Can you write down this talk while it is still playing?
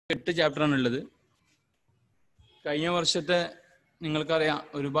8 ചാപ്റ്ററാണ് ഉള്ളത്. കഴിഞ്ഞ വർഷത്തെ നിങ്ങൾക്കറിയാം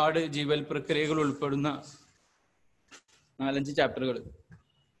ഒരുപാട് ജീവൽ പ്രക്രിയകൾ ഉൾപ്പെടുന്ന 4-5 ചാപ്റ്ററുകൾ.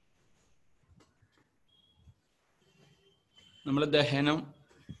 നമ്മൾ ദഹനം,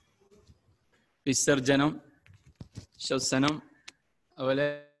 വിസർജനം, ശ്വസനം, അതുപോലെ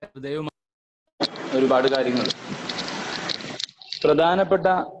ഹൃദയവും ഒരുപാട് കാര്യങ്ങൾ. പ്രധാനപ്പെട്ട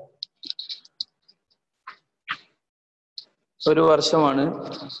ഒരു വർഷമാണ്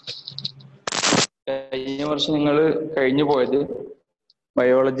കഴിഞ്ഞ വർഷം നിങ്ങൾ കഴിഞ്ഞു പോയത്.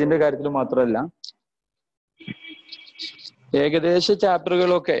 ബയോളജിന്റെ കാര്യത്തിൽ മാത്രമല്ല, ഏകദേശ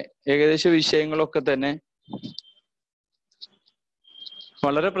ചാപ്റ്ററുകളൊക്കെ, ഏകദേശ വിഷയങ്ങളൊക്കെ തന്നെ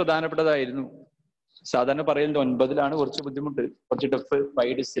വളരെ പ്രധാനപ്പെട്ടതായിരുന്നു. സാധാരണ പറയുന്നത് 9-ലാണ് കുറച്ച് ബുദ്ധിമുട്ട്, കുറച്ച് ടഫ്,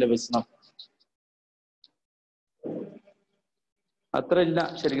 വൈഡ് സിലബസ്. അത്ര ഇല്ല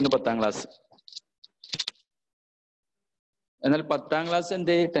ശരിക്കും 10ാം ക്ലാസ്. എന്നാൽ 10ാം ക്ലാസ്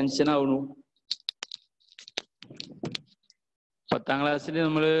എന്തേ ടെൻഷൻ ആവുന്നു? 10ാം ക്ലാസ്സിൽ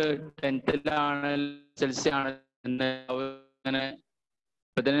നമ്മൾ 10th-ലാണ് SLC ആണ് അങ്ങനെ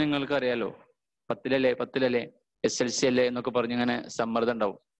ഇപ്പൊ തന്നെ നിങ്ങൾക്ക് അറിയാലോ, 10-ലല്ലേ SLC അല്ലേ എന്നൊക്കെ പറഞ്ഞിങ്ങനെ സമ്മർദ്ദം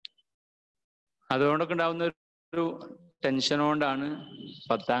ഉണ്ടാവും. അതുകൊണ്ടൊക്കെ ഉണ്ടാവുന്ന ഒരു ടെൻഷൻ കൊണ്ടാണ്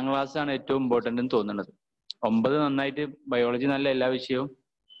 10ാം ക്ലാസ് ആണ് ഏറ്റവും ഇമ്പോർട്ടൻ്റ് എന്ന് തോന്നുന്നത്. 9 നന്നായിട്ട് ബയോളജി നല്ല എല്ലാ വിഷയവും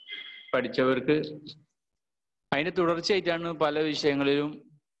പഠിച്ചവർക്ക് അതിന്റെ തുടർച്ചയായിട്ടാണ് പല വിഷയങ്ങളിലും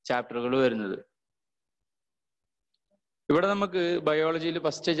ചാപ്റ്ററുകൾ വരുന്നത്. ഇവിടെ നമുക്ക് ബയോളജിയിൽ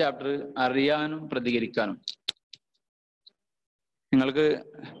ഫസ്റ്റ് ചാപ്റ്റർ അറിയാനും പ്രതികരിക്കാനും. നിങ്ങൾക്ക്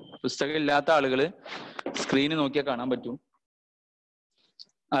പുസ്തകം ഇല്ലാത്ത ആളുകൾ സ്ക്രീന് നോക്കിയാൽ കാണാൻ പറ്റും.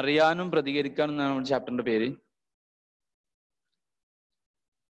 അറിയാനും പ്രതികരിക്കാനും എന്നാണ് ചാപ്റ്ററിന്റെ പേര്.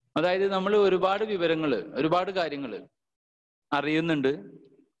 അതായത് നമ്മൾ ഒരുപാട് വിവരങ്ങൾ, ഒരുപാട് കാര്യങ്ങൾ അറിയുന്നുണ്ട്,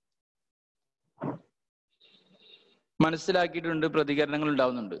 മനസ്സിലാക്കിയിട്ടുണ്ട്, പ്രതികരണങ്ങൾ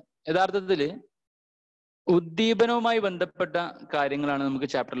ഉണ്ടാവുന്നുണ്ട്. യഥാർത്ഥത്തിൽ ഉദ്ദീപനവുമായി ബന്ധപ്പെട്ട കാര്യങ്ങളാണ് നമുക്ക്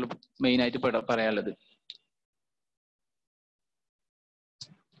ചാപ്റ്ററിൽ മെയിനായിട്ട് പറയാനുള്ളത്.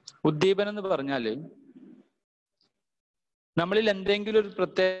 ഉദ്ദീപനം എന്ന് പറഞ്ഞാല് നമ്മളിൽ എന്തെങ്കിലും ഒരു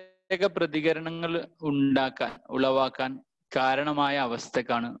പ്രത്യേക പ്രതികരണങ്ങൾ ഉളവാക്കാൻ കാരണമായ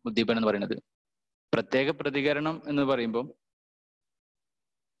അവസ്ഥക്കാണ് ഉദ്ദീപനം എന്ന് പറയുന്നത്. പ്രത്യേക പ്രതികരണം എന്ന് പറയുമ്പോൾ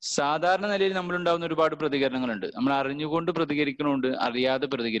സാധാരണ നിലയിൽ നമ്മളുണ്ടാവുന്ന ഒരുപാട് പ്രതികരണങ്ങളുണ്ട്. നമ്മൾ അറിഞ്ഞുകൊണ്ട് പ്രതികരിക്കണമുണ്ട്, അറിയാതെ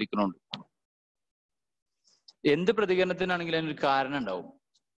പ്രതികരിക്കണമുണ്ട്. എന്ത് പ്രതികരണത്തിനാണെങ്കിലും അതിനൊരു കാരണം ഉണ്ടാവും.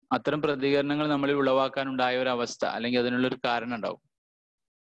 അത്തരം പ്രതികരണങ്ങൾ നമ്മളിൽ ഉളവാക്കാനുണ്ടായ ഒരു അവസ്ഥ അല്ലെങ്കിൽ അതിനുള്ളൊരു കാരണം ഉണ്ടാവും.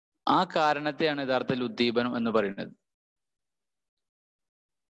 ആ കാരണത്തെയാണ് യഥാർത്ഥത്തിൽ ഉദ്ദീപനം എന്ന് പറയുന്നത്.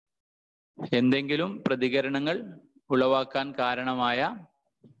 എന്തെങ്കിലും പ്രതികരണങ്ങൾ ഉളവാക്കാൻ കാരണമായ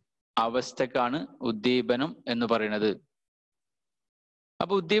അവസ്ഥക്കാണ് ഉദ്ദീപനം എന്ന് പറയുന്നത്.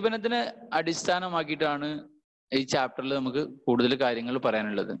 അപ്പൊ ഉദ്ദീപനത്തിനെ അടിസ്ഥാനമാക്കിയിട്ടാണ് ഈ ചാപ്റ്ററിൽ നമുക്ക് കൂടുതൽ കാര്യങ്ങൾ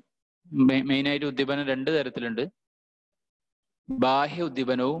പറയാനുള്ളത്. മെയിനായിട്ട് ഉദ്ദീപനം 2 തരത്തിലുണ്ട്. ബാഹ്യ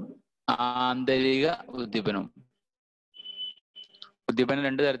ഉദ്ദീപനവും ആന്തരിക ഉദ്ദീപനവും. ഉദ്ദീപനം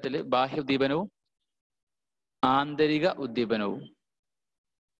 2 തരത്തില്, ബാഹ്യ ഉദ്ദീപനവും ആന്തരിക ഉദ്ദീപനവും.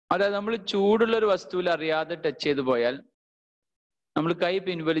 അതായത് നമ്മൾ ചൂടുള്ള ഒരു വസ്തുവിൽ അറിയാതെ ടച്ച് ചെയ്തു പോയാൽ നമ്മൾ കൈ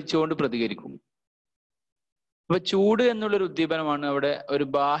പിൻവലിച്ചുകൊണ്ട് പ്രതികരിക്കും. അപ്പൊ ചൂട് എന്നുള്ളൊരു ഉദ്ദീപനമാണ് അവിടെ, ഒരു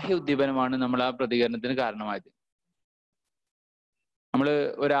ബാഹ്യ ഉദ്ദീപനമാണ് നമ്മൾ ആ പ്രതികരണത്തിന് കാരണമായത്. നമ്മൾ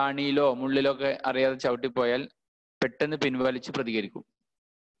ഒരു ആണിയിലോ മുള്ളിലോ ഒക്കെ അറിയാതെ ചവിട്ടിപ്പോയാൽ പെട്ടെന്ന് പിൻവലിച്ച് പ്രതികരിക്കും.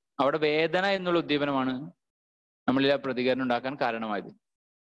 അവിടെ വേദന എന്നുള്ള ഉദ്ദീപനമാണ് നമ്മളിൽ ആ പ്രതികരണം ഉണ്ടാക്കാൻ കാരണമായത്.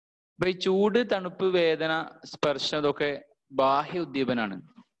 അപ്പൊ ഈ ചൂട്, തണുപ്പ്, വേദന, സ്പർശം ഇതൊക്കെ ബാഹ്യ ഉദ്ദീപനാണ്.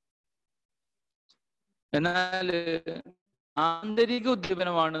 എന്നാൽ ആന്തരിക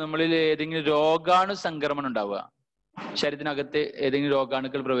ഉദ്ദീപനമാണ് നമ്മളിൽ ഏതെങ്കിലും രോഗാണു സംക്രമണം ഉണ്ടാവുക, ശരീരത്തിനകത്ത് ഏതെങ്കിലും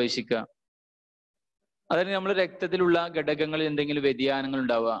രോഗാണുക്കൾ പ്രവേശിക്കുക, അതിന് നമ്മൾ രക്തത്തിലുള്ള ഘടകങ്ങളിൽ എന്തെങ്കിലും വ്യതിയാനങ്ങൾ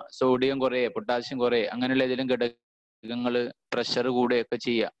ഉണ്ടാവുക, സോഡിയം കുറയെ, പൊട്ടാസ്യം കുറയെ, അങ്ങനെയുള്ള ഏതെങ്കിലും ഘടകങ്ങൾ പ്രഷർ കൂടുകയൊക്കെ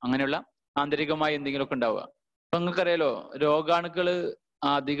ചെയ്യുക, അങ്ങനെയുള്ള ആന്തരികമായി എന്തെങ്കിലുമൊക്കെ ഉണ്ടാവുക. അപ്പൊ നിങ്ങൾക്കറിയാലോ, രോഗാണുക്കൾ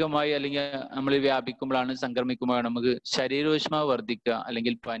അധികമായി അല്ലെങ്കിൽ നമ്മൾ വ്യാപിക്കുമ്പോഴാണ്, സംക്രമിക്കുമ്പോഴാണ് നമുക്ക് ശരീരോഷ്മാവ് വർദ്ധിക്കുക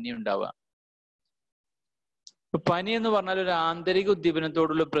അല്ലെങ്കിൽ പനി ഉണ്ടാവുക. പനി എന്ന് പറഞ്ഞാൽ ഒരു ആന്തരിക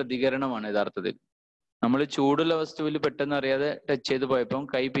ഉദ്ദീപനത്തോടുള്ള പ്രതികരണമാണ് യഥാർത്ഥത്തിൽ. നമ്മൾ ചൂടുള്ള വസ്തുവിൽ പെട്ടെന്ന് അറിയാതെ ടച്ച് ചെയ്ത് പോയപ്പോൾ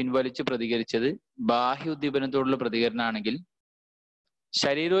കൈ പിൻവലിച്ച് പ്രതികരിച്ചത് ബാഹ്യ ഉദ്ദീപനത്തോടുള്ള പ്രതികരണമാണെങ്കിൽ,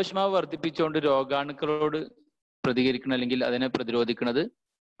 ശരീരോഷ്മാവ് വർദ്ധിപ്പിച്ചുകൊണ്ട് രോഗാണുക്കളോട് പ്രതികരിക്കണം അല്ലെങ്കിൽ അതിനെ പ്രതിരോധിക്കുന്നത്,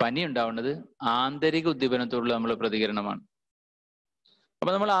 പനി ഉണ്ടാവുന്നത് ആന്തരിക ഉദ്ദീപനത്തോടുള്ള നമ്മളെ പ്രതികരണമാണ്.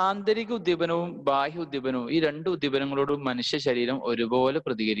 അപ്പൊ നമ്മൾ ആന്തരിക ഉദ്ദീപനവും ബാഹ്യ ഉദ്ദീപനവും, ഈ 2 ഉദ്ദീപനങ്ങളോടും മനുഷ്യ ശരീരം ഒരുപോലെ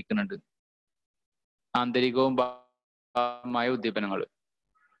പ്രതികരിക്കുന്നുണ്ട്. ആന്തരികവും ബാഹ്യമായ ഉദ്ദീപനങ്ങൾ.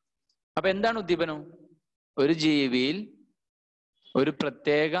 അപ്പൊ എന്താണ് ഉദ്ദീപനം? ഒരു ജീവിയിൽ ഒരു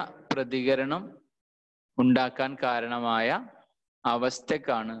പ്രത്യേക പ്രതികരണം ഉണ്ടാക്കാൻ കാരണമായ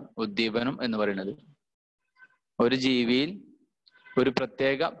അവസ്ഥക്കാണ് ഉദ്ദീപനം എന്ന് പറയുന്നത്. ഒരു ജീവിയിൽ ഒരു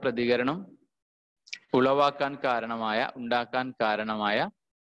പ്രത്യേക പ്രതികരണം ഉണ്ടാക്കാൻ കാരണമായ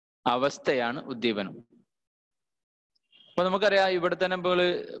അവസ്ഥയാണ് ഉദ്ദീപനം. അപ്പൊ നമുക്കറിയാം, ഇവിടെ തന്നെ നമ്മൾ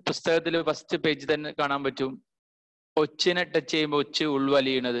പുസ്തകത്തിൽ ഫസ്റ്റ് പേജിൽ തന്നെ കാണാൻ പറ്റും, ഒച്ചിനെ ടച്ച് ചെയ്യുമ്പോൾ ഒച്ച്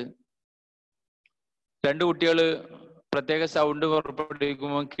ഉൾവലിയണത്. രണ്ട് കുട്ടികള് പ്രത്യേക സൗണ്ട്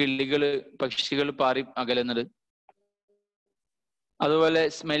പുറപ്പെടുവിക്കുമ്പോൾ പക്ഷികൾ പാറി അകലുന്നത്. അതുപോലെ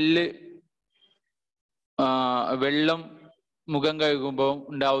സ്മെല്ല്, വെള്ളം മുഖം കഴുകുമ്പോൾ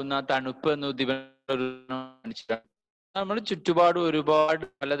ഉണ്ടാവുന്ന തണുപ്പ് എന്ന ഉദ്ദീപനം. നമ്മൾ ചുറ്റുപാടും ഒരുപാട്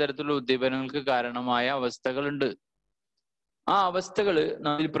പലതരത്തിലുള്ള ഉദ്ദീപനങ്ങൾക്ക് കാരണമായ അവസ്ഥകളുണ്ട്. ആ അവസ്ഥകള്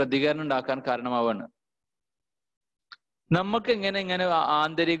നമ്മിൽ പ്രതികരണം ഉണ്ടാക്കാൻ കാരണമാവാണ്. നമുക്ക് എങ്ങനെ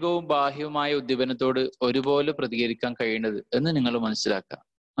ആന്തരികവും ബാഹ്യവുമായ ഉദ്ദീപനത്തോട് ഒരുപോലെ പ്രതികരിക്കാൻ കഴിയുന്നത് എന്ന് നിങ്ങൾ മനസ്സിലാക്കുക.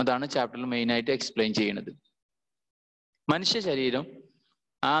 അതാണ് ചാപ്റ്ററിൽ മെയിനായിട്ട് എക്സ്പ്ലെയിൻ ചെയ്യുന്നത്. മനുഷ്യ ശരീരം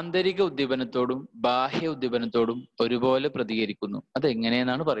ആന്തരിക ഉദ്ദീപനത്തോടും ബാഹ്യ ഉദ്ദീപനത്തോടും ഒരുപോലെ പ്രതികരിക്കുന്നു.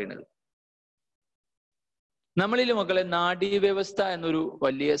 അതെങ്ങനെയെന്നാണ് പറയുന്നത്. നമ്മളിൽ മക്കളെ നാഡീവ്യവസ്ഥ എന്നൊരു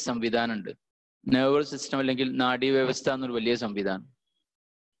വലിയ സംവിധാനം ഉണ്ട്. നെർവസ് സിസ്റ്റം അല്ലെങ്കിൽ നാഡീവ്യവസ്ഥ എന്നൊരു വലിയ സംവിധാനം.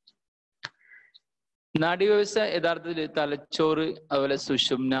 നാഡീവ്യവസ്ഥ യഥാർത്ഥത്തിൽ തലച്ചോറ്, അതുപോലെ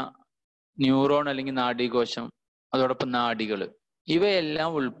സുഷുമ്ന, ന്യൂറോൺ അല്ലെങ്കിൽ നാഡീകോശം, അതോടൊപ്പം നാഡികൾ, ഇവയെല്ലാം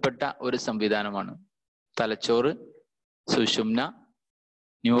ഉൾപ്പെട്ട ഒരു സംവിധാനമാണ്. തലച്ചോറ്, സുഷുമ്ന,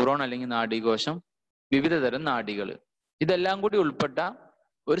 ന്യൂറോൺ അല്ലെങ്കിൽ നാഡീകോശം, വിവിധ തരം നാഡികൾ, ഇതെല്ലാം കൂടി ഉൾപ്പെട്ട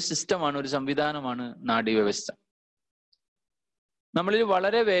ഒരു സിസ്റ്റമാണ്, ഒരു സംവിധാനമാണ് നാഡീവ്യവസ്ഥ. നമ്മളിൽ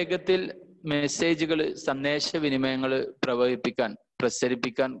വളരെ വേഗത്തിൽ മെസ്സേജുകൾ, സന്ദേശവിനിമയങ്ങൾ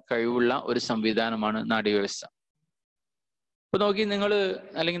പ്രസരിപ്പിക്കാൻ കഴിവുള്ള ഒരു സംവിധാനമാണ് നാഡീവ്യവസ്ഥ. ഇപ്പൊ നോക്കി നിങ്ങൾ,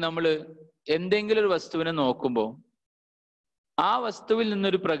 അല്ലെങ്കിൽ നമ്മൾ എന്തെങ്കിലും ഒരു വസ്തുവിനെ നോക്കുമ്പോൾ ആ വസ്തുവിൽ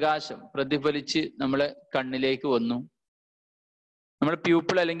നിന്നൊരു പ്രകാശം പ്രതിഫലിച്ച് നമ്മളെ കണ്ണിലേക്ക് വന്നു. നമ്മുടെ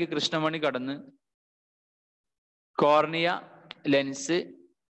പ്യൂപ്പിൾ അല്ലെങ്കിൽ കൃഷ്ണമണി കടന്ന് കോർണിയ, ലെൻസ്,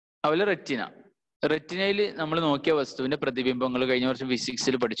 അതുപോലെ റെറ്റിനയിൽ നമ്മൾ നോക്കിയ വസ്തുവിന്റെ പ്രതിബിംബങ്ങൾ കഴിഞ്ഞ വർഷം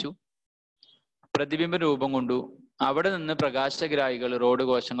ഫിസിക്സിൽ പഠിച്ചു. പ്രതിബിംബ രൂപം കൊണ്ടു. അവിടെ നിന്ന് പ്രകാശഗ്രാഹികൾ, റോഡ്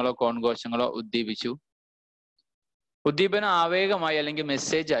കോശങ്ങളോ കോൺ കോശങ്ങളോ ഉദ്ദീപിച്ചു. ഉദ്ദീപനം ആവേഗമായി അല്ലെങ്കിൽ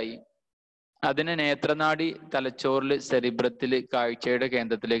മെസ്സേജായി അതിനെ നേത്രനാടി തലച്ചോറിൽ, സെറിബ്രത്തിൽ, കാഴ്ചയുടെ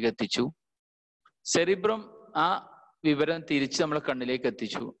കേന്ദ്രത്തിലേക്ക് എത്തിച്ചു. സെറിബ്രം ആ വിവരം തിരിച്ച് നമ്മളെ കണ്ണിലേക്ക്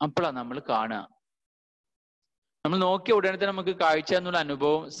എത്തിച്ചു. അപ്പോഴാണ് നമ്മൾ കാണുക. നമ്മൾ നോക്കിയ ഉടനെ തന്നെ നമുക്ക് കാഴ്ച എന്നുള്ള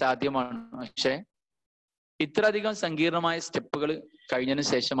അനുഭവം സാധ്യമാണ്. പക്ഷെ ഇത്രയധികം സങ്കീർണമായ സ്റ്റെപ്പുകൾ കഴിഞ്ഞതിന്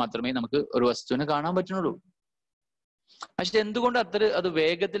ശേഷം മാത്രമേ നമുക്ക് ഒരു വസ്തുവിനെ കാണാൻ പറ്റുന്നുള്ളൂ. പക്ഷെ എന്തുകൊണ്ട് അത്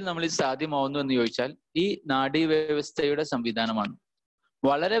വേഗത്തിൽ നമ്മൾ സാധ്യമാവുന്നു എന്ന് ചോദിച്ചാൽ ഈ നാഡീവ്യവസ്ഥയുടെ സംവിധാനമാണ്.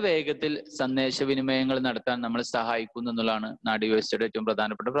 വളരെ വേഗത്തിൽ സന്ദേശവിനിമയങ്ങൾ നടത്താൻ നമ്മളെ സഹായിക്കുന്നു എന്നുള്ളതാണ് നാഡീവ്യവസ്ഥയുടെ ഏറ്റവും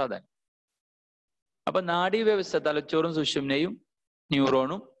പ്രധാനപ്പെട്ട പ്രാധാന്യം. അപ്പൊ നാഡീവ്യവസ്ഥ തലച്ചോറും സുഷുമ്നയും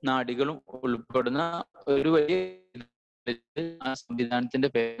ന്യൂറോണും നാഡികളും ഉൾപ്പെടുന്ന ഒരു വലിയ സംവിധാനത്തിന്റെ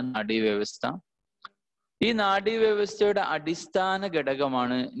പേര് നാഡീവ്യവസ്ഥ. ഈ നാഡീവ്യവസ്ഥയുടെ അടിസ്ഥാന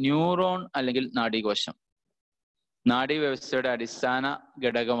ഘടകമാണ് ന്യൂറോൺ അല്ലെങ്കിൽ നാഡീകോശം. നാഡീവ്യവസ്ഥയുടെ അടിസ്ഥാന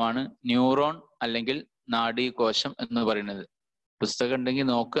ഘടകമാണ് ന്യൂറോൺ അല്ലെങ്കിൽ നാഡീകോശം എന്ന് പറയുന്നത്. പുസ്തകം ഉണ്ടെങ്കിൽ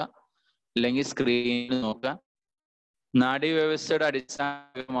നോക്കുക, അല്ലെങ്കിൽ സ്ക്രീനിൽ നോക്കുക. നാഡീവ്യവസ്ഥയുടെ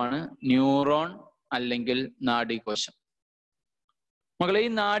അടിസ്ഥാനമാണ് ന്യൂറോൺ അല്ലെങ്കിൽ നാഡീകോശം. മക്കളെ, ഈ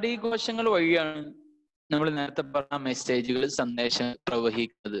നാഡീകോശങ്ങൾ വഴിയാണ് നമ്മൾ നേരത്തെ പറഞ്ഞ മെസ്സേജുകൾ, സന്ദേശം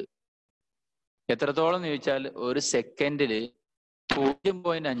പ്രവഹിക്കുന്നത്. എത്രത്തോളം എന്ന് ചോദിച്ചാൽ ഒരു സെക്കൻഡിൽ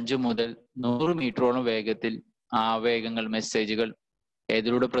 0.5 മുതൽ 100 മീറ്ററോളം വേഗത്തിൽ ആവേഗങ്ങൾ, മെസ്സേജുകൾ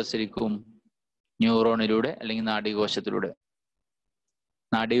ഏതിലൂടെ പ്രസരിക്കും? ന്യൂറോണിലൂടെ അല്ലെങ്കിൽ നാഡീകോശത്തിലൂടെ.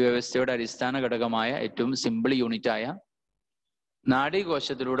 നാഡീവ്യവസ്ഥയുടെ അടിസ്ഥാന ഘടകമായ ഏറ്റവും സിമ്പിൾ യൂണിറ്റ് ആയ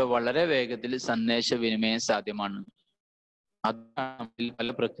നാഡീകോശത്തിലൂടെ വളരെ വേഗത്തിൽ സന്ദേശവിനിമയം സാധ്യമാണ്. അതാണ് പല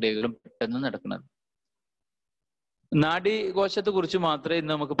പ്രക്രിയകളും പെട്ടെന്ന് നടക്കുന്നത്. നാഡീകോശത്തെ കുറിച്ച് മാത്രമേ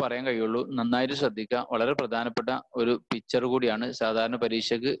ഇന്ന് നമുക്ക് പറയാൻ കഴിയുള്ളൂ. നന്നായിട്ട് ശ്രദ്ധിക്കുക. വളരെ പ്രധാനപ്പെട്ട ഒരു പിക്ചർ കൂടിയാണ്. സാധാരണ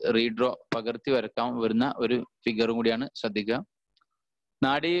പരീക്ഷയ്ക്ക് റീഡ്രോ പകർത്തി വരക്കാൻ വരുന്ന ഒരു ഫിഗറും കൂടിയാണ്. ശ്രദ്ധിക്കുക.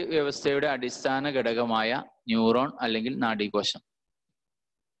 നാഡീവ്യവസ്ഥയുടെ അടിസ്ഥാന ഘടകമായ ന്യൂറോൺ അല്ലെങ്കിൽ നാഡീകോശം.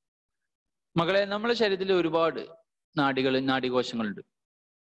 മകളെ, നമ്മുടെ ശരീരത്തിൽ ഒരുപാട് നാഡീകോശങ്ങളുണ്ട്.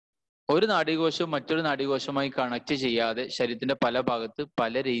 ഒരു നാഡീകോശവും മറ്റൊരു നാഡീകോശവുമായി കണക്ട് ചെയ്യാതെ ശരീരത്തിന്റെ പല ഭാഗത്ത്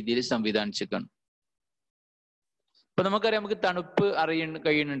പല രീതിയിൽ സംവിധാനിച്ചിരിക്കണം. ഇപ്പൊ നമുക്കറിയാം, നമുക്ക് തണുപ്പ് അറിയാൻ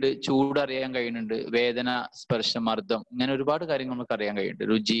കഴിയുന്നുണ്ട്, ചൂട് അറിയാൻ കഴിയുന്നുണ്ട്, വേദന, സ്പർശം, മർദ്ദം, ഇങ്ങനെ ഒരുപാട് കാര്യങ്ങൾ നമുക്ക് അറിയാൻ കഴിയുന്നുണ്ട്.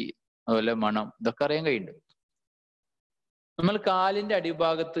 രുചി, അതുപോലെ മണം, ഇതൊക്കെ അറിയാൻ കഴിയുന്നുണ്ട്. നമ്മൾ കാലിന്റെ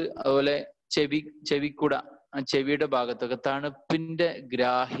അടിഭാഗത്ത്, അതുപോലെ ചെവിക്കുട, ചെവിയുടെ ഭാഗത്തൊക്കെ തണുപ്പിന്റെ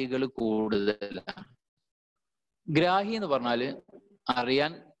ഗ്രാഹികൾ കൂടുതലാണ്. ഗ്രാഹി എന്ന് പറഞ്ഞാല്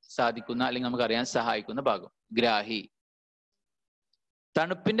അറിയാൻ സാധിക്കുന്ന അല്ലെങ്കിൽ നമുക്ക് അറിയാൻ സഹായിക്കുന്ന ഭാഗം, ഗ്രാഹി.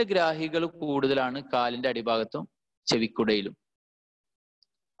 തണുപ്പിന്റെ ഗ്രാഹികൾ കൂടുതലാണ് കാലിന്റെ അടിഭാഗത്തും ചെവിക്കുടയിലും.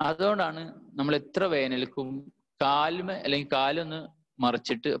 അതുകൊണ്ടാണ് നമ്മൾ എത്ര വേനൽക്കും കാലുമേ അല്ലെങ്കിൽ കാലൊന്ന്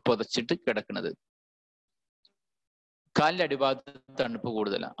മറിച്ചിട്ട് പുതച്ചിട്ട് കിടക്കുന്നത്. കാലിന്റെ അടിഭാഗത്ത് തണുപ്പ്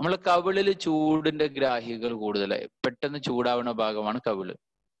കൂടുതലാണ്. നമ്മളെ കവിളില് ചൂടിന്റെ ഗ്രാഹികൾ കൂടുതലായി പെട്ടെന്ന് ചൂടാവുന്ന ഭാഗമാണ് കവിള്.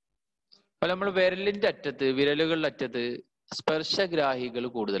 അപ്പൊ നമ്മൾ വിരലിന്റെ അറ്റത്ത് വിരലുകളുടെ അറ്റത്ത് സ്പർശഗ്രാഹികൾ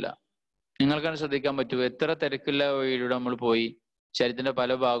കൂടുതലാണ്. നിങ്ങൾക്കാണ് ശ്രദ്ധിക്കാൻ പറ്റുമോ? എത്ര തിരക്കുള്ള വഴിയിലൂടെ നമ്മൾ പോയി ശരീരത്തിന്റെ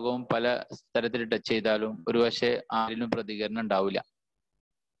പല ഭാഗവും പല തരത്തിൽ ടച്ച് ചെയ്താലും ഒരു പക്ഷേ ആരിലും പ്രതികരണം ഉണ്ടാവില്ല.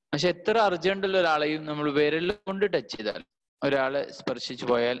 പക്ഷെ എത്ര അർജന്റുള്ള ഒരാളെയും നമ്മൾ വിരൽ കൊണ്ട് ടച്ച് ചെയ്താൽ, ഒരാളെ സ്പർശിച്ചു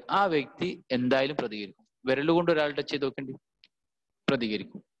പോയാൽ ആ വ്യക്തി എന്തായാലും പ്രതികരിക്കും. വിരൽ കൊണ്ട് ഒരാൾ ടച്ച് ചെയ്ത് നോക്കേണ്ടി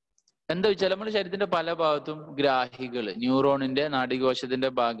പ്രതികരിക്കും. എന്താ വെച്ചാൽ നമ്മുടെ ശരീരത്തിന്റെ പല ഭാഗത്തും ഗ്രാഹികള്, ന്യൂറോണിന്റെ നാഡീകോശത്തിന്റെ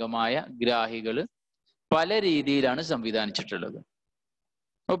ഭാഗമായ ഗ്രാഹികള് പല രീതിയിലാണ് സംവിധാനിച്ചിട്ടുള്ളത്.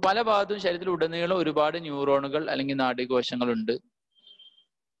 അപ്പൊ പല ഭാഗത്തും ശരീരത്തിൽ ഉടനീളം ഒരുപാട് ന്യൂറോണുകൾ അല്ലെങ്കിൽ നാഡീകോശങ്ങൾ ഉണ്ട്.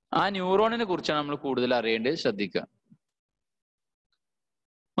 ആ ന്യൂറോണിനെ കുറിച്ചാണ് നമ്മൾ കൂടുതൽ അറിയേണ്ടത്. ശ്രദ്ധിക്കുക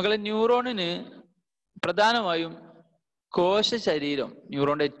മക്കളെ, ന്യൂറോണിന് പ്രധാനമായും കോശ ശരീരം,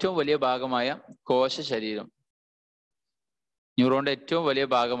 ന്യൂറോണിന്റെ ഏറ്റവും വലിയ ഭാഗമായ കോശ ശരീരം, ന്യൂറോണിന്റെ ഏറ്റവും വലിയ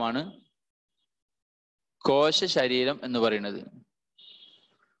ഭാഗമാണ് കോശ ശരീരം എന്ന് പറയുന്നത്.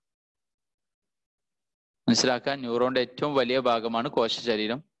 മനസ്സിലാക്കാൻ, ന്യൂറോണിന്റെ ഏറ്റവും വലിയ ഭാഗമാണ് കോശ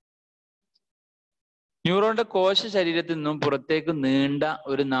ശരീരം. ന്യൂറോണിന്റെ കോശ ശരീരത്തിൽ നിന്നും പുറത്തേക്ക് നീണ്ട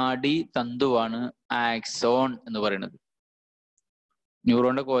ഒരു നാഡീ തന്തുവാണ് ആക്സോൺ എന്ന് പറയുന്നത്.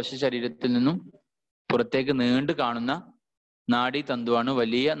 ന്യൂറോണിന്റെ കോശ ശരീരത്തിൽ നിന്നും പുറത്തേക്ക് നീണ്ടു കാണുന്ന നാഡീ തന്തുവാണ്,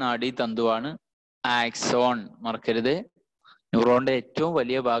 വലിയ നാഡീ തന്തുവാണ് ആക്സോൺ. മറക്കരുത്, ന്യൂറോണിന്റെ ഏറ്റവും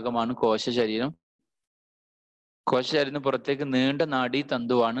വലിയ ഭാഗമാണ് കോശ ശരീരം. കോശ ശരീരത്തിന് പുറത്തേക്ക് നീണ്ട നാഡീ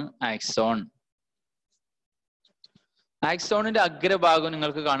തന്തുവാണ് ആക്സോൺ. ആക്സോണിന്റെ അഗ്രഭാഗം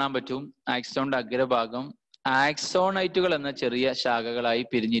നിങ്ങൾക്ക് കാണാൻ പറ്റും. ആക്സോണിന്റെ അഗ്രഭാഗം ആക്സോണൈറ്റുകൾ എന്ന ചെറിയ ശാഖകളായി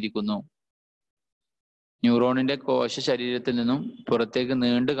പിരിഞ്ഞിരിക്കുന്നു. ന്യൂറോണിന്റെ കോശ ശരീരത്തിൽ നിന്നും പുറത്തേക്ക്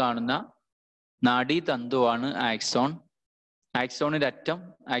നീണ്ടു കാണുന്ന നാഡീ തന്തുവാണ് ആക്സോൺ. ആക്സോണിന്റെ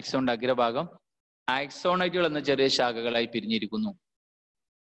അറ്റം, ആക്സോണിന്റെ അഗ്രഭാഗം ആക്സോണൈറ്റുകൾ എന്ന ചെറിയ ശാഖകളായി പിരിഞ്ഞിരിക്കുന്നു.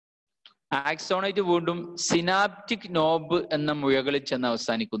 ആക്സോണൈറ്റ് വീണ്ടും സിനാപ്റ്റിക് നോബ് എന്ന മുഴകളിൽ ചെന്ന്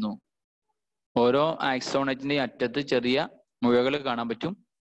അവസാനിക്കുന്നു. ഓരോ ആക്സോണൈറ്റിന്റെയും അറ്റത്ത് ചെറിയ മുഴകൾ കാണാൻ പറ്റും.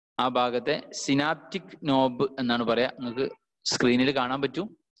 ആ ഭാഗത്തെ സിനാപ്റ്റിക് നോബ് എന്നാണ് പറയാ. നിങ്ങൾക്ക് സ്ക്രീനിൽ കാണാൻ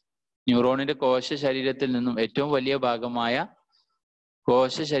പറ്റും. ന്യൂറോണിന്റെ കോശ ശരീരത്തിൽ നിന്നും ഏറ്റവും വലിയ ഭാഗമായ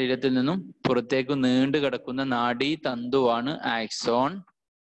കോശ ശരീരത്തിൽ നിന്നും പുറത്തേക്ക് നീണ്ടു കിടക്കുന്ന നാഡീ തന്തുവാണ് ആക്സോൺ.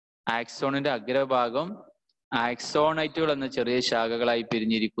 ആക്സോണിന്റെ അഗ്രഭാഗം ആക്സോണൈറ്റുകൾ എന്ന ചെറിയ ശാഖകളായി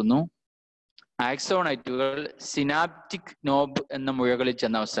പിരിഞ്ഞിരിക്കുന്നു. ആക്സോണൈറ്റുകൾ സിനാപ്റ്റിക് നോബ് എന്ന മുഴകളിൽ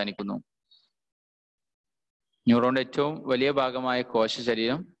ചെന്ന് അവസാനിക്കുന്നു. ന്യൂറോണിന്റെ ഏറ്റവും വലിയ ഭാഗമായ കോശ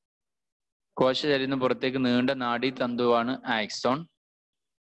ശരീരം, കോശ ശരീരം പുറത്തേക്ക് നീണ്ട നാഡീ തന്തുവാണ് ആക്സോൺ.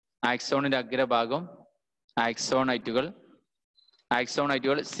 ആക്സോണിന്റെ അഗ്രഭാഗം ആക്സോണൈറ്റുകൾ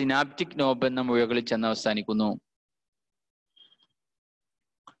സിനാപ്റ്റിക് നോബ് എന്ന മുഴകളിൽ ചെന്ന് അവസാനിക്കുന്നു.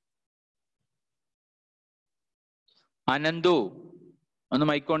 അനന്തു ഒന്ന്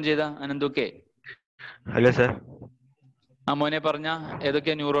മൈക്ക് ഓൺ ചെയ്ത. അനന്തു കെ. Hello sir. ആ മോനെ പറഞ്ഞ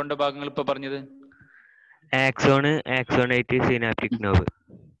ഏതൊക്കെയാ ന്യൂറോണിന്റെ ഭാഗങ്ങൾ ഇപ്പൊ പറഞ്ഞത്? Axon, ആക്സോണൈറ്റ്, synaptic knob.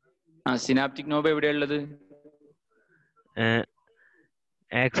 ആ സിനാപ്റ്റിക് നോബ് എവിടെയുള്ളത്?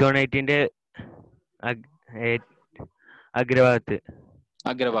 ആക്സോണൈറ്റിന്റെ അഗ്രഭാഗത്ത്.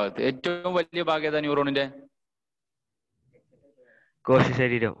 ഏറ്റവും വലിയ ഭാഗം ഏതാ ന്യൂറോണിന്റെ? കോശ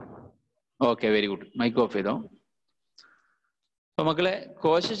ശരീരം. Okay, very good. Mic off ചെയ്തോ. അപ്പൊ മക്കളെ,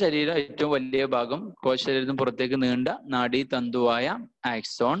 കോശ ശരീരം ഏറ്റവും വലിയ ഭാഗം, കോശ ശരീരത്തിന് പുറത്തേക്ക് നീണ്ട നാഡീ തന്തുവായ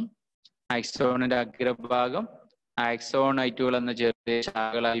ആക്സോൺ. ആക്സോണിന്റെ അഗ്രഭാഗം ആക്സോണൈറ്റുകൾ എന്ന ചെറിയ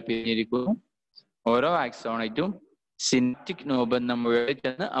ശാഖകളായി പിരിഞ്ഞിരിക്കുന്നു. ഓരോ ആക്സോണൈറ്റും സിനാപ്റ്റിക് നോബ് എന്ന മുഴയിൽ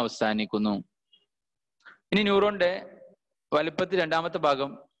ചെന്ന് അവസാനിക്കുന്നു. ഇനി ന്യൂറോണിന്റെ വലുപ്പത്തിൽ രണ്ടാമത്തെ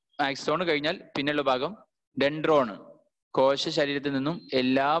ഭാഗം ആക്സോൺ കഴിഞ്ഞാൽ പിന്നെയുള്ള ഭാഗം ഡെൻഡ്രോണ്. കോശ ശരീരത്തിൽ നിന്നും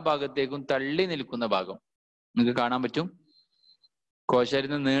എല്ലാ ഭാഗത്തേക്കും തള്ളി നിൽക്കുന്ന ഭാഗം നിങ്ങൾക്ക് കാണാൻ പറ്റും. കോശ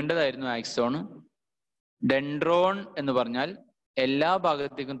ശരീരത്തിൽ നീണ്ടതായിരുന്നു ആക്സോൺ. ഡെൻഡ്രോൺ എന്ന് പറഞ്ഞാൽ എല്ലാ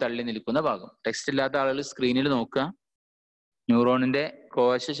ഭാഗത്തേക്കും തള്ളി നിൽക്കുന്ന ഭാഗം. ടെക്സ്റ്റ് ഇല്ലാത്ത ആളുകൾ സ്ക്രീനിൽ നോക്കുക. ന്യൂറോണിന്റെ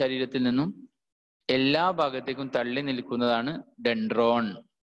കോശ ശരീരത്തിൽ നിന്നും എല്ലാ ഭാഗത്തേക്കും തള്ളി നിൽക്കുന്നതാണ് ഡെൻഡ്രോൺ.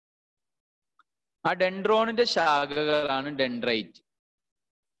 ആ ഡെൻഡ്രോണിന്റെ ശാഖകളാണ് ഡെൻഡ്രൈറ്റ്.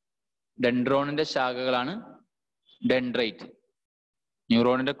 ഡെൻഡ്രോണിന്റെ ശാഖകളാണ് ഡെൻഡ്രൈറ്റ്.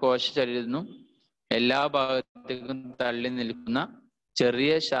 ന്യൂറോണിന്റെ കോശ ശരീരത്തിൽ നിന്നും എല്ലാ ഭാഗത്തേക്കും തള്ളി നിൽക്കുന്ന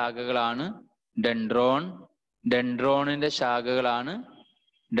ചെറിയ ശാഖകളാണ് ഡെൻഡ്രോൺ. ഡെൻഡ്രോണിന്റെ ശാഖകളാണ്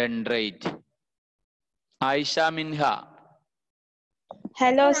ഡെൻഡ്രൈറ്റ്. ആയിഷ മിൻഹ.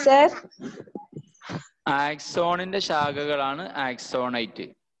 Hello sir. ആക്സോണിന്റെ ശാഖകളാണ് ആക്സോണൈറ്റ്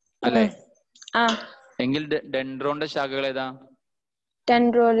അല്ലെ? എങ്കിൽ ഡെൻഡ്രോണിന്റെ ശാഖകൾ ഏതാ?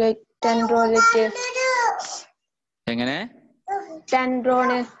 എങ്ങനെ?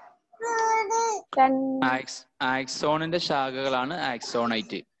 ആക്സോണിന്റെ ശാഖകളാണ്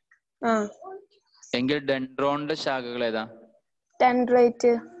ആക്സോണൈറ്റ്. എങ്കിൽ ഡെൻഡ്രോണിന്റെ ശാഖകൾ ഏതാ?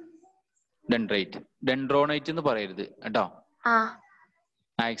 ഡെൻഡ്രൈറ്റ്. ഡെൻഡ്രോണൈറ്റ് എന്ന് പറയരുത് കേട്ടോ.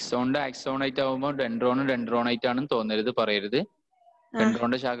 ആക്സോണിന്റെ ആക്സോണൈറ്റ് ആവുമ്പോ ഡെൻഡ്രോണൈറ്റ് ആണെന്ന് തോന്നരുത്, പറയരുത്.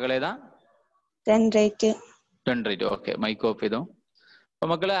 ഡെൻഡ്രോണിന്റെ ശാഖകൾ ഏതാ? ഡെൻഡ്രൈറ്റ്. ഓക്കെ, മൈക്ക് ഓഫ് ചെയ്തോ. അപ്പൊ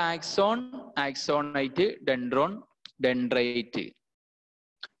മക്കളെ ആക്സോൺ, ആക്സോണൈറ്റ്, ഡെൻഡ്രോൺ, ഡെൻഡ്രൈറ്റ്.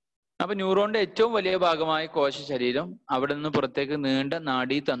 അപ്പൊ ന്യൂറോണിന്റെ ഏറ്റവും വലിയ ഭാഗമായ കോശ ശരീരം, അവിടെ നിന്ന് പുറത്തേക്ക് നീണ്ട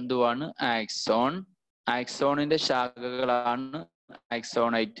നാഡീ തന്തുവാണ് ആക്സോൺ. ആക്സോണിന്റെ ശാഖകളാണ്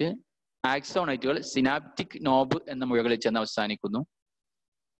ആക്സോണൈറ്റ്. ആക്സോണൈറ്റുകൾ സിനാപ്റ്റിക് നോബ് എന്ന മുഴകളിൽ ചെന്ന് അവസാനിക്കുന്നു.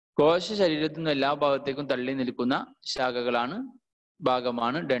 കോശ ശരീരത്തിൽ നിന്ന് എല്ലാ ഭാഗത്തേക്കും തള്ളി നിൽക്കുന്ന ശാഖകളാണ്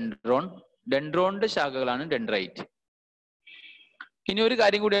ഭാഗമാണ് ഡെൻഡ്രോൺ. ഡെൻഡ്രോണിന്റെ ശാഖകളാണ് ഡെൻഡ്രൈറ്റ്. ഇനി ഒരു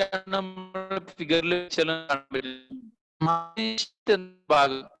കാര്യം കൂടിയാണ് നമ്മൾ ഫിഗറിൽ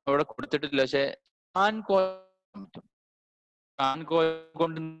ഭാഗം അവിടെ കൊടുത്തിട്ടില്ല, പക്ഷെ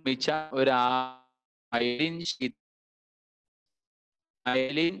കൊണ്ട് നിർമ്മിച്ച ഒരു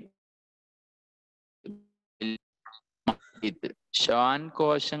അയലിൻ ഷ്വാൻ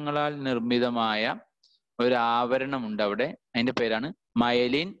കോശങ്ങളാൽ നിർമ്മിതമായ ഒരു ആവരണമുണ്ട് അവിടെ. അതിന്റെ പേരാണ്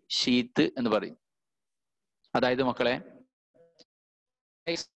മയലിൻ ഷീത്ത് എന്ന് പറയും. അതായത് മക്കളെ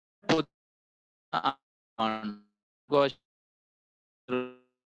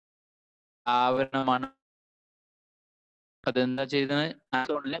ആവരണമാണ്. അതെന്താ ചെയ്തത്?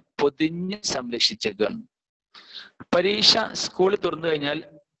 പൊതിഞ്ഞ് സംരക്ഷിച്ചേക്കാണ്. പരീക്ഷ സ്കൂളിൽ തുറന്നു കഴിഞ്ഞാൽ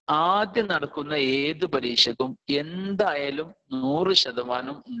ആദ്യം നടക്കുന്ന ഏത് പരീക്ഷക്കും എന്തായാലും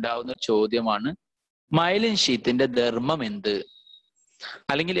 100% ഉണ്ടാവുന്ന ചോദ്യമാണ് മൈലിൻ ഷീത്തിന്റെ ധർമ്മം എന്ത്,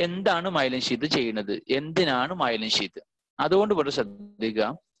 അല്ലെങ്കിൽ എന്താണ് മൈലിൻ ഷീത്ത് ചെയ്യുന്നത്, എന്തിനാണ് മൈലിൻ ഷീത്ത്. അതുകൊണ്ട് ഇവിടെ ശ്രദ്ധിക്കുക,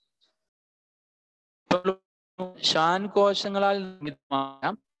 ഷ്വാൻ കോശങ്ങളാൽ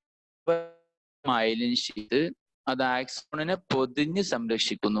നിർമ്മിതമായ മൈലിൻ ഷീത്ത് അത് ആക്സോണിനെ പൊതിഞ്ഞ്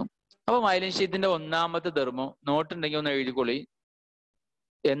സംരക്ഷിക്കുന്നു. അപ്പൊ മൈലിൻ ഷീത്തിന്റെ ഒന്നാമത്തെ ധർമ്മം നോട്ടുണ്ടെങ്കിൽ ഒന്ന് എഴുതിക്കൊള്ളി.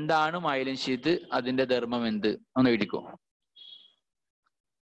 എന്താണ് മൈലിൻ ഷീത്ത്, അതിന്റെ ധർമ്മം എന്ത് ഒന്ന് എഴുതിക്കോ.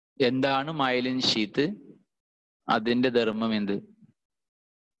 എന്താണ് മൈലിൻ ഷീത്ത്, അതിന്റെ ധർമ്മം എന്ത്?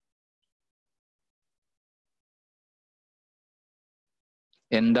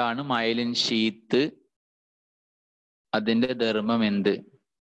 എന്താണ് മൈലിൻ ഷീത്ത്, അതിന്റെ ധർമ്മം എന്ത്?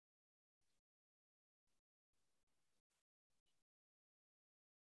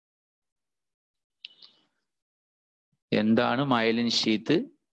 എന്താണ് മൈലിൻ ഷീത്ത്,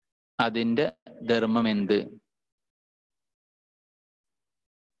 അതിന്റെ ധർമ്മം എന്ത്?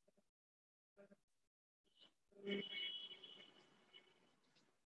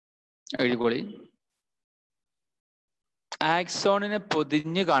 എഴുതിക്കോളി. ആക്സോണിനെ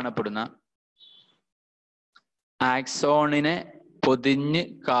പൊതിഞ്ഞ് കാണപ്പെടുന്ന, ആക്സോണിനെ പൊതിഞ്ഞ്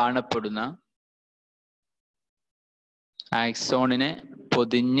കാണപ്പെടുന്ന, ആക്സോണിനെ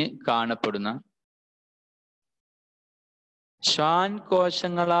പൊതിഞ്ഞ് കാണപ്പെടുന്ന ഷ്വാൻ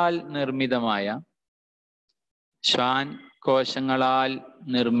കോശങ്ങളാൽ നിർമ്മിതമായ, ഷ്വാൻ കോശങ്ങളാൽ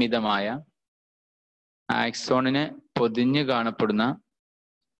നിർമ്മിതമായ, ആക്സോണിനെ പൊതിഞ്ഞ് കാണപ്പെടുന്ന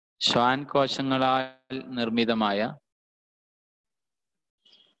ഷ്വാൻ കോശങ്ങളാൽ നിർമ്മിതമായ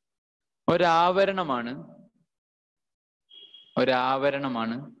ഒരാവരണമാണ്,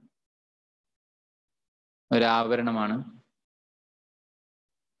 ഒരാവരണമാണ്, ഒരാവരണമാണ്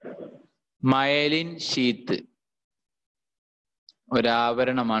myelin sheath.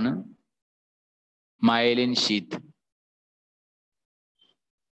 ഒരാവരണമാണ് myelin sheath.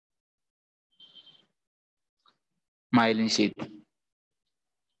 Myelin sheath.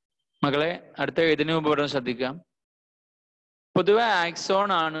 മക്കളെ അടുത്ത എഴുതിന് മുമ്പ് ഇവിടെ ശ്രദ്ധിക്കാം. പൊതുവെ ആക്സോൺ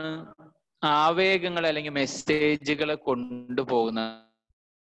ആണ് ആവേഗങ്ങൾ അല്ലെങ്കിൽ മെസ്സേജുകളെ കൊണ്ടുപോകുന്ന.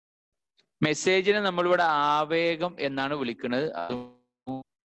 മെസ്സേജിനെ നമ്മളിവിടെ ആവേഗം എന്നാണ് വിളിക്കുന്നത്,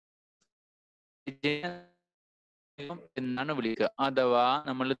 എന്നാണ് വിളിക്കുക. അഥവാ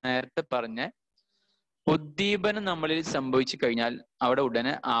നമ്മൾ നേരത്തെ പറഞ്ഞ ഉദ്ദീപനം നമ്മളിൽ സംഭവിച്ചു കഴിഞ്ഞാൽ അവിടെ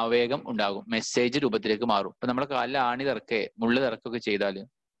ഉടനെ ആവേഗം ഉണ്ടാകും, മെസ്സേജ് രൂപത്തിലേക്ക് മാറും. ഇപ്പൊ നമ്മളെ കാലിൽ ആണി തറക്കേ മുള്ളു തറക്കൊക്കെ ചെയ്താൽ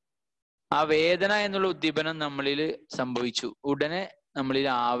ആ വേദന എന്നുള്ള ഉദ്ദീപനം നമ്മളിൽ സംഭവിച്ചു, ഉടനെ നമ്മളിൽ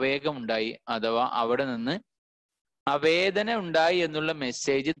ആവേഗം ഉണ്ടായി, അഥവാ അവിടെ നിന്ന് ആ വേദന ഉണ്ടായി എന്നുള്ള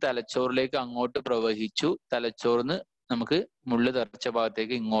മെസ്സേജ് തലച്ചോറിലേക്ക് അങ്ങോട്ട് പ്രവഹിച്ചു, തലച്ചോറിന്ന് നമുക്ക് മുള്ളു തറച്ച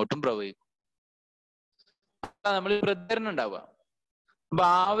ഭാഗത്തേക്ക് ഇങ്ങോട്ടും പ്രവഹിക്കും. നമ്മൾ പ്രതികരണം ഉണ്ടാവുക. അപ്പൊ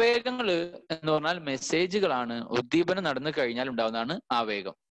ആവേഗങ്ങള് എന്ന് പറഞ്ഞാൽ മെസ്സേജുകളാണ്. ഉദ്ദീപനം നടന്നു കഴിഞ്ഞാൽ ഉണ്ടാവുന്നതാണ്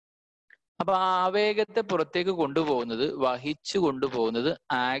ആവേഗം. അപ്പൊ ആവേഗത്തെ പുറത്തേക്ക് കൊണ്ടുപോകുന്നത്, വഹിച്ചു കൊണ്ടുപോകുന്നത്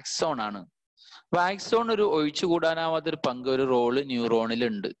ആക്സോൺ ആണ്. അപ്പൊ ആക്സോൺ ഒരു ഒഴിച്ചുകൂടാനാവാത്ത ഒരു പങ്ക്, ഒരു റോള്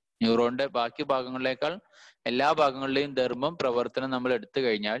ന്യൂറോണിലുണ്ട്. ന്യൂറോണിന്റെ ബാക്കി ഭാഗങ്ങളിലേക്കാൾ എല്ലാ ഭാഗങ്ങളിലെയും ധർമ്മം, പ്രവർത്തനം നമ്മൾ എടുത്തു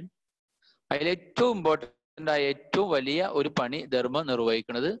കഴിഞ്ഞാൽ അതിൽ ഏറ്റവും ഇമ്പോർട്ടൻ്റ് ആയ ഏറ്റവും വലിയ ഒരു പണി, ധർമ്മം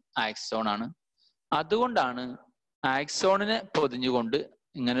നിർവഹിക്കുന്നത് ആക്സോൺ ആണ്. അതുകൊണ്ടാണ് ആക്സോണിനെ പൊതിഞ്ഞുകൊണ്ട്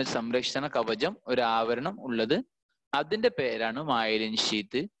ഇങ്ങനെ ഒരു സംരക്ഷണ കവചം, ഒരു ആവരണം ഉള്ളത്. അതിന്റെ പേരാണ് മയലിൻ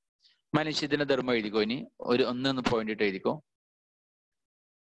ഷീത്ത്. മയലിൻ ഷീത്തിന്റെ ധർമ്മം എഴുതിക്കോ. ഇനി ഒന്ന് പോയിന്റ് ഇട്ട് എഴുതിക്കോ.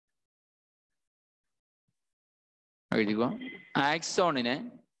 എഴുതിക്കോ. ആക്സോണിനെ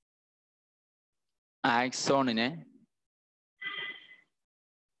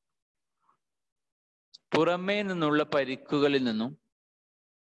പുറമേ നിന്നുള്ള പരിക്കുകളിൽ നിന്നും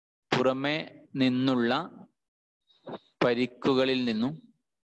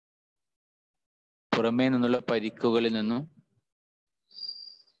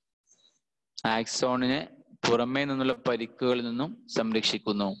ആക്സോണിനെ പുറമേ നിന്നുള്ള പരിക്കുകളിൽ നിന്നും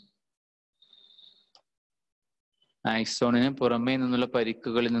സംരക്ഷിക്കുന്നു. ആക്സോണിനെ പുറമേ നിന്നുള്ള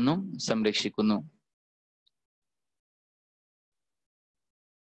പരിക്കുകളിൽ നിന്നും സംരക്ഷിക്കുന്നു.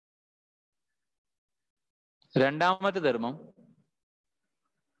 രണ്ടാമത്തെ ധർമ്മം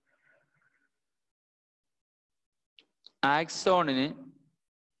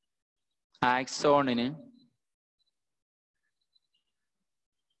ആക്സോണിന്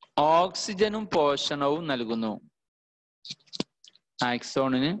ഓക്സിജനും പോഷണവും നൽകുന്നു.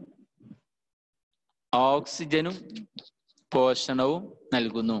 ആക്സോണിന് ഓക്സിജനും പോഷണവും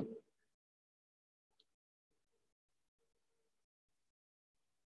നൽകുന്നു.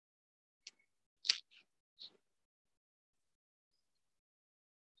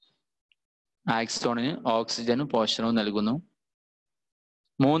 ആക്സോണിന് ഓക്സിജനും പോഷണവും നൽകുന്നു.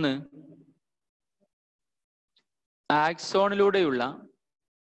 3, ആക്സോണിലൂടെയുള്ള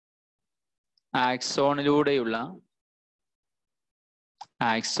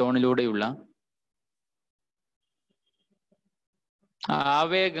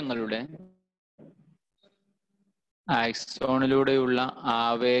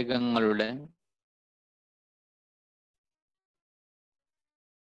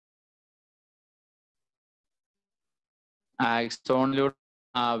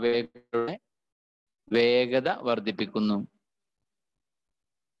ആവേഗങ്ങളുടെ വേഗത വർദ്ധിപ്പിക്കുന്നു.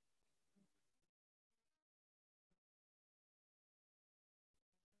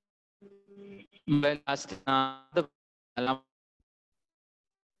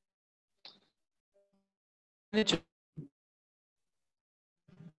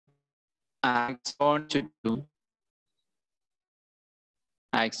 ആക്സോൺ ചുറ്റും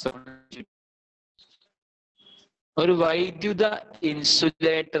ഒരു വൈദ്യുത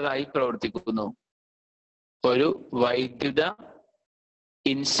ഇൻസുലേറ്ററായി പ്രവർത്തിക്കുന്നു. ഒരു വൈദ്യുത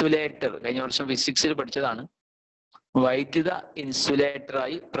ഇൻസുലേറ്റർ, കഴിഞ്ഞ വർഷം ഫിസിക്സിൽ പഠിച്ചതാണ്. വൈദ്യുത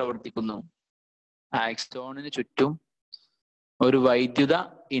ഇൻസുലേറ്ററായി പ്രവർത്തിക്കുന്നു. ആക്സോണിന് ചുറ്റും ഒരു വൈദ്യുത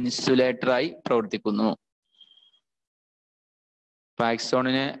ഇൻസുലേറ്ററായി പ്രവർത്തിക്കുന്നു.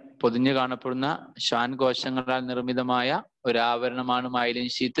 ആക്സോണിനെ പൊതിഞ്ഞു കാണപ്പെടുന്ന ഷ്വാൻ കോശങ്ങളാൽ നിർമ്മിതമായ ഒരാവരണമാണ് മൈലിൻ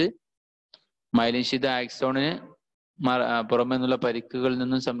ഷീത്ത്. മൈലിൻ ഷീത്ത് ആക്സോണിന് പുറമേ നിന്നുള്ള പരിക്കുകളിൽ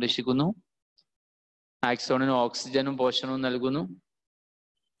നിന്നും സംരക്ഷിക്കുന്നു. ആക്സോണിന് ഓക്സിജനും പോഷണവും നൽകുന്നു.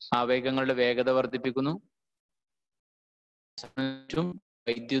 ആവേഗങ്ങളുടെ വേഗത വർദ്ധിപ്പിക്കുന്നു.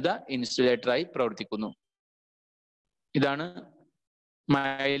 വൈദ്യുത ഇൻസുലേറ്ററായി പ്രവർത്തിക്കുന്നു. ഇതാണ്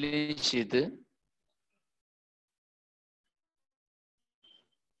മൈലിൻ ഷീത്ത്.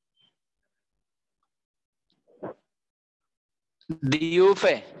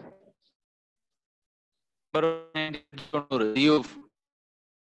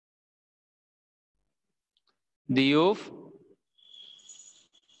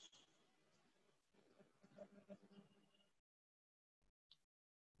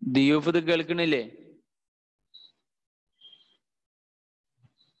 ദിയൂഫ് ഇത് കേൾക്കണില്ലേ?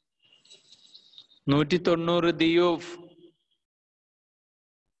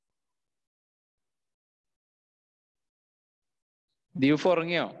 ദിയൂഫ്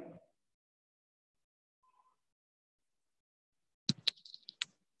ഉറങ്ങിയോ?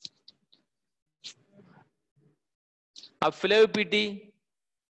 അഫ്ലവ് പി ടി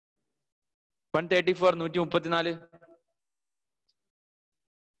 134 134.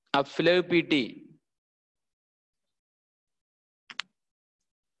 അഫ്ലവ് പി ടി,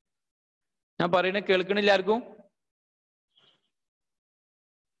 ഞാൻ പറയുന്ന കേൾക്കണില്ല ആർക്കും?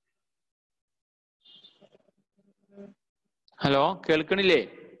 ഹലോ, കേൾക്കണില്ലേ?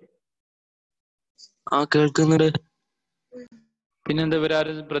 കേൾക്കുന്നുണ്ട്. പിന്നെന്താ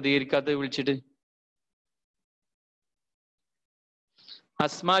ഇവരാരും പ്രതികരിക്കാത്ത? വിളിച്ചിട്ട്.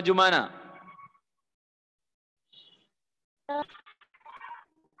 അസ്മാ ജുമാന,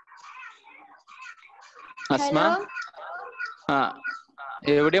 അസ്മ ആ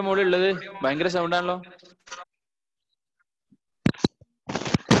എവിടെയാ മോള് ഉള്ളത്? ഭയങ്കര സൗണ്ട് ആണല്ലോ.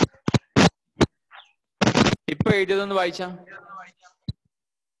 ഇപ്പൊ എഴുതിയതൊന്ന് വായിച്ചാ.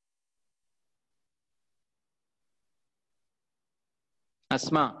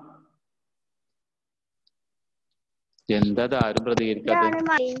 അസ്മ എന്താ ആരും പ്രതികരിക്കാത്തത്?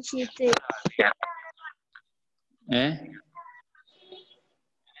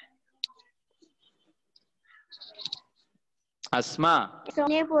 അസ്മ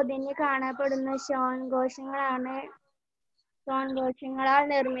പൊതിഞ്ഞ് കാണപ്പെടുന്ന ഘോഷങ്ങളാൽ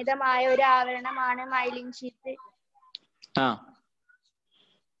നിർമ്മിതമായ ഒരു ആവരണമാണ് മൈലിൻ ഷീറ്റ്.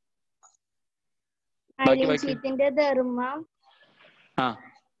 മൈലിൻ ഷീറ്റിന്റെ ധർമ്മം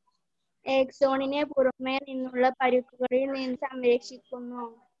എക്സോണിനെ പുറമേ നിന്നുള്ള പരുക്കുകളിൽ നിന്ന് സംരക്ഷിക്കുന്നു.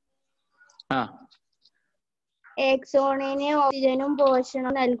 എക്സോണിന് ഓക്സിജനും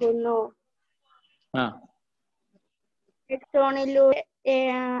പോഷണവും നൽകുന്നു. എക്സോണിലൂടെ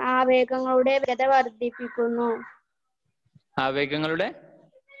ആവേഗങ്ങളുടെ വേഗത വർദ്ധിപ്പിക്കുന്നു.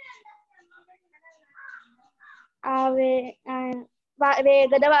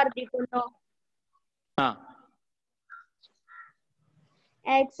 വേഗത വർദ്ധിക്കുന്നു.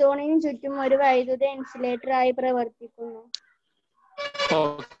 ആക്സോണിന് ചുറ്റും ഒരു വൈദ്യുത ഇൻസുലേറ്റർ ആയി പ്രവർത്തിക്കുന്നു.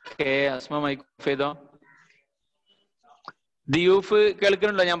 അസ്മ മൈക്ക് ഓഫ് ചെയ്തോ. ദിയൂഫ്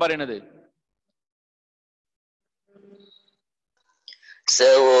കേൾക്കുന്നുണ്ടോ ഞാൻ പറയണത്?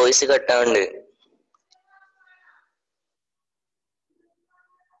 Sir voice കട്ടാവുണ്ട്.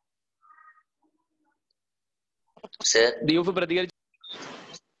 ദിയൂഫ് പ്രതികരിച്ചു.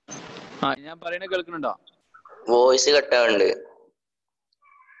 ഞാൻ പറയണ കേൾക്കുന്നുണ്ടോ? വോയിസ് കട്ടാവുണ്ട്.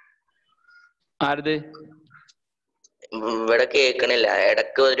 ആരത്? ഇവിടെ കേക്കണില്ല,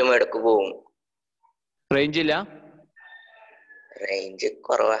 ഇടക്ക് വരും ഇടക്ക് പോവും. റേഞ്ച് ഇല്ല? റേഞ്ച്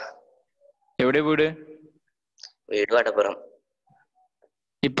കുറവാ. എവിടെ വീട്? വീട് വടപ്പുറം.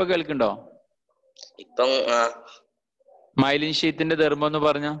 ഇപ്പൊ കേൾക്കുന്നുണ്ടോ? ഇപ്പം മൈലിൻ ഷീറ്റിന്റെ ധർമ്മം എന്ന്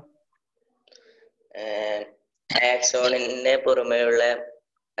പറഞ്ഞ ആക്സോണിന്റെ പുറമേ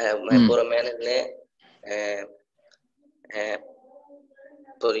നിന്ന്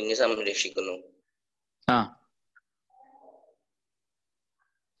പൊതിഞ്ഞ് സംരക്ഷിക്കുന്നു.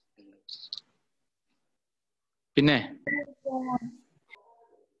 പിന്നെ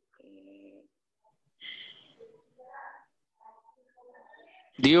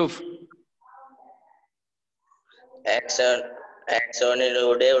ദിയൂഫ്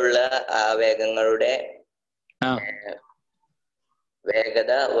ആക്സോണിലൂടെയുള്ള ആവേഗങ്ങളുടെ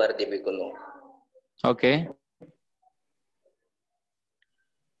വേഗത വർദ്ധിപ്പിക്കുന്നു. ഓക്കെ,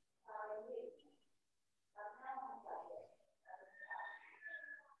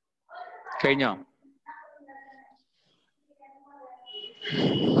 കഴിഞ്ഞോ?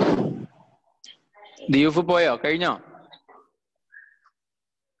 ദിയൂഫ് പോയോ? കഴിഞ്ഞോ?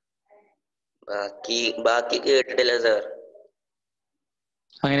 ബാക്കി കേട്ടിട്ടില്ല സാർ.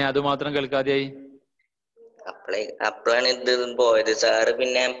 അങ്ങനെ അത് മാത്രം കേൾക്കാതെയായി? അപ്പോഴാണ് ഇത് പോയത് സാറ്.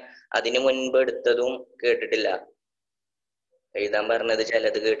 പിന്നെ അതിനു മുൻപ് എടുത്തതും കേട്ടിട്ടില്ല. എഴുതാൻ പറഞ്ഞത്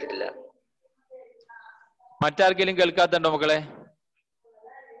ചിലത് കേട്ടിട്ടില്ല. മറ്റാർക്കെങ്കിലും കേൾക്കാത്തുണ്ടോ മക്കളെ?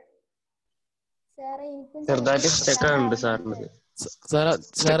 ചെറുതായിട്ട് സ്റ്റക്കാണ് സാറിന്.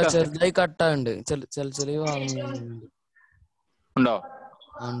 സാറേ ചെറുതായി കട്ടാണ്ട്. ഉണ്ടോ?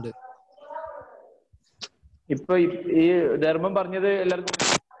 ഉണ്ട്. ഇപ്പൊ ഈ ധർമ്മം പറഞ്ഞത് എല്ലാവർക്കും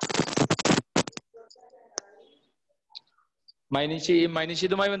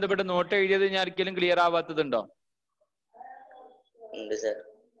മനുഷ്യതുമായി ബന്ധപ്പെട്ട് നോട്ട് എഴുതിയത് ഞാൻ ഒരിക്കലും ക്ലിയർ ആവാത്തതുണ്ടോ?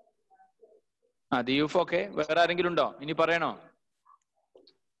 ദിയൂഫ് ഓക്കെ. വേറെ ആരെങ്കിലും ഉണ്ടോ? ഇനി പറയണോ?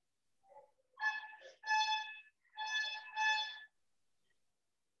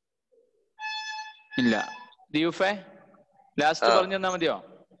 ഇല്ല. ദിയൂഫേ ലാസ്റ്റ് പറഞ്ഞു തന്നാ മതിയോ?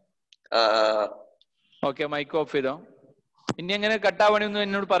 ഓക്കെ, മൈക്ക് ഓഫ് ചെയ്തോ. ഇനി എങ്ങനെ കട്ടാവണമെന്ന്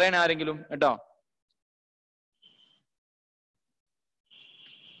എന്നോട് പറയാൻ ആരെങ്കിലും കേട്ടോ.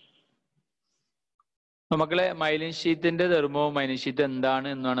 മക്കളെ, മൈലിൻ ഷീറ്റിന്റെ ധർമ്മവും മൈലിൻ ഷീറ്റ് എന്താണ്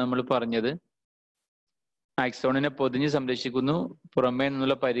എന്നാണ് നമ്മൾ പറഞ്ഞത്. ആക്സോണിനെ പൊതിഞ്ഞ് സംരക്ഷിക്കുന്നു, പുറമേ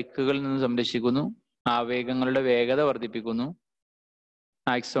നിന്നുള്ള പരിക്കുകളിൽ നിന്ന് സംരക്ഷിക്കുന്നു, ആവേഗങ്ങളുടെ വേഗത വർദ്ധിപ്പിക്കുന്നു,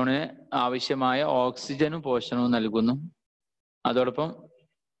 ആക്സോണിന് ആവശ്യമായ ഓക്സിജനും പോഷണവും നൽകുന്നു, അതോടൊപ്പം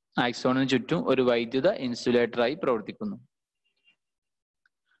ആക്സോണിന് ചുറ്റും ഒരു വൈദ്യുത ഇൻസുലേറ്ററായി പ്രവർത്തിക്കുന്നു.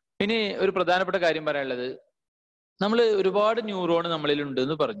 ഇനി ഒരു പ്രധാനപ്പെട്ട കാര്യം പറയാനുള്ളത്, നമ്മൾ ഒരുപാട് ന്യൂറോൺ നമ്മളിൽ ഉണ്ട്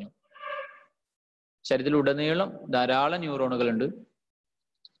എന്ന് പറഞ്ഞു. ശരീരത്തിലുടനീളം ധാരാളം ന്യൂറോണുകൾ ഉണ്ട്.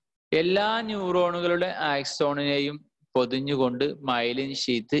 എല്ലാ ന്യൂറോണുകളുടെ ആക്സോണിനെയും പൊതിഞ്ഞുകൊണ്ട് മൈലിൻ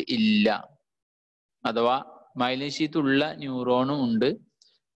ഷീറ്റ് ഇല്ല, അഥവാ മൈലിൻ ഷീത്ത് ഉള്ള ന്യൂറോണും ഉണ്ട്,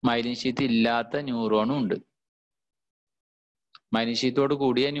 മൈലിൻ ഷീത്ത് ഇല്ലാത്ത ന്യൂറോണും ഉണ്ട്. മൈലിൻ ഷീത്തോട്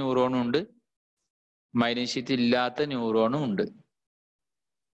കൂടിയ ന്യൂറോണും ഉണ്ട്, മൈലിൻ ഷീത്ത് ഇല്ലാത്ത ന്യൂറോണും ഉണ്ട്.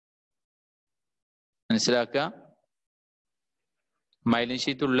 മനസ്സിലാക്കുക. മൈലിൻ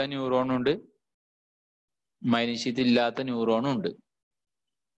ഷീത്ത് ഉള്ള ന്യൂറോണും ഉണ്ട്, മൈലിൻ ഷീത്ത് ഇല്ലാത്ത ന്യൂറോണും ഉണ്ട്.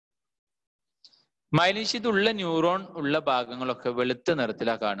 മൈലിൻ ഷീത്ത് ഉള്ള ന്യൂറോൺ ഉള്ള ഭാഗങ്ങളൊക്കെ വെളുത്ത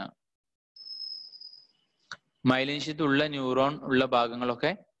നിറത്തിലാ കാണുക. മൈലിൻ ഷീത്ത് ഉള്ള ന്യൂറോൺ ഉള്ള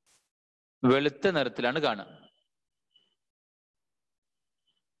ഭാഗങ്ങളൊക്കെ വെളുത്ത നിറത്തിലാണ് കാണുക.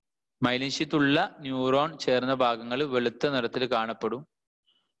 മൈലിൻ ഷീത്ത് ഉള്ള ന്യൂറോൺ ചേർന്ന ഭാഗങ്ങൾ വെളുത്ത നിറത്തിൽ കാണപ്പെടും.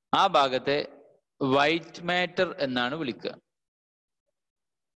 ആ ഭാഗത്തെ വൈറ്റ് മാറ്റർ എന്നാണ് വിളിക്കുക.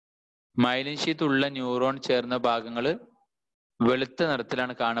 മൈലിൻ ഷീത്ത് ഉള്ള ന്യൂറോൺ ചേർന്ന ഭാഗങ്ങൾ വെളുത്ത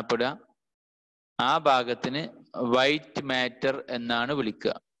നിറത്തിലാണ് കാണപ്പെടുക. ആ ഭാഗത്തിന് വൈറ്റ് മാറ്റർ എന്നാണ്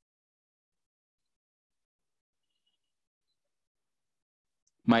വിളിക്കുക.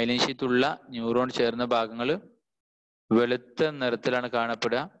 മൈലിൻ ഷീത്ത് ഉള്ള ന്യൂറോൺ ചേർന്ന ഭാഗങ്ങൾ വെളുത്ത നിറത്തിലാണ്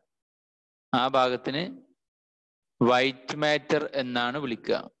കാണപ്പെടുക. ആ ഭാഗത്തിന് വൈറ്റ് മാറ്റർ എന്നാണ്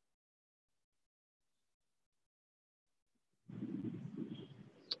വിളിക്കുക.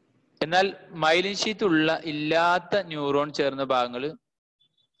 എന്നാൽ മൈലിൻ ഷീത്ത് ഇല്ലാത്ത ന്യൂറോൺ ചേർന്ന ഭാഗങ്ങൾ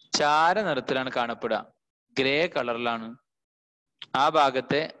ചാര നിറത്തിലാണ് കാണപ്പെടുക, ഗ്രേ കളറിലാണ്. ആ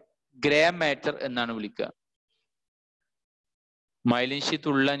ഭാഗത്തെ ഗ്രേ മാറ്റർ എന്നാണ് വിളിക്കുക. മൈലിൻ ഷീത്ത്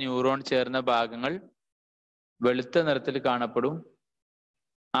ഉള്ള ന്യൂറോൺ ചേർന്ന ഭാഗങ്ങൾ വെളുത്ത നിറത്തിൽ കാണപ്പെടും.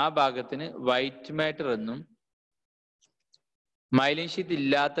 ആ ഭാഗത്തിന് വൈറ്റ് മാറ്റർ എന്നും, മൈലിൻ ഷീത്ത്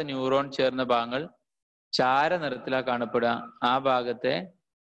ഇല്ലാത്ത ന്യൂറോൺ ചേർന്ന ഭാഗങ്ങൾ ചാര നിറത്തിലാണ് കാണപ്പെടുക. ആ ഭാഗത്തെ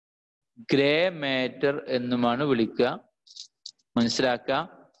ഗ്രേ മാറ്റർ എന്നുമാണ് വിളിക്കുക. മനസ്സിലാക്കുക.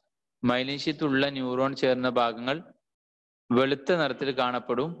 മൈലിൻ ഷീത്ത് ഉള്ള ന്യൂറോൺ ചേർന്ന ഭാഗങ്ങൾ വെളുത്ത നിറത്തിൽ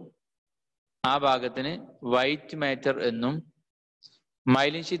കാണപ്പെടും. ആ ഭാഗത്തിന് വൈറ്റ് മാറ്റർ എന്നും,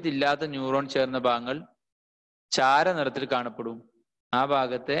 മൈലിൻ ഷീത്ത് ഇല്ലാത്ത ന്യൂറോൺ ചേർന്ന ഭാഗങ്ങൾ ചാര നിറത്തിൽ കാണപ്പെടും. ആ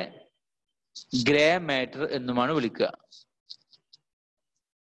ഭാഗത്തെ ഗ്രേ മാറ്റർ എന്നുമാണ് വിളിക്കുക.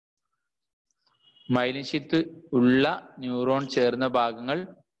 മൈലിൻ ഷീത്ത് ഉള്ള ന്യൂറോൺ ചേർന്ന ഭാഗങ്ങൾ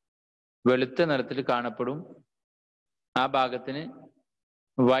വെളുത്ത നിറത്തിൽ കാണപ്പെടും. ആ ഭാഗത്തിന്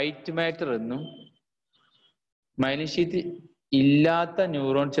വൈറ്റ് മാറ്റർ എന്നും, മൈലിൻ ഷീത്ത് ഇല്ലാത്ത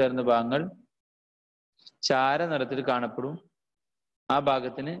ന്യൂറോൺ ചേർന്ന ഭാഗങ്ങൾ ചാര നിറത്തിൽ കാണപ്പെടും. ആ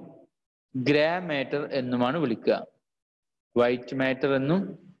ഭാഗത്തിന് ഗ്രേ മാറ്റർ എന്നുമാണ് വിളിക്കുക. വൈറ്റ് മാറ്റർ എന്നും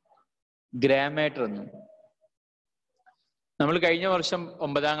ഗ്രേ മാറ്റർ എന്നും. നമ്മൾ കഴിഞ്ഞ വർഷം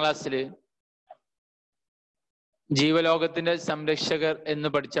 9ാം ക്ലാസ്സിൽ ജീവലോകത്തിന്റെ സംരക്ഷകർ എന്ന്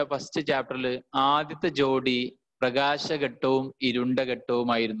പഠിച്ച ഫസ്റ്റ് ചാപ്റ്ററിൽ ആദ്യത്തെ ജോഡി പ്രകാശഘട്ടവും ഇരുണ്ട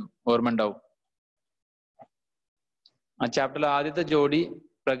ഘട്ടവുമായിരുന്നു. ഓർമ്മ ഉണ്ടാവും. ആ ചാപ്റ്ററിൽ ആദ്യത്തെ ജോഡി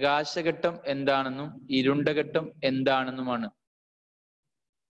പ്രകാശഘട്ടം എന്താണെന്നും ഇരുണ്ട ഘട്ടം എന്താണെന്നുമാണ്.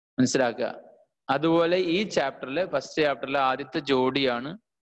 മനസ്സിലാക്കുക. അതുപോലെ ഈ ചാപ്റ്ററിലെ ഫസ്റ്റ് ചാപ്റ്ററിലെ ആദ്യത്തെ ജോഡിയാണ്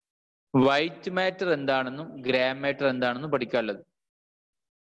വൈറ്റ് മാറ്റർ എന്താണെന്നും ഗ്രേ മാറ്റർ എന്താണെന്നും പഠിക്കാനുള്ളത്.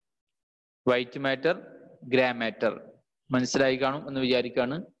 വൈറ്റ് മാറ്റർ, ഗ്രേ മാറ്റർ മനസ്സിലായി കാണും എന്ന്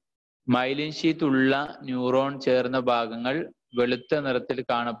വിചാരിക്കാണ്. മൈലിൻ ഷീത്ത് ഉള്ള ന്യൂറോൺ ചേർന്ന ഭാഗങ്ങൾ വെളുത്ത നിറത്തിൽ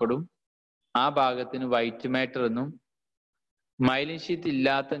കാണപ്പെടും. ആ ഭാഗത്തിന് വൈറ്റ് മാറ്റർ എന്നും, മൈലിൻ ഷീത്ത്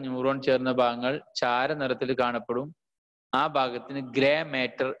ഇല്ലാത്ത ന്യൂറോൺ ചേർന്ന ഭാഗങ്ങൾ ചാര നിറത്തിൽ കാണപ്പെടും. ആ ഭാഗത്തിന് ഗ്രേ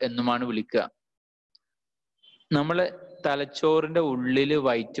മാറ്റർ എന്നുമാണ് വിളിക്കുക. നമ്മള് തലച്ചോറിന്റെ ഉള്ളില്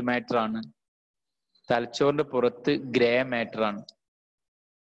വൈറ്റ് മാറ്റർ ആണ്, തലച്ചോറിന്റെ പുറത്ത് ഗ്രേ മാറ്റർ ആണ്.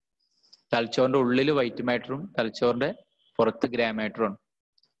 തലച്ചോറിന്റെ ഉള്ളില് വൈറ്റ് മാറ്ററും തലച്ചോറിന്റെ പുറത്ത് ഗ്രേ മാറ്ററും.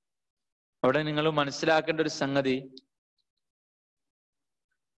 അവിടെ നിങ്ങൾ മനസ്സിലാക്കേണ്ട ഒരു സംഗതി,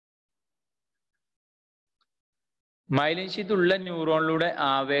 മൈലിൻ ഷീത്ത് ഉള്ള ന്യൂറോണിലൂടെ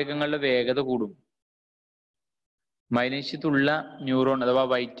ആവേഗങ്ങളുടെ വേഗത കൂടും. മൈലിൻ ഷീത്ത് ഉള്ള ന്യൂറോൺ അഥവാ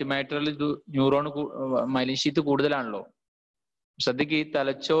വൈറ്റ് മാറ്ററിൽ ന്യൂറോൺ മൈലിൻ ഷീത്ത് കൂടുതലാണല്ലോ. ശ്രദ്ധിക്ക്, ഈ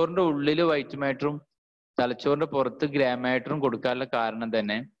തലച്ചോറിന്റെ ഉള്ളില് വൈറ്റ് മാറ്ററും തലച്ചോറിന്റെ പുറത്ത് ഗ്രേ മാറ്ററും കൊടുക്കാനുള്ള കാരണം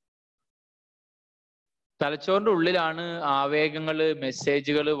തന്നെ തലച്ചോറിന്റെ ഉള്ളിലാണ് ആവേഗങ്ങള്,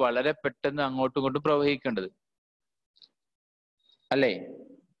 മെസ്സേജുകൾ വളരെ പെട്ടെന്ന് അങ്ങോട്ടും ഇങ്ങോട്ടും പ്രവഹിക്കേണ്ടത്, അല്ലേ?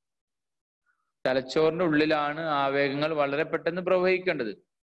 തലച്ചോറിന്റെ ഉള്ളിലാണ് ആവേഗങ്ങൾ വളരെ പെട്ടെന്ന് പ്രവഹിക്കേണ്ടത്.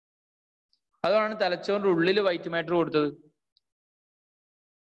 അതാണ് തലച്ചോറിന്റെ ഉള്ളിൽ വൈറ്റ് മാറ്റർ കൊടുത്തത്.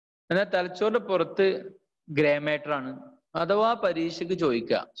 എന്നാൽ തലച്ചോറിന്റെ പുറത്ത് ഗ്രേ മാറ്റർ ആണ്. അഥവാ പരീക്ഷയ്ക്ക്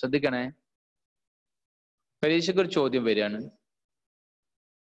ചോദിക്കുക, ശ്രദ്ധിക്കണേ, പരീക്ഷയ്ക്ക് ഒരു ചോദ്യം വരികയാണ്.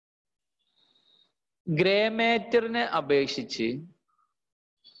 ഗ്രേ മാറ്ററിനെ അപേക്ഷിച്ച്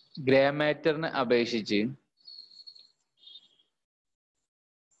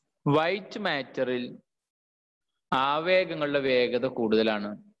വൈറ്റ് മാറ്ററിൽ ആവേഗങ്ങളുടെ വേഗത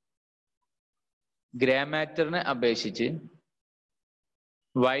കൂടുതലാണ്. ഗ്രേ മാറ്ററിനെ അപേക്ഷിച്ച്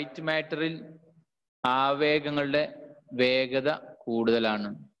വൈറ്റ് മാറ്ററിൽ ആവേഗങ്ങളുടെ വേഗത കൂടുതലാണ്.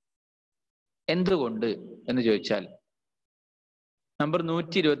 എന്തുകൊണ്ട് എന്ന് ചോദിച്ചാൽ നമ്പർ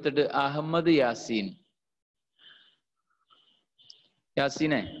 128 അഹമ്മദ് യാസീൻ.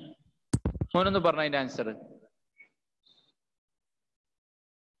 യാസീനെ മോനൊന്ന് പറഞ്ഞ അതിന്റെ ആൻസർ.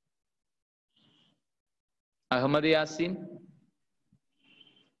 അഹമ്മദ് യാസീൻ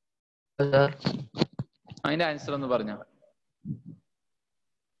അതിന്റെ ആൻസർ ഒന്ന് പറഞ്ഞ.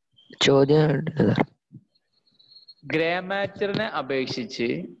 ഗ്രേ മാറ്ററിനെ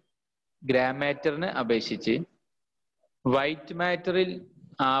അപേക്ഷിച്ച് വൈറ്റ് മാറ്ററിൽ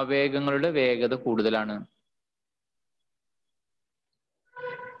ആവേഗങ്ങളുടെ വേഗത കൂടുതലാണ്.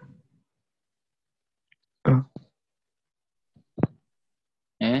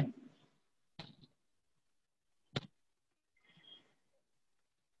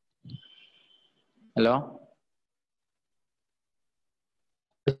 ഹലോ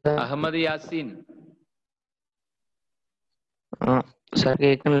അഹമ്മദ് യാസീൻ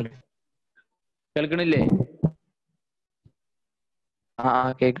കേൾക്കണില്ലേ?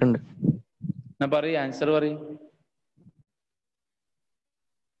 കേക്കുന്നുണ്ട്. എന്നാ പറയ്, ആൻസർ പറയ്.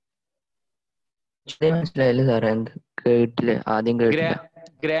 മനസ്സിലായില്ല സാറേ, എന്ത് കേട്ടില്ല, ആദ്യം കേട്ടില്ല.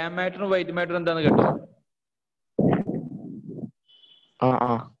 ഗ്രേ മാറ്ററും വൈറ്റ് മാറ്ററും എന്താന്ന് കേട്ടോ?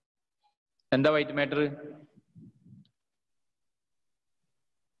 എന്താ വൈറ്റ് മാറ്റർ?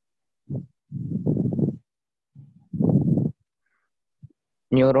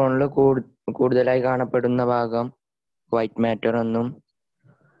 ന്യൂറോണിൽ കൂടുതലായി കാണപ്പെടുന്ന ഭാഗം വൈറ്റ് മാറ്റർ എന്നും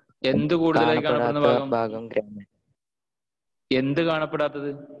എന്ത് കൂടുതലായി കാണപ്പെടുന്ന ഭാഗം ഗ്രേ മാറ്റർ. എന്ത്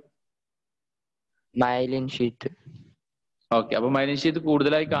കാണപ്പെടാത്തത്? Myelin sheet. ഓക്കെ, അപ്പൊ മൈലിൻ ഷീറ്റ്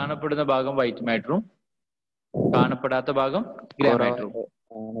കൂടുതലായി കാണപ്പെടുന്ന ഭാഗം വൈറ്റ് മാറ്ററും കാണപ്പെടാത്ത ഭാഗം ഗ്രേ മാറ്ററും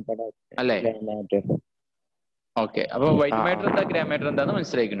അല്ലേ? ഓക്കെ, അപ്പൊ വൈറ്റ് മാറ്റർ എന്താ ഗ്രേ മാറ്റർ എന്താന്ന്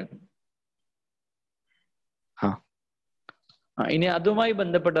മനസ്സിലാക്കണം. ഇനി അതുമായി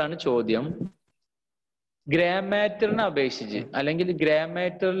ബന്ധപ്പെട്ടാണ് ചോദ്യം. ഗ്രേ മാറ്ററിനെ അപേക്ഷിച്ച് അല്ലെങ്കിൽ ഗ്രേ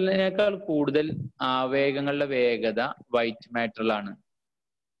മാറ്ററിനേക്കാൾ കൂടുതൽ ആവേഗങ്ങളുടെ വേഗത വൈറ്റ് മാറ്ററിലാണ്.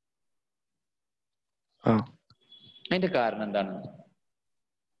 അതിന്റെ കാരണം എന്താണ്?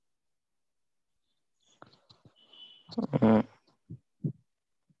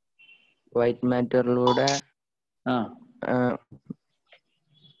 വൈറ്റ് മാറ്ററിലൂടെ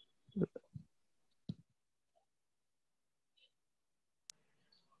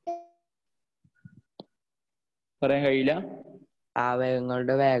പറയാൻ കഴിയില്ല.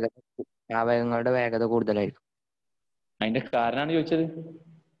 ആവേഗങ്ങളുടെ വേഗത കൂടുതലായിരിക്കും. അതിന്റെ കാരണമാണ് ചോദിച്ചത്.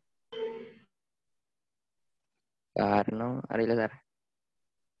 കാരണം അറിയില്ല സാറേ.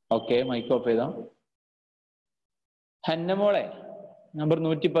 ഓക്കെ, മൈക്ക് ഓഫ് ചെയ്തോ. ഹന്നമോളെ നമ്പർ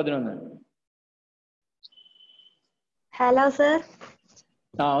 111. Hello sir.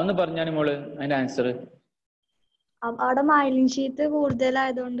 ഒന്ന് പറഞ്ഞാണ് മോള് അതിന്റെ ആൻസർ. അവിടെ മൈലിൻ ഷീറ്റ്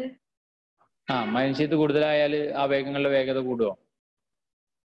കൂടുതലായതുകൊണ്ട്. മൈലിൻ ഷീറ്റ് കൂടുതലായാൽ ആവേഗങ്ങളുടെ വേഗത കൂടുമോ?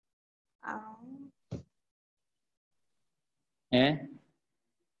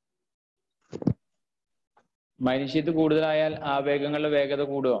 മൈലിൻ ഷീറ്റ് കൂടുതലായാൽ ആവേഗങ്ങളുടെ വേഗത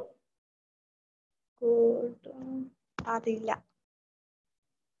കൂടുമോ? അറിയില്ല.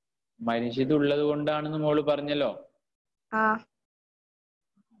 മൈലിൻ ഷീറ്റ് ഉള്ളത് കൊണ്ടാണെന്ന് മോള് പറഞ്ഞല്ലോ.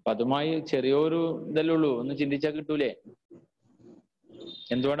 അപ്പൊ അതുമായി ചെറിയൊരു ഇതല്ലേ ഉള്ളൂ, ഒന്ന് ചിന്തിച്ചാൽ കിട്ടൂലേ?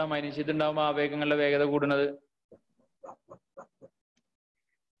 എന്തുകൊണ്ടാണ് മൈലിൻ ഷീറ്റ് ഉണ്ടാവുമ്പോ ആവേഗങ്ങളുടെ വേഗത കൂടുന്നത്?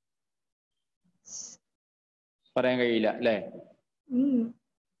 പറയാൻ കഴിയില്ല അല്ലേ?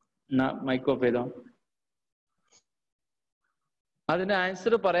 എന്നാ മൈക്ക് ഓഫ് ചെയ്തോ. അതിന്റെ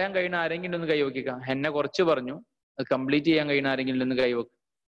ആൻസർ പറയാൻ കഴിയുന്ന ആരെങ്കിലും ഒന്ന് കൈവയ്ക്കുക. എന്നെ കുറച്ച് പറഞ്ഞു, അത് കംപ്ലീറ്റ് ചെയ്യാൻ കഴിയുന്ന ആരെങ്കിലും ഒന്ന് കൈവയ്ക്കുക.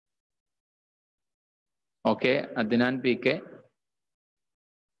 Okay, Adnan P K.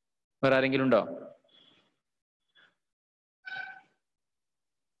 വേറെ ആരെങ്കിലും ഉണ്ടോ?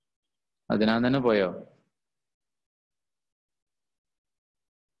 അദ്നാൻ തന്നെ പോയോ?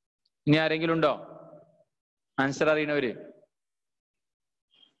 ഇനി ആരെങ്കിലും ഉണ്ടോ ആൻസർ അറിയണവര്?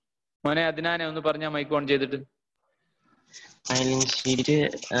 മോനെ അദ്നാനെ ഒന്ന് പറഞ്ഞാ മൈക്ക് ഓൺ ചെയ്തിട്ട്. മൈലിൻ ഷീറ്റ്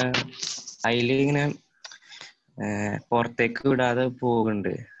അതിലിങ്ങനെ പുറത്തേക്ക് വിടാതെ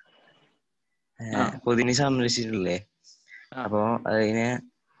പോകുന്നുണ്ട്. പൊതിന് സംരക്ഷിച്ചിട്ടില്ലേ? അപ്പൊ അതിനെ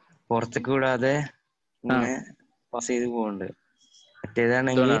പുറത്തേക്ക് വിടാതെ ഇങ്ങനെ പാസ് ചെയ്ത് പോകുന്നുണ്ട്.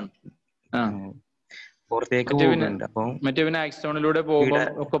 മറ്റേതാണെങ്കിൽ പുറത്തേക്ക് പോകുന്നുണ്ട്. അപ്പൊ മറ്റേ പിന്നെ ആക്സിഡോണിലൂടെ പോകുമ്പോ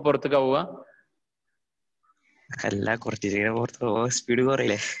ഒക്കെ പുറത്തേക്ക് പോവുക അല്ല, കുറച്ചിങ്ങനെ പുറത്ത് പോവാ, സ്പീഡ്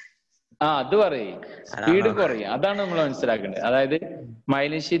കുറയില്ലേ? അത് പറയും, സ്പീഡ് കുറയും. അതാണ് നമ്മൾ മനസ്സിലാക്കേണ്ടത്. അതായത്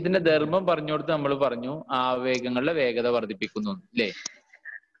മൈലിൻ ഷീറ്റിന്റെ ധർമ്മം പറഞ്ഞു കൊടുത്ത് നമ്മൾ പറഞ്ഞു ആവേഗങ്ങളുടെ വേഗത വർദ്ധിപ്പിക്കുന്നു അല്ലേ?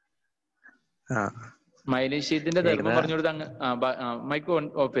 ആ മൈലിൻ ഷീത്തിന്റെ ധർമ്മം വേഗത പറഞ്ഞു കൊടുത്ത് മൈക്ക്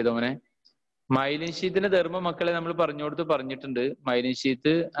ഓഫ് ചെയ്തോ മോനെ. മൈലിൻ ഷീത്തിന്റെ ധർമ്മം മക്കളെ നമ്മൾ പറഞ്ഞു കൊടുത്ത് പറഞ്ഞിട്ടുണ്ട്. മൈലിൻ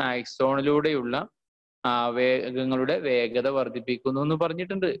ഷീത്ത് ആക്സോണിലൂടെയുള്ള ആവേഗങ്ങളുടെ വേഗത വർദ്ധിപ്പിക്കുന്നു എന്ന്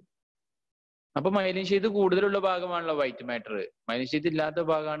പറഞ്ഞിട്ടുണ്ട്. അപ്പൊ മൈലിൻ ഷീത്ത് കൂടുതലുള്ള ഭാഗമാണല്ലോ വൈറ്റ് മാറ്റർ. മൈലിൻ ഷീത്ത് ഇല്ലാത്ത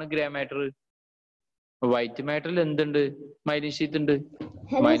ഭാഗമാണ് ഗ്രേ മാറ്റർ. വൈറ്റ് മാറ്ററിൽ എന്തുണ്ട്? മൈലിൻ ഷീത്ത് ഉണ്ട്.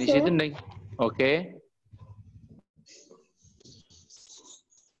 Hello myelin sir. ഷീത്ത് ഉണ്ടെങ്കിൽ ഓക്കെ.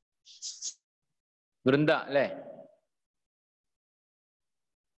 വൃന്ദ അല്ലേ?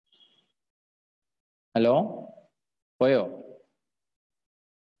 ഹലോ, പോയോ?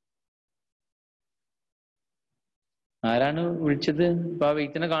 ആരാണ് വിളിച്ചത്? ഇപ്പൊ ആ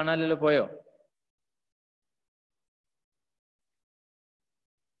വ്യക്തിനെ കാണാനല്ലോ. പോയോ?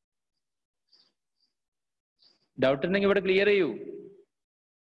 ഡൗട്ട് ഉണ്ടെങ്കിൽ ഇവിടെ ക്ലിയർ ചെയ്യൂ.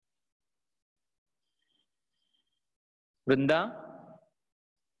 വൃന്ദ,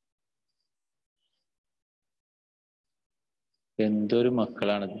 എന്തൊരു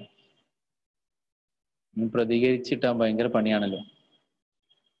മക്കളാണിത്. പ്രതികരിച്ചിട്ടാൻ ഭയങ്കര പണിയാണല്ലോ.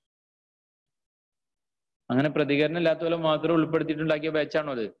 അങ്ങനെ പ്രതികരണം ഇല്ലാത്ത പോലെ മാത്രം ഉൾപ്പെടുത്തിയിട്ടുണ്ടാക്കിയ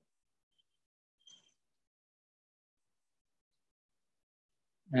ബാച്ചാണോ അത്?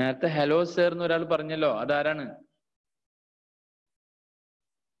 നേരത്തെ ഹലോ സർ എന്ന് ഒരാൾ പറഞ്ഞല്ലോ, അതാരാണ്?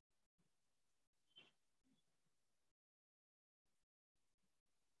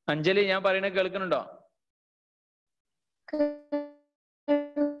 അഞ്ജലി, ഞാൻ പറയണത് കേൾക്കുന്നുണ്ടോ?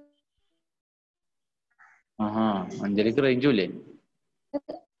 ആഹാ, അഞ്ജലിക്ക് റേഞ്ചും ഇല്ലേ?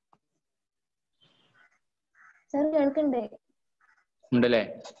 സർ കേൾക്കണ്ടേ? ഉണ്ടല്ലേ?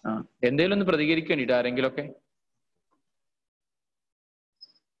 ആ, എന്തേലും ഒന്ന് പ്രതികരിക്കണ്ടിട്ട് ആരെങ്കിലും ഒക്കെ.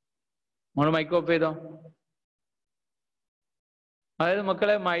 നമ്മള് മൈക്ക് ഓഫ് ചെയ്തോ. അതായത്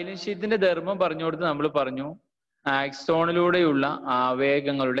മക്കളെ, മൈലിൻ ഷീത്തിന്റെ ധർമ്മം പറഞ്ഞു കൊടുത്ത് നമ്മൾ പറഞ്ഞു ആക്സോണിലൂടെയുള്ള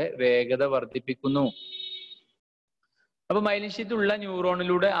ആവേഗങ്ങളുടെ വേഗത വർദ്ധിപ്പിക്കുന്നു. അപ്പൊ മൈലിൻ ഷീത്ത് ഉള്ള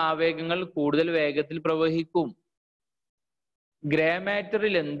ന്യൂറോണിലൂടെ ആവേഗങ്ങൾ കൂടുതൽ വേഗത്തിൽ പ്രവഹിക്കും. ഗ്രേ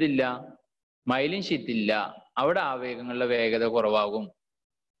മാറ്ററിൽ എന്തില്ല? മൈലിൻ ഷീത്ത് ഇല്ല, അവിടെ ആവേഗങ്ങളുടെ വേഗത കുറവാകും.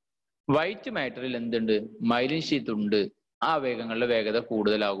 വൈറ്റ് മാറ്ററിൽ എന്തുണ്ട്? മൈലിൻ ഷീത്ത് ഉണ്ട്, ആവേഗങ്ങളുടെ വേഗത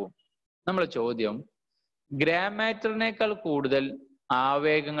കൂടുതലാകും. നമ്മളെ ചോദ്യം, ഗ്രേ മാറ്ററിനേക്കാൾ കൂടുതൽ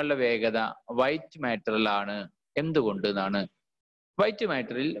ആവേഗങ്ങളുടെ വേഗത വൈറ്റ് മാറ്ററിലാണ്, എന്തുകൊണ്ട് എന്നാണ്. വൈറ്റ്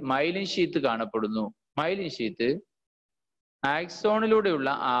മാറ്ററിൽ മൈലിൻ ഷീത്ത് കാണപ്പെടുന്നു. മൈലിൻ ഷീത്ത് ആക്സോണിലൂടെയുള്ള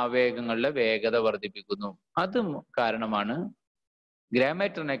ആവേഗങ്ങളുടെ വേഗത വർദ്ധിപ്പിക്കുന്നു. അത് കാരണമാണ് ഗ്രേ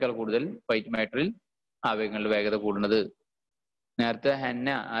മാറ്ററിനേക്കാൾ കൂടുതൽ വൈറ്റ് മാറ്ററിൽ ആവേഗങ്ങളുടെ വേഗത കൂടുന്നത്. നേരത്തെ ഹന്ന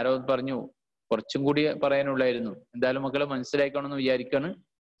ആരോ പറഞ്ഞു, കുറച്ചും കൂടി പറയാനുള്ളായിരുന്നു. എന്തായാലും മക്കളെ മനസ്സിലാക്കണമെന്ന് വിചാരിക്കാണ്.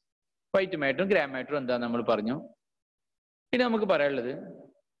 വൈറ്റ് മാറ്ററും ഗ്രേ മാറ്ററും എന്താ നമ്മൾ പറഞ്ഞു. ഇനി നമുക്ക് പറയാനുള്ളത്,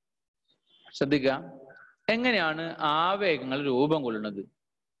 ശ്രദ്ധിക്കുക, എങ്ങനെയാണ് ആവേഗങ്ങൾ രൂപം കൊള്ളുന്നത്?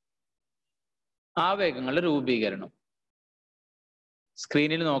 ആവേഗങ്ങളുടെ രൂപീകരണം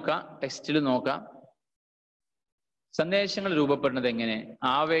സ്ക്രീനിൽ നോക്കാം, ടെക്സ്റ്റിൽ നോക്കാം. സന്ദേശങ്ങൾ രൂപപ്പെടുന്നത് എങ്ങനെ,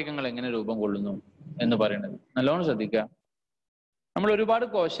 ആവേഗങ്ങൾ എങ്ങനെ രൂപം കൊള്ളുന്നു എന്ന് പറയുന്നത് നല്ലോണം ശ്രദ്ധിക്കുക. നമ്മൾ ഒരുപാട്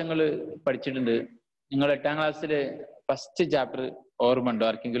കോശങ്ങൾ പഠിച്ചിട്ടുണ്ട്. നിങ്ങൾ 8ാം ക്ലാസ്സിലെ ഫസ്റ്റ് ചാപ്റ്റർ ഓർമ്മ ഉണ്ടോ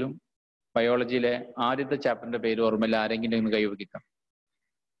ആർക്കെങ്കിലും? ബയോളജിയിലെ ആദ്യത്തെ ചാപ്റ്ററിന്റെ പേര് ഓർമ്മയില്ല? ആരെങ്കിലും ഒന്ന് കൈവക്കിക്കാം.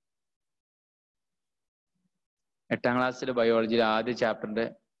 8ാം ക്ലാസ്സിലെ ബയോളജിയിലെ ആദ്യ ചാപ്റ്ററിന്റെ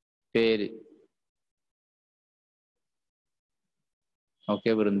പേര്.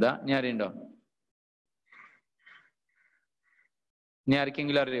 ഓക്കെ, വൃന്ദ. ഇനി അറിയണ്ടോ? ഇനി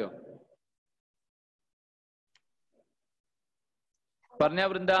ആർക്കെങ്കിലും അറിയോ? പറഞ്ഞ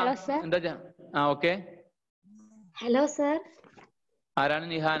വൃന്ദ. Hello sir. എന്താ? ഓക്കെ. Hello sir. ആരാണ്?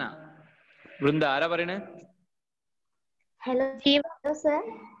 നിഹാന. വൃന്ദ ആരാ പറയണേ? Hello sir.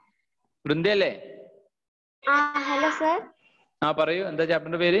 വൃന്ദയല്ലേ? Hello sir. പറയൂ, എന്താ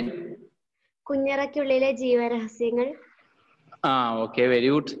ചാപ്റ്ററിന്റെ പേര്? കുഞ്ഞറയ്ക്കുള്ളിലെ ജീവരഹസ്യങ്ങൾ. Okay, very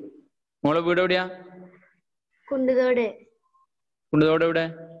good. മോളെ വീട് എവിടെയാ? കുണ്ടുതോട്. കുണ്ടുതോട് എവിടെ?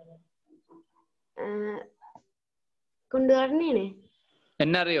 കുണ്ടുതോട് തന്നെയാണ്.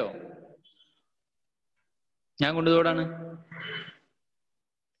 എന്നെ അറിയോ? ഞാൻ കുണ്ടുതോടാണ്.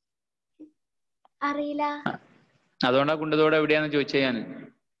 അറിയില്ല. അതുകൊണ്ടാ കുണ്ടുതോട് എവിടെയാന്ന് ചോദിച്ചത് ഞാൻ.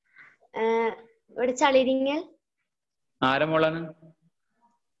 ഇവിടെ ചളിരിങ്ങൽ. ആരെ മോളാണ്?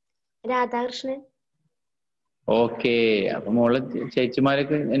 രാധാകൃഷ്ണൻ. ഓക്കെ, അപ്പൊ മോള്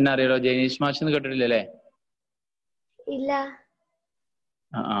ചേച്ചിമാരൊക്കെ എന്നെ അറിയാലോ. ജനീഷ് മാഷ് എന്ന് കേട്ടിട്ടില്ലല്ലേ? ഇല്ല.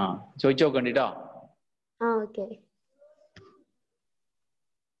 ചോദിച്ചു നോക്കണ്ടിട്ടോ. ഓക്കെ.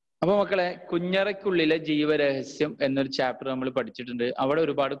 അപ്പൊ മക്കളെ, കുഞ്ഞറയ്ക്കുള്ളിലെ ജീവരഹസ്യം എന്നൊരു ചാപ്റ്റർ നമ്മൾ പഠിച്ചിട്ടുണ്ട്. അവിടെ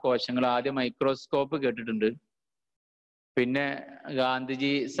ഒരുപാട് കോശങ്ങൾ, ആദ്യം മൈക്രോസ്കോപ്പ് കേട്ടിട്ടുണ്ട്. പിന്നെ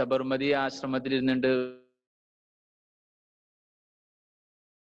ഗാന്ധിജി സബർമതി ആശ്രമത്തിൽ ഇരുന്നുണ്ട്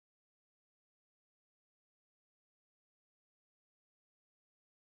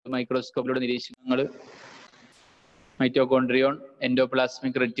മൈക്രോസ്കോപ്പിലൂടെ നിരീക്ഷണങ്ങൾ, മൈറ്റോകോൺട്രിയോൺ,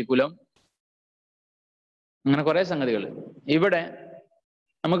 എൻഡോപ്ലാസ്മിക് റെറ്റിക്കുലം, അങ്ങനെ കുറെ സംഗതികൾ. ഇവിടെ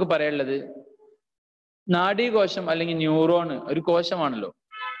നമുക്ക് പറയാനുള്ളത് നാഡീകോശം അല്ലെങ്കിൽ ന്യൂറോൺ ഒരു കോശമാണല്ലോ.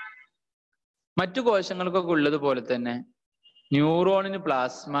 മറ്റു കോശങ്ങൾക്കൊക്കെ ഉള്ളതുപോലെ തന്നെ ന്യൂറോണിന്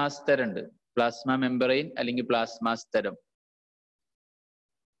പ്ലാസ്മ സ്തരമുണ്ട്. പ്ലാസ്മ മെമ്പറൈൻ അല്ലെങ്കിൽ പ്ലാസ്മ സ്തരം.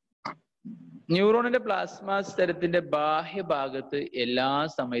 ന്യൂറോണിന്റെ പ്ലാസ്മ സ്തരത്തിന്റെ ബാഹ്യഭാഗത്ത് എല്ലാ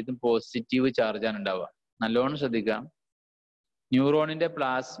സമയത്തും പോസിറ്റീവ് ചാർജാണ് ഉണ്ടാവുക. നല്ലോണം ശ്രദ്ധിക്കാം. ന്യൂറോണിന്റെ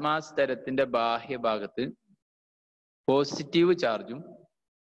പ്ലാസ്മ സ്തരത്തിന്റെ ബാഹ്യഭാഗത്ത് പോസിറ്റീവ് ചാർജും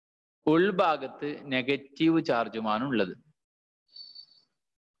ഉൾഭാഗത്ത് നെഗറ്റീവ് ചാർജുമാണ് ഉള്ളത്.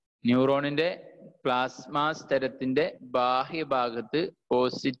 ന്യൂറോണിന്റെ പ്ലാസ്മ സ്തരത്തിന്റെ ബാഹ്യഭാഗത്ത്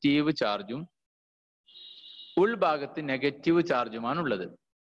പോസിറ്റീവ് ചാർജും ഉൾഭാഗത്ത് നെഗറ്റീവ് ചാർജുമാണ് ഉള്ളത്.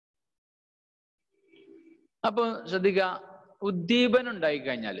 അപ്പൊ ശ്രദ്ധിക്കുക, ഉദ്ദീപനം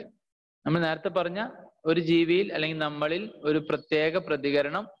ഉണ്ടായിക്കഴിഞ്ഞാല് നമ്മൾ നേരത്തെ പറഞ്ഞ ഒരു ജീവിയിൽ അല്ലെങ്കിൽ നമ്മളിൽ ഒരു പ്രത്യേക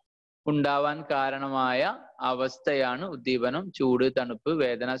പ്രതികരണം ഉണ്ടാവാൻ കാരണമായ അവസ്ഥയാണ് ഉദ്ദീപനം. ചൂട്, തണുപ്പ്,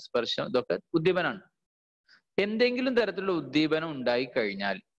 വേദന, സ്പർശം, ഇതൊക്കെ ഉദ്ദീപനമാണ്. എന്തെങ്കിലും തരത്തിലുള്ള ഉദ്ദീപനം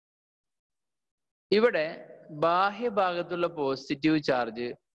ഉണ്ടായിക്കഴിഞ്ഞാൽ ഇവിടെ ബാഹ്യഭാഗത്തുള്ള പോസിറ്റീവ് ചാർജ്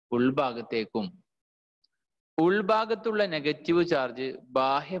ഉൾഭാഗത്തേക്കും ഉൾഭാഗത്തുള്ള നെഗറ്റീവ് ചാർജ്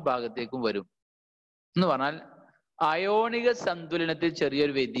ബാഹ്യഭാഗത്തേക്കും വരും. എന്ന് പറഞ്ഞാൽ അയോണിക സന്തുലനത്തിൽ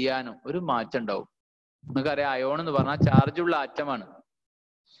ചെറിയൊരു വ്യതിയാനം, ഒരു മാറ്റം ഉണ്ടാവും. നമുക്കറിയാം, അയോൺ എന്ന് പറഞ്ഞാൽ ചാർജുള്ള ആറ്റമാണ്.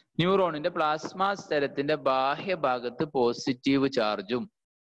 ന്യൂറോണിന്റെ പ്ലാസ്മ സ്തരത്തിന്റെ ബാഹ്യഭാഗത്ത് പോസിറ്റീവ് ചാർജും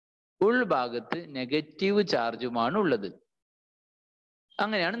ഉൾഭാഗത്ത് നെഗറ്റീവ് ചാർജുമാണ് ഉള്ളത്.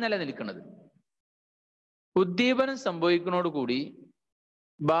 അങ്ങനെയാണ് നിലനിൽക്കുന്നത്. ഉദ്ദീപനം സംഭവിക്കുന്നതോടുകൂടി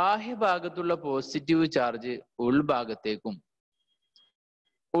ബാഹ്യഭാഗത്തുള്ള പോസിറ്റീവ് ചാർജ് ഉൾഭാഗത്തേക്കും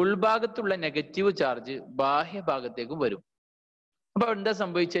ഉൾഭാഗത്തുള്ള നെഗറ്റീവ് ചാർജ് ബാഹ്യഭാഗത്തേക്കും വരും. അപ്പൊ എന്താ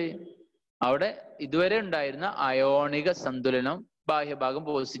സംഭവിച്ചേ? അവിടെ ഇതുവരെ ഉണ്ടായിരുന്ന അയോണിക സന്തുലനം ബാഹ്യഭാഗം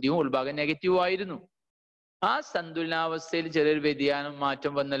പോസിറ്റീവും ഉൾഭാഗം നെഗറ്റീവും ആയിരുന്നു. ആ സന്തുലനാവസ്ഥയിൽ ചെറിയൊരു വ്യതിയാനം,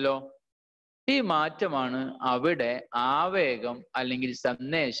 മാറ്റം വന്നല്ലോ. ഈ മാറ്റമാണ് അവിടെ ആവേഗം അല്ലെങ്കിൽ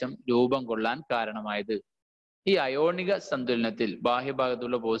സന്ദേശം രൂപം കൊള്ളാൻ കാരണമായത്. ഈ അയോണിക സന്തുലനത്തിൽ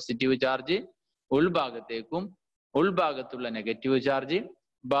ബാഹ്യഭാഗത്തുള്ള പോസിറ്റീവ് ചാർജ് ഉൾഭാഗത്തേക്കും ഉൾഭാഗത്തുള്ള നെഗറ്റീവ് ചാർജ്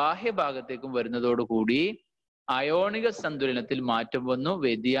ബാഹ്യഭാഗത്തേക്കും വരുന്നതോടുകൂടി അയോണിക സന്തുലനത്തിൽ മാറ്റം വന്നു,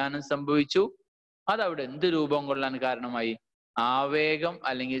 വ്യതിയാനം സംഭവിച്ചു. അതവിടെ എന്ത് രൂപം കൊള്ളാൻ കാരണമായി? ആവേഗം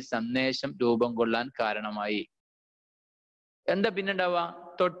അല്ലെങ്കിൽ സന്ദേശം രൂപം കൊള്ളാൻ കാരണമായി. എന്താ പിന്നെ ഉണ്ടാവുക?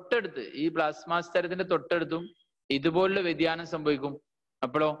 തൊട്ടടുത്ത് ഈ പ്ലാസ്മ സ്തരത്തിന്റെ തൊട്ടടുത്തും ഇതുപോലുള്ള വ്യതിയാനം സംഭവിക്കും.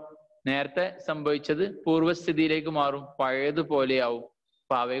 അപ്പോഴോ നേരത്തെ സംഭവിച്ചത് പൂർവ്വസ്ഥിതിയിലേക്ക് മാറും, പഴയതുപോലെയാവും.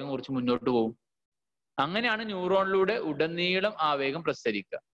 അപ്പൊ ആവേഗം കുറച്ച് മുന്നോട്ട് പോകും. അങ്ങനെയാണ് ന്യൂറോണിലൂടെ ഉടനീളം ആവേഗം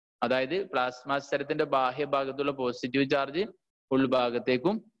പ്രസരിക്കുക. അതായത് plasma സ്തരത്തിന്റെ ബാഹ്യഭാഗത്തുള്ള positive charge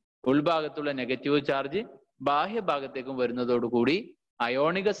ഉൾഭാഗത്തേക്കും ഉൾഭാഗത്തുള്ള negative charge ബാഹ്യഭാഗത്തേക്കും വരുന്നതോടുകൂടി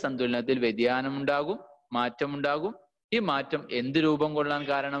അയോണിക സന്തുലനത്തിൽ വ്യതിയാനം ഉണ്ടാകും, മാറ്റമുണ്ടാകും. ഈ മാറ്റം എന്ത് രൂപം കൊള്ളാൻ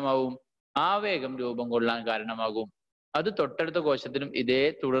കാരണമാവും? ആവേഗം രൂപം കൊള്ളാൻ കാരണമാകും. അത് തൊട്ടടുത്ത കോശത്തിലും ഇതേ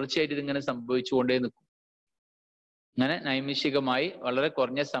തുടർച്ചയായിട്ട് ഇതിങ്ങനെ സംഭവിച്ചുകൊണ്ടേ നിൽക്കും. അങ്ങനെ നൈമിഷികമായി വളരെ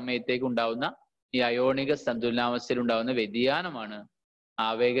കുറഞ്ഞ സമയത്തേക്ക് ഉണ്ടാവുന്ന ഈ അയോണിക സന്തുലനാവസ്ഥയിൽ ഉണ്ടാവുന്ന വ്യതിയാനമാണ്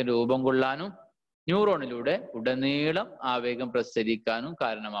ആവേഗം രൂപം കൊള്ളാനും ന്യൂറോണിലൂടെ ഉടനീളം ആവേഗം പ്രസരിക്കാനും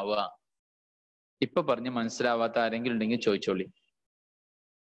കാരണമാവുക. ഇപ്പൊ പറഞ്ഞ് മനസ്സിലാവാത്ത ആരെങ്കിലും ഉണ്ടെങ്കിൽ ചോദിച്ചോളി.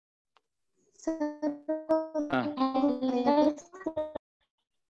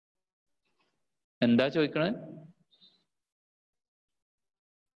 എന്താ ചോദിക്കണേ?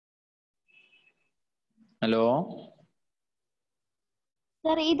 ഹലോ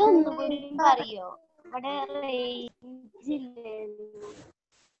സർ, ഇതൊന്നും പറയോ? ഇവിടെ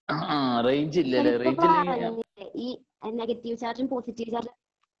റേഞ്ച് ഇല്ലല്ലേ? റേഞ്ച് ഈ നെഗറ്റീവ് ചാർജും പോസിറ്റീവ് ചാർജും.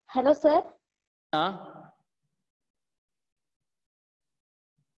 Hello sir.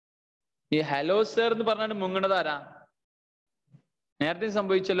 ഈ ഹലോ സർ എന്ന് പറഞ്ഞാൽ മുങ്ങണതാരാ? നേരത്തെ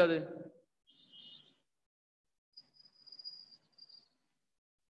സംഭവിച്ചല്ലോ അത്.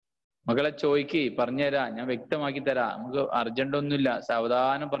 മക്കളെ ചോയ്ക്ക്, പറഞ്ഞുതരാ, ഞാൻ വ്യക്തമാക്കി തരാ. നമുക്ക് അർജന്റ് ഒന്നുമില്ല,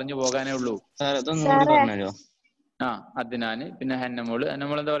 സാവധാനം പറഞ്ഞു പോകാനേ ഉള്ളൂ. അദ്നാന്, പിന്നെ ഹന്നമോള്.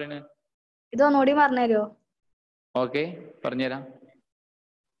 ഹന്നമോൾ എന്താ പറയുന്നത്? ഇതൊന്നുകൂടി പറഞ്ഞുതരോ? ഓക്കെ, പറഞ്ഞുതരാം.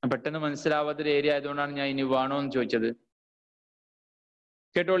 പെട്ടെന്ന് മനസ്സിലാവാത്തൊരു ഏരിയ ആയതുകൊണ്ടാണ് ഞാൻ ഇനി വേണോ എന്ന് ചോദിച്ചത്.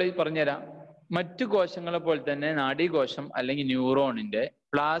 കേട്ടോളി, പറഞ്ഞുതരാം. മറ്റു കോശങ്ങളെ പോലെ തന്നെ നാഡീകോശം അല്ലെങ്കിൽ ന്യൂറോണിന്റെ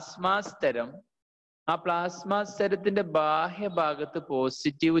പ്ലാസ്മ സ്തരം, ആ പ്ലാസ്മ സ്തരത്തിന്റെ ബാഹ്യഭാഗത്ത്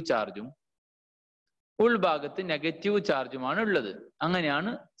പോസിറ്റീവ് ചാർജും ഉൾഭാഗത്ത് നെഗറ്റീവ് ചാർജുമാണ് ഉള്ളത്.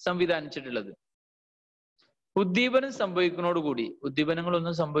 അങ്ങനെയാണ് സംവിധാനിച്ചിട്ടുള്ളത്. ഉദ്ദീപനം സംഭവിക്കുന്നതോടുകൂടി,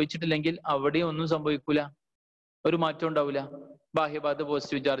 ഉദ്ദീപനങ്ങളൊന്നും സംഭവിച്ചിട്ടില്ലെങ്കിൽ അവിടെയും ഒന്നും സംഭവിക്കൂല, ഒരു മാറ്റം ഉണ്ടാവില്ല. ബാഹ്യഭാഗത്ത്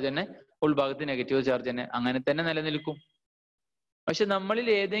പോസിറ്റീവ് ചാർജ് തന്നെ, ഉൾഭാഗത്ത് നെഗറ്റീവ് ചാർജ് തന്നെ, അങ്ങനെ തന്നെ നിലനിൽക്കും. പക്ഷെ നമ്മളിൽ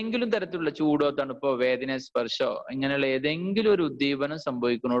ഏതെങ്കിലും തരത്തിലുള്ള ചൂടോ തണുപ്പോ വേദന സ്പർശോ ഇങ്ങനെയുള്ള ഏതെങ്കിലും ഒരു ഉദ്ദീപനം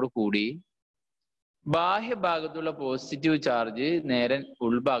സംഭവിക്കുന്നതോട് കൂടി ബാഹ്യഭാഗത്തുള്ള പോസിറ്റീവ് ചാർജ് നേരെ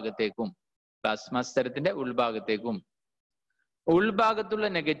ഉൾഭാഗത്തേക്കും പ്ലാസ്മ സ്തരത്തിന്റെ ഉൾഭാഗത്തേക്കും ഉൾഭാഗത്തുള്ള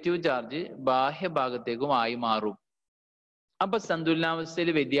നെഗറ്റീവ് ചാർജ് ബാഹ്യഭാഗത്തേക്കും ആയി മാറും. അപ്പൊ സന്തുലനാവസ്ഥയിൽ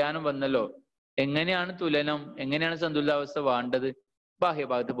വ്യതിയാനം വന്നല്ലോ. എങ്ങനെയാണ് തുലനം, എങ്ങനെയാണ് സന്തുലിതാവസ്ഥ വേണ്ടത്?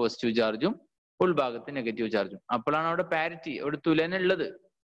 ബാഹ്യഭാഗത്ത് പോസിറ്റീവ് ചാർജും ഉൾഭാഗത്ത് നെഗറ്റീവ് ചാർജും. അപ്പോഴാണ് അവിടെ പാരിറ്റി, അവിടെ തുലനം ഉള്ളത്.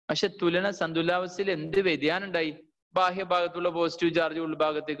 പക്ഷെ സന്തുലിതാവസ്ഥയിൽ എന്ത് വ്യതിയാനം ഉണ്ടായി? ബാഹ്യഭാഗത്തുള്ള പോസിറ്റീവ് ചാർജ്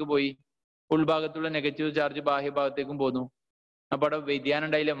ഉൾഭാഗത്തേക്ക് പോയി, ഉൾഭാഗത്തുള്ള നെഗറ്റീവ് ചാർജ് ബാഹ്യഭാഗത്തേക്കും പോന്നു. അപ്പൊ അവിടെ വ്യതിയാനം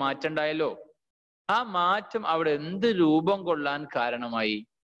ഉണ്ടായില്ലേ, മാറ്റം ഉണ്ടായല്ലോ. ആ മാറ്റം അവിടെ എന്ത് രൂപം കൊള്ളാൻ കാരണമായി?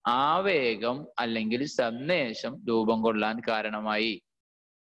 ആവേഗം അല്ലെങ്കിൽ സന്ദേശം രൂപം കൊള്ളാൻ കാരണമായി.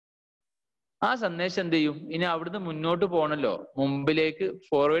 ആ സന്ദേശം എന്ത് ചെയ്യും? ഇനി അവിടുന്ന് മുന്നോട്ട് പോകണല്ലോ, മുമ്പിലേക്ക്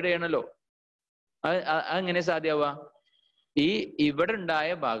ഫോർവേഡ് ചെയ്യണല്ലോ. അതെങ്ങനെ സാധ്യമാവുക? ഇവിടെ ഉണ്ടായ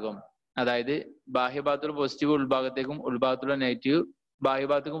ഭാഗം, അതായത് ബാഹ്യഭാഗത്തുള്ള പോസിറ്റീവ് ഉൾഭാഗത്തേക്കും ഉൾഭാഗത്തുള്ള നെഗറ്റീവ്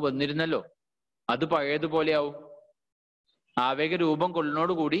ബാഹ്യഭാഗത്തേക്കും വന്നിരുന്നല്ലോ, അത് പഴയതുപോലെയാവും. ആവേഗ രൂപം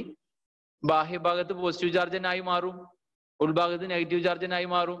കൊള്ളിനോടുകൂടി ബാഹ്യഭാഗത്ത് പോസിറ്റീവ് ചാർജനായി മാറും, ഉൾഭാഗത്ത് നെഗറ്റീവ് ചാർജനായി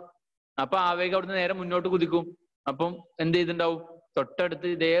മാറും. അപ്പൊ ആവേഗം അവിടുന്ന് നേരെ മുന്നോട്ട് കുതിക്കും. അപ്പം എന്ത് ചെയ്തിട്ടുണ്ടാവും? തൊട്ടടുത്ത്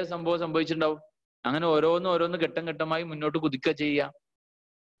ഇതേ സംഭവം സംഭവിച്ചിട്ടുണ്ടാവും. അങ്ങനെ ഓരോന്ന് ഘട്ടം ഘട്ടമായി മുന്നോട്ട് കുതിക്കുക ചെയ്യുക.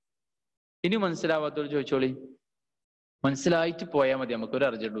 ഇനി മനസ്സിലാവാത്തവർ ചോദിച്ചോളി. മനസ്സിലായിട്ട് പോയാൽ മതി, നമുക്കൊരു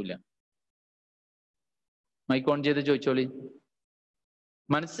അർജന്റുമില്ല. മൈക്ക് ഓൺ ചെയ്ത് ചോദിച്ചോളി.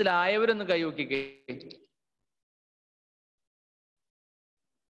 മനസ്സിലായവരൊന്ന് കൈ നോക്കിക്കേ.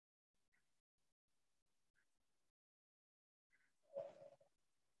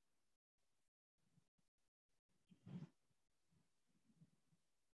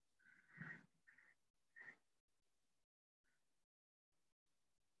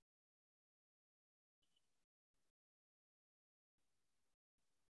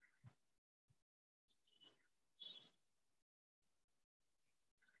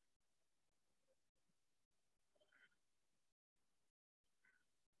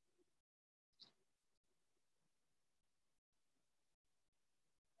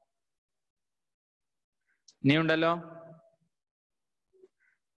 നീ ഉണ്ടല്ലോ.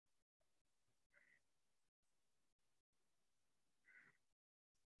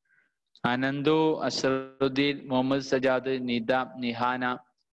 അനന്തു, അസറുദ്ദീൻ, മുഹമ്മദ് സജാദ്, നിദ, നിഹാന,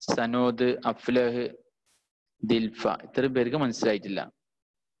 സനോദ്, അഫ്ലഹ്, ദിൽഫ, ഇത്രയും പേർക്ക് മനസ്സിലായിട്ടില്ല.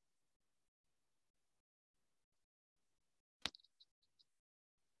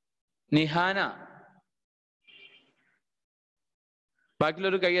 നിഹാന,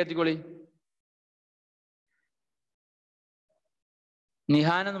 ബാക്കിയുള്ളൊരു കൈ എത്തിക്കോളി.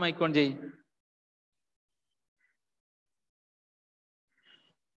 നിഹാന ഒന്ന് മൈക്ക് ഓൺ ചെയ്യ്.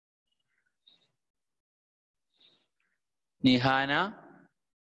 നിഹാന,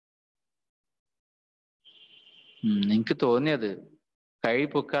 എനിക്ക് തോന്നിയത് കൈ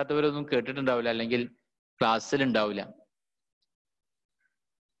പൊക്കാത്തവരൊന്നും കേട്ടിട്ടുണ്ടാവില്ല, അല്ലെങ്കിൽ ക്ലാസ്സിൽ ഉണ്ടാവില്ല.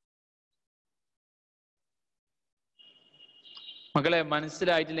 മക്കളെ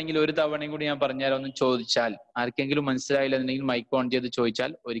മനസ്സിലായിട്ടില്ലെങ്കിൽ ഒരു തവണയും കൂടി ഞാൻ പറഞ്ഞുതരാം. ഒന്ന് ചോദിച്ചാൽ, ആർക്കെങ്കിലും മനസ്സിലായില്ലെന്നുണ്ടെങ്കിൽ മൈക്ക് ഓൺ ചെയ്ത്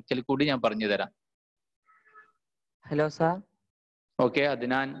ചോദിച്ചാൽ ഒരിക്കൽ കൂടി ഞാൻ പറഞ്ഞു തരാം. Hello sir. ഓക്കെ,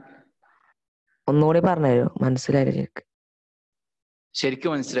 അതിനാൻ ഒന്നുകൂടി പറഞ്ഞുതരോ? മനസ്സിലായില്ല.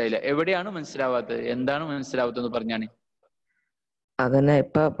 ശരിക്കും മനസ്സിലായില്ല. എവിടെയാണ് മനസ്സിലാവാത്തത്? എന്താണ് മനസ്സിലാവാത്തതെന്ന് പറഞ്ഞാണ്. അതന്നെ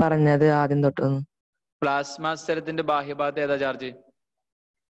ഇപ്പൊ പറഞ്ഞത് ആദ്യം തൊട്ടൊന്ന്. പ്ലാസ്മ സ്തരത്തിന്റെ ബാഹ്യഭാഗത്ത് ഏതാ ചാർജ്?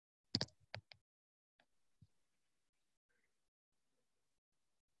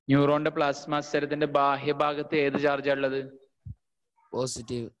 ന്യൂറോണിന്റെ പ്ലാസ്മ സ്തരത്തിന്റെ ബാഹ്യഭാഗത്ത് ഏത് ചാർജാ ഉള്ളത്?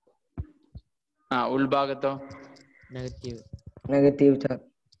 പോസിറ്റീവ്. ഉൾഭാഗത്തോ? Negative charge.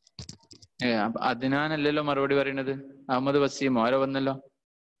 അതിനാനല്ലല്ലോ മറുപടി പറയുന്നത്. അഹമ്മദ് വസീമോ ആരോ വന്നല്ലോ.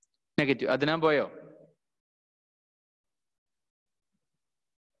 നെഗറ്റീവ്. അതിനാൻ പോയോ?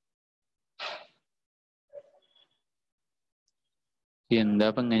 എന്താ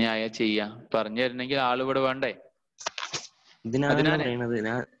ഇപ്പൊ ഇങ്ങനെ ആയാ ചെയ്യാ? പറഞ്ഞു തരണമെങ്കിൽ ആള് ഇവിടെ വേണ്ടേ? ഇത് അതിനാണ്.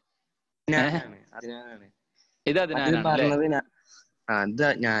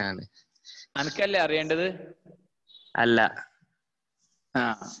 അനക്കല്ലേ അറിയേണ്ടത്? അല്ല,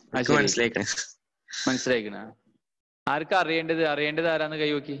 മനസ്സിലായിക്കണ? ആർക്കാ അറിയേണ്ടത്? അറിയേണ്ടത് ആരാന്ന് കൈ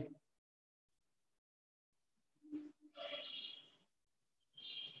നോക്കി.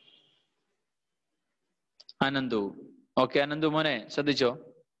 അനന്തു. ഓക്കെ, അനന്തു മോനെ ശ്രദ്ധിച്ചോ,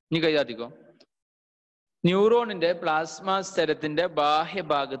 നീ കൈ താത്തിക്കോ. ന്യൂറോണിന്റെ പ്ലാസ്മ സ്തരത്തിന്റെ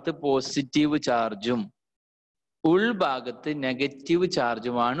ബാഹ്യഭാഗത്ത് പോസിറ്റീവ് ചാർജും ഉൾഭാഗത്ത് നെഗറ്റീവ്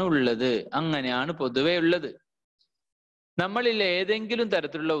ചാർജുമാണ് ഉള്ളത്. അങ്ങനെയാണ് പൊതുവെ ഉള്ളത്. നമ്മളിൽ ഏതെങ്കിലും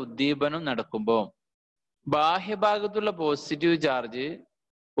തരത്തിലുള്ള ഉദ്ദീപനം നടക്കുമ്പോൾ ബാഹ്യഭാഗത്തുള്ള പോസിറ്റീവ് ചാർജ്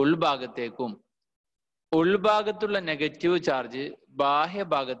ഉൾഭാഗത്തേക്കും ഉൾഭാഗത്തുള്ള നെഗറ്റീവ് ചാർജ്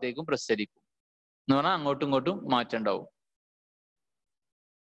ബാഹ്യഭാഗത്തേക്കും പ്രസരിക്കും എന്ന് പറഞ്ഞാൽ അങ്ങോട്ടും ഇങ്ങോട്ടും മാറ്റം ഉണ്ടാവും.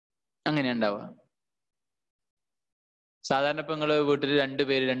 അങ്ങനെയാ ഉണ്ടാവുക. സാധാരണ ഇപ്പൊ നിങ്ങള് വീട്ടിൽ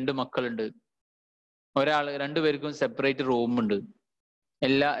രണ്ട് മക്കളുണ്ട്, രണ്ടുപേർക്കും സെപ്പറേറ്റ് റൂമുണ്ട്,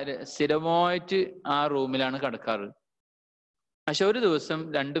 സ്ഥിരമായിട്ട് ആ റൂമിലാണ് കിടക്കാറ്. പക്ഷെ ഒരു ദിവസം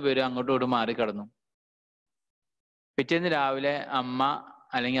രണ്ടുപേരും അങ്ങോട്ടും ഇങ്ങോട്ടും മാറി കിടന്നു. പിറ്റേന്ന് രാവിലെ അമ്മ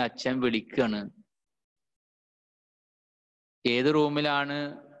അല്ലെങ്കിൽ അച്ഛൻ വിളിക്കാണ്, ഏത് റൂമിലാണ്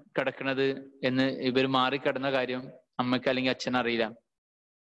കിടക്കുന്നത് എന്ന് ഇവർ മാറിക്കിടന്ന കാര്യം അമ്മയ്ക്ക് അല്ലെങ്കിൽ അച്ഛൻ അറിയില്ല.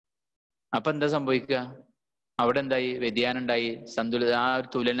 അപ്പൊ എന്താ സംഭവിക്കുക? അവിടെ എന്തായി? വ്യതിയാനം ഉണ്ടായി, ആ ഒരു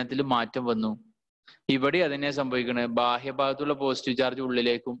തുലനത്തിൽ മാറ്റം വന്നു. ഇവിടെ അതിനെ സംഭവിക്കണേ, ബാഹ്യഭാഗത്തുള്ള പോസിറ്റീവ് ചാർജ്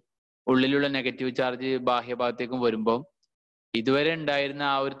ഉള്ളിലേക്കും ഉള്ളിലുള്ള നെഗറ്റീവ് ചാർജ് ബാഹ്യഭാഗത്തേക്കും വരുമ്പോൾ ഇതുവരെ ഉണ്ടായിരുന്ന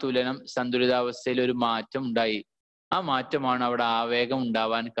ആ ഒരു തുലനം സന്തുലിതാവസ്ഥയിൽ ഒരു മാറ്റം ഉണ്ടായി. ആ മാറ്റമാണ് അവിടെ ആവേഗം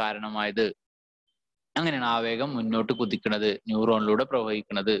ഉണ്ടാവാൻ കാരണമായത്. അങ്ങനെയാണ് ആവേഗം മുന്നോട്ട് കുതിക്കുന്നത്, ന്യൂറോണിലൂടെ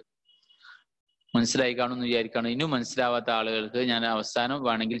പ്രവഹിക്കുന്നത്. മനസ്സിലായി കാണുമെന്ന് വിചാരിക്കണം. ഇനിയും മനസ്സിലാവാത്ത ആളുകൾക്ക് ഞാൻ അവസാനം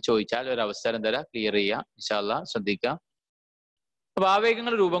വേണമെങ്കിൽ ചോദിച്ചാൽ ഒരു അവസരം തരാം, ക്ലിയർ ചെയ്യാം. ഇൻഷാ അല്ലാഹ് ശ്രദ്ധിക്കാം. അപ്പൊ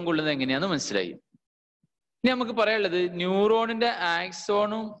ആവേഗങ്ങൾ രൂപം കൊള്ളുന്നത് എങ്ങനെയാന്ന് മനസ്സിലായി. ഇനി നമുക്ക് പറയാനുള്ളത് ന്യൂറോണിന്റെ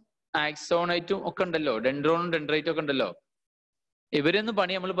ആക്സോണും ആക്സോണൈറ്റും ഒക്കെ ഉണ്ടല്ലോ, ഡെൻഡ്രോണും ഡെൻഡ്രൈറ്റും ഒക്കെ ഉണ്ടല്ലോ. ഇവരൊന്നും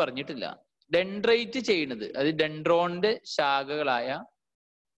പണി നമ്മൾ പറഞ്ഞിട്ടില്ല. ഡെൻഡ്രൈറ്റ് ചെയ്യുന്നത്, അത് ഡെൻഡ്രോണിന്റെ ശാഖകളായ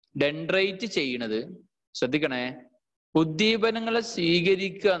ഡെൻഡ്രൈറ്റ് ചെയ്യുന്നത്, ശ്രദ്ധിക്കണേ, ഉദ്ദീപനങ്ങളെ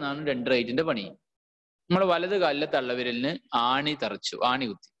സ്വീകരിക്കുക എന്നാണ് ഡെൻഡ്രൈറ്റിന്റെ പണി. നമ്മൾ വലത് കാലിലെ തള്ളവിരലിന് ആണി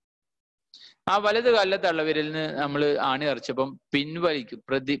കുത്തി. ആ വലത് കാലിലെ തള്ളവിരലിന് നമ്മൾ ആണി തറച്ചപ്പം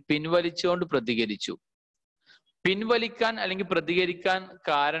പിൻവലിച്ചുകൊണ്ട് പ്രതികരിച്ചു. പിൻവലിക്കാൻ അല്ലെങ്കിൽ പ്രതികരിക്കാൻ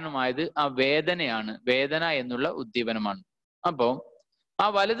കാരണമായത് ആ വേദനയാണ്, വേദന എന്നുള്ള ഉദ്ദീപനമാണ്. അപ്പോ ആ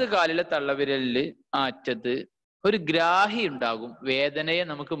വലത് കാലിലെ തള്ളവിരലില് ആ അറ്റത്ത് ഒരു ഗ്രാഹി ഉണ്ടാകും. വേദനയെ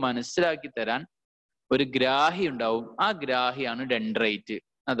നമുക്ക് മനസ്സിലാക്കി തരാൻ ഒരു ഗ്രാഹി ഉണ്ടാവും. ആ ഗ്രാഹിയാണ് ഡെൻഡ്രൈറ്റ്.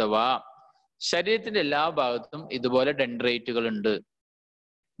 അഥവാ ശരീരത്തിന്റെ എല്ലാ ഭാഗത്തും ഇതുപോലെ ഡെൻഡ്രൈറ്റുകൾ ഉണ്ട്.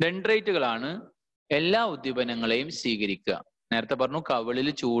 ഡെൻഡ്രൈറ്റുകളാണ് എല്ലാ ഉദ്ദീപനങ്ങളെയും സ്വീകരിക്കുക. നേരത്തെ പറഞ്ഞു കവിളിൽ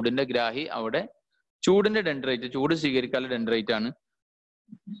ചൂടിന്റെ ഗ്രാഹി, അവിടെ ചൂടിന്റെ ഡെൻഡ്രൈറ്റ്, ചൂട് സ്വീകരിക്കാനുള്ള ഡെൻഡ്രൈറ്റ് ആണ്.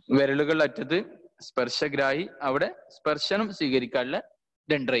 വിരലുകളുടെ അറ്റത്ത് സ്പർശഗ്രാഹി, അവിടെ സ്പർശനം സ്വീകരിക്കാനുള്ള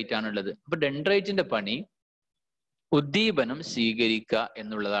ഡെൻഡ്രൈറ്റ് ആണുള്ളത്. അപ്പൊ ഡെൻഡ്രൈറ്റിന്റെ പണി ഉദ്ദീപനം സ്വീകരിക്കുക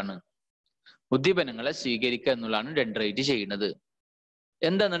എന്നുള്ളതാണ്. ഉദ്ദീപനങ്ങളെ സ്വീകരിക്കുക എന്നുള്ളതാണ് ഡെൻഡ്രൈറ്റ് ചെയ്യുന്നത്.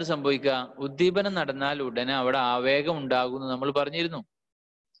 എന്താണെന്ന് സംഭവിക്കുക? ഉദ്ദീപനം നടന്നാൽ ഉടനെ അവിടെ ആവേഗം ഉണ്ടാകുമെന്ന് നമ്മൾ പറഞ്ഞിരുന്നു.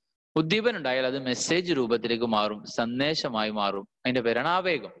 ഉദ്ദീപനം ഉണ്ടായാൽ അത് മെസ്സേജ് രൂപത്തിലേക്ക് മാറും, സന്ദേശമായി മാറും. അതിന്റെ പേരാണ്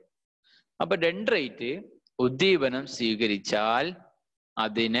ആവേഗം. അപ്പൊ ഡെൻഡ്രൈറ്റ് ഉദ്ദീപനം സ്വീകരിച്ചാൽ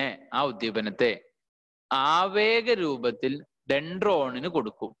അതിനെ, ആ ഉദ്ദീപനത്തെ ആവേഗ രൂപത്തിൽ ഡെൻഡ്രോണിന്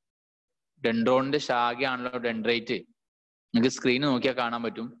കൊടുക്കും. ഡെൻഡ്രോണിന്റെ ശാഖയാണല്ലോ ഡെൻഡ്രൈറ്റ്. നിങ്ങൾക്ക് സ്ക്രീൻ നോക്കിയാൽ കാണാൻ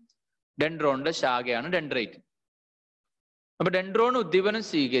പറ്റും. ഡെൻഡ്രോണിന്റെ ശാഖയാണ് ഡെൻഡ്രൈറ്റ്. അപ്പൊ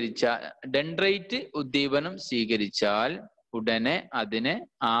ഡെൻഡ്രൈറ്റ് ഉദ്ദീപനം സ്വീകരിച്ചാൽ ഉടനെ അതിനെ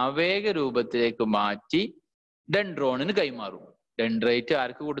ആവേഗ രൂപത്തിലേക്ക് മാറ്റി ഡെൻഡ്രോണിന് കൈമാറും. ഡെൻഡ്രൈറ്റ്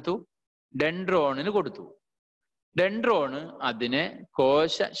ആർക്ക് കൊടുത്തു? ഡെൻഡ്രോണിന് കൊടുത്തു. ഡെൻഡ്രോണ് അതിനെ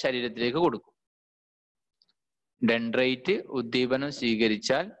കോശ ശരീരത്തിലേക്ക് കൊടുക്കും. ഡെൻഡ്രൈറ്റ് ഉദ്ദീപനം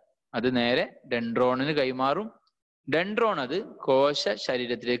സ്വീകരിച്ചാൽ അത് നേരെ ഡെൻഡ്രോണിന് കൈമാറും. ഡെൻഡ്രോൺ അത് കോശ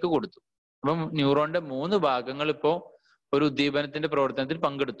ശരീരത്തിലേക്ക് കൊടുത്തു. അപ്പം ന്യൂറോണിന്റെ 3 ഭാഗങ്ങൾ ഇപ്പോ ഒരു ഉദ്ദീപനത്തിന്റെ പ്രവർത്തനത്തിൽ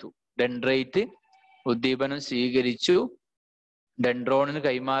പങ്കെടുത്തു. ഡെൻഡ്രൈറ്റ് ഉദ്ദീപനം സ്വീകരിച്ചു, ഡെൻഡ്രോണിന്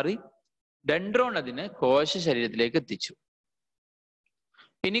കൈമാറി, ഡെൻഡ്രോൺ അതിന് കോശ ശരീരത്തിലേക്ക് എത്തിച്ചു.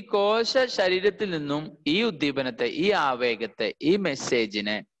 ഇനി കോശ ശരീരത്തിൽ നിന്നും ഈ ഉദ്ദീപനത്തെ, ഈ ആവേഗത്തെ, ഈ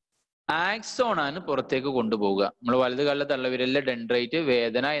മെസ്സേജിനെ ആക്സോണാണ് പുറത്തേക്ക് കൊണ്ടുപോവുക. നമ്മൾ വലത് കാലിലെ തള്ളവിരലിലെ ഡെൻഡ്രൈറ്റ്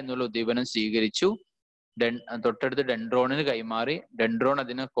വേദന എന്നുള്ള ഉദ്ദീപനം സ്വീകരിച്ചു, തൊട്ടടുത്ത് ഡെൻഡ്രോണിന് കൈമാറി, ഡെൻഡ്രോൺ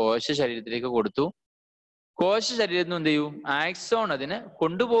അതിന് കോശ ശരീരത്തിലേക്ക് കൊടുത്തു. കോശ ശരീരത്തിൽ നിന്ന് എന്ത് ചെയ്യും? ആക്സോൺ അതിനെ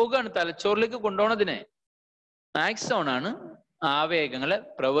കൊണ്ടുപോവുകയാണ്, തലച്ചോറിലേക്ക് കൊണ്ടുപോകണതിനെ. ആക്സോൺ ആണ് ആവേഗങ്ങളെ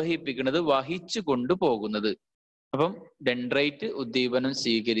പ്രവഹിപ്പിക്കുന്നത്, വഹിച്ചു കൊണ്ടുപോകുന്നത്. അപ്പം ഡെൻഡ്രൈറ്റ് ഉദ്ദീപനം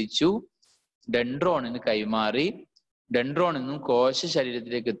സ്വീകരിച്ചു, ഡെൻഡ്രോണിന് കൈമാറി, ഡെൻഡ്രോണിൽ നിന്നും കോശ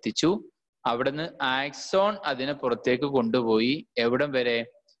ശരീരത്തിലേക്ക് എത്തിച്ചു. അവിടുന്ന് ആക്സോൺ അതിനെ പുറത്തേക്ക് കൊണ്ടുപോയി. എവിടം വരെ?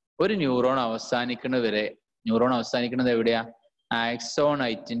 ഒരു ന്യൂറോൺ അവസാനിക്കുന്നത് വരെ. ന്യൂറോൺ അവസാനിക്കുന്നത് എവിടെയാ?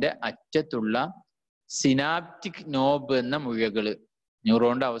 ആക്സോണൈറ്റിന്റെ അറ്റത്തുള്ള സിനാപ്റ്റിക് നോബ് എന്ന മുഴകള്.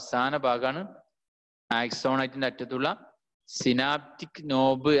 ന്യൂറോണിന്റെ അവസാന ഭാഗമാണ് ആക്സോണൈറ്റിന്റെ അറ്റത്തുള്ള സിനാപ്റ്റിക്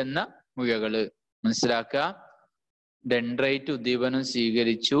നോബ് എന്ന മുഴകള്. മനസ്സിലാക്കുക. ഡെൻഡ്രൈറ്റ് ഉദ്ദീപനം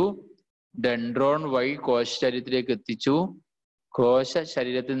സ്വീകരിച്ചു, ഡെൻഡ്രോൺ വഴി കോശ ശരീരത്തിലേക്ക് എത്തിച്ചു. കോശ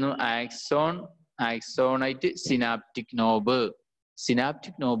ശരീരത്തിൽ നിന്നും ആക്സോൺ ആക്സോണൈറ്റ് സിനാപ്റ്റിക് നോബ്.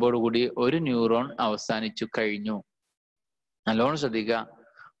 സിനാപ്റ്റിക് നോബോട് കൂടി ഒരു ന്യൂറോൺ അവസാനിച്ചു കഴിഞ്ഞു. നല്ലോണം ശ്രദ്ധിക്കുക.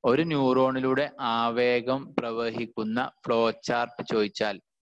 ഒരു ന്യൂറോണിലൂടെ ആവേഗം പ്രവഹിക്കുന്ന ഫ്ലോ ചാർട്ട് ചോദിച്ചാൽ,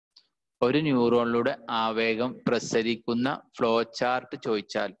 ഒരു ന്യൂറോണിലൂടെ ആവേഗം പ്രസരിക്കുന്ന ഫ്ലോ ചാർട്ട്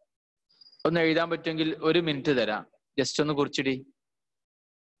ചോദിച്ചാൽ ഒന്ന് എഴുതാൻ പറ്റുമെങ്കിൽ 1 മിനിറ്റ് തരാം. ജസ്റ്റ് ഒന്ന് കുറിച്ചിടി,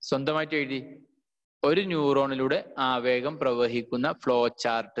 സ്വന്തമായിട്ട് എഴുതി. ഒരു ന്യൂറോണിലൂടെ ആവേഗം പ്രവഹിക്കുന്ന ഫ്ലോ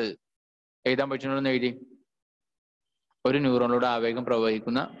ചാർട്ട് എഴുതാൻ പറ്റുന്നതെന്ന് എഴുതി. ഒരു ന്യൂറോണിലൂടെ ആവേഗം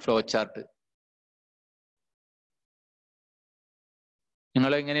പ്രവഹിക്കുന്ന ഫ്ലോ ചാർട്ട്.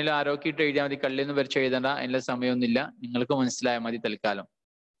 നിങ്ങൾ എങ്ങനെയും ആരോഗ്യമായിട്ട് എഴുതിയാൽ മതി, കള്ളിയൊന്നും വരച്ച് എഴുതണ്ട, അതിനുള്ള സമയമൊന്നുമില്ല, നിങ്ങൾക്ക് മനസ്സിലായാൽ മതി തൽക്കാലം.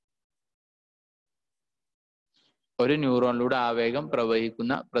 ഒരു ന്യൂറോണിലൂടെ ആവേഗം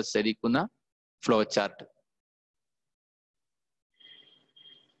പ്രവഹിക്കുന്ന പ്രസരിക്കുന്ന ഫ്ലോ ചാർട്ട്.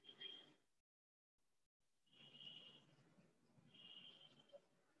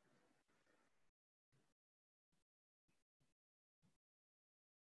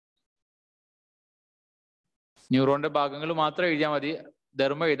 ന്യൂറോണിന്റെ ഭാഗങ്ങൾ മാത്രം എഴുതിയാൽ മതി,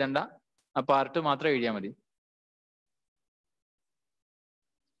 ധർമ്മം എഴുതണ്ട, ആ പാർട്ട് മാത്രം എഴുതിയാൽ മതി.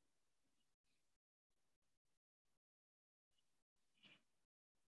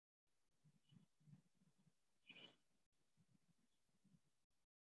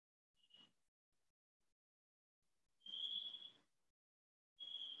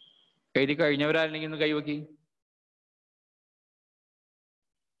 എഴുതി കഴിഞ്ഞവരാണെങ്കിൽ ഒന്ന് കൈവക്കി.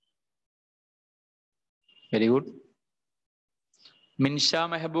 Very good. മിൻഷ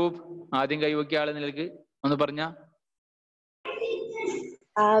മെഹബൂബ് ആദ്യം കൈവക്കിയ ആള് നിലക്ക് ഒന്ന് പറഞ്ഞ.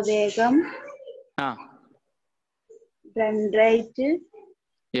 ആവേഗം, ആ ഡെൻഡ്രൈറ്റ്,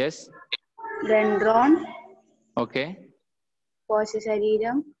 യെസ്, ഡെൻഡ്രോൺ, ഓക്കെ,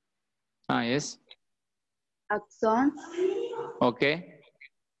 കോശശരീരം, ആ യെസ്, അക്സോൺ, ഓക്കെ,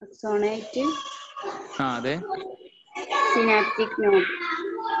 അക്സോണൈറ്റ്, ആ അതെ, synaptic knob.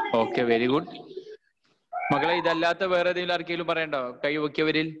 Okay, very good. മക്കളെ ഇതല്ലാത്ത വേറെ ഏതെങ്കിലും ആർക്കെങ്കിലും പറയണ്ടോ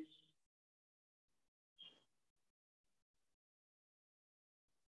കൈവക്കിയവരിൽ?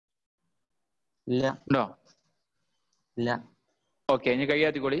 ഇല്ല. ഉണ്ടോ? ഇല്ല. ഓക്കെ, ഇനി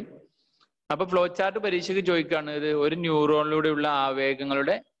കൈയാത്തിക്കോളി. അപ്പൊ ഫ്ലോ ചാർട്ട് പരീക്ഷയ്ക്ക് ചോദിക്കുകയാണ്, ഇത് ഒരു ന്യൂറോണിലൂടെയുള്ള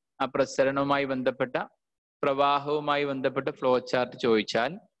ആവേഗങ്ങളുടെ ആ പ്രസരണവുമായി ബന്ധപ്പെട്ട പ്രവാഹവുമായി ബന്ധപ്പെട്ട ഫ്ലോ ചാർട്ട്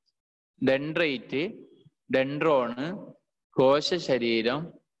ചോദിച്ചാൽ ഡെൻഡ്രൈറ്റ്, ഡെൻഡ്രോണ്, കോശശരീരം,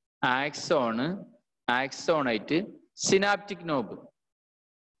 ആക്സോണ്, ആക്സോണൈറ്റ്, സിനാപ്റ്റിക് നോബ്.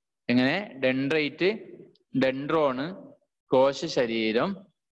 എങ്ങനെ? Dendrite, ഡെൻഡ്രോണ്, കോശശരീരം,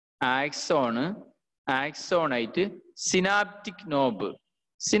 axon, ആക്സോണൈറ്റ്, synaptic knob.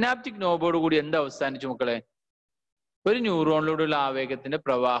 Synaptic നോബോട് കൂടി എന്ത് അവസാനിച്ചു മക്കളെ? ഒരു ന്യൂറോണിലൂടെയുള്ള ആവേഗത്തിന്റെ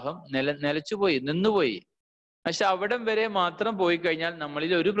പ്രവാഹം നിലച്ചുപോയി, നിന്നുപോയി. പക്ഷെ അവിടം വരെ മാത്രം പോയി കഴിഞ്ഞാൽ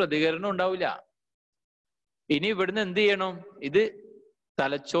നമ്മളിൽ ഒരു പ്രതികരണം ഉണ്ടാവില്ല. ഇനി ഇവിടുന്ന് എന്ത് ചെയ്യണം? ഇത്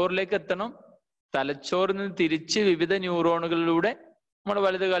തലച്ചോറിലേക്ക് എത്തണം. തലച്ചോറിൽ നിന്ന് തിരിച്ച് വിവിധ ന്യൂറോണുകളിലൂടെ നമ്മുടെ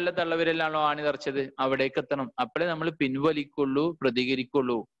വലത് കല്ല തള്ളവരെല്ലാണോ ആണി തറച്ചത്, അവിടേക്ക് എത്തണം. അപ്പോഴേ നമ്മൾ പിൻവലിക്കുള്ളൂ,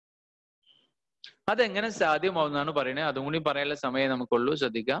 പ്രതികരിക്കുള്ളൂ. അതെങ്ങനെ സാധ്യമാവുന്നതാണ് പറയണേ. അതും കൂടി പറയാനുള്ള സമയം നമുക്കുള്ളൂ,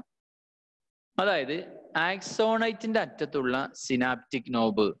 ശ്രദ്ധിക്കാം. അതായത് ആക്സോണൈറ്റിന്റെ അറ്റത്തുള്ള സിനാപ്റ്റിക്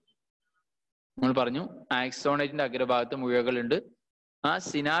നോബ്, നമ്മൾ പറഞ്ഞു ആക്സോണൈറ്റിന്റെ അഗ്രഭാഗത്ത് മുഴകളുണ്ട്. ആ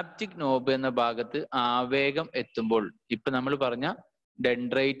സിനാപ്റ്റിക് നോബ് എന്ന ഭാഗത്ത് ആവേഗം എത്തുമ്പോൾ, ഇപ്പൊ നമ്മൾ പറഞ്ഞ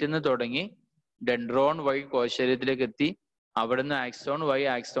ഡെൻഡ്രൈറ്റ് നിന്ന് തുടങ്ങി ഡെൻഡ്രോൺ വഴി കോശശരീരത്തിലേക്ക് എത്തി, അവിടുന്ന് ആക്സോൺ വഴി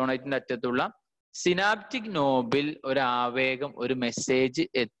ആക്സോണൈറ്റിന്റെ അറ്റത്തുള്ള സിനാപ്റ്റിക് നോബിൽ ഒരു ആവേഗം, ഒരു മെസ്സേജ്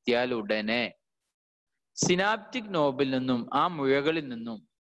എത്തിയാൽ ഉടനെ സിനാപ്റ്റിക് നോബിൽ നിന്നും, ആ മുഴകളിൽ നിന്നും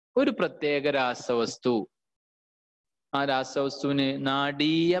ഒരു പ്രത്യേക രാസവസ്തു, ആ രാസവസ്തുവിന്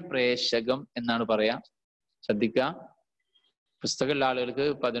നാഡീയ പ്രേഷകം എന്നാണ് പറയാ. ശ്രദ്ധിക്കുക, പുസ്തകമുള്ള ആളുകൾക്ക്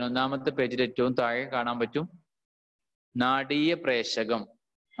 11ാമത്തെ പേജിൽ ഏറ്റവും താഴെ കാണാൻ പറ്റും. നാഡീയ പ്രേഷകം,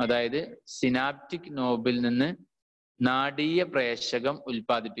 അതായത് സിനാപ്റ്റിക് നോബിൽ നിന്ന് നാഡീയ പ്രേഷകം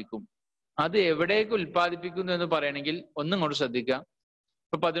ഉൽപ്പാദിപ്പിക്കും. അത് എവിടേക്ക് ഉൽപ്പാദിപ്പിക്കുന്നു എന്ന് പറയണമെങ്കിൽ ഒന്നും കൂടെ ശ്രദ്ധിക്കുക.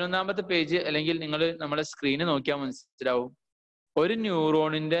 ഇപ്പൊ 11ാമത്തെ പേജ് അല്ലെങ്കിൽ നിങ്ങൾ നമ്മുടെ സ്ക്രീന് നോക്കിയാൽ മനസ്സിലാവും. ഒരു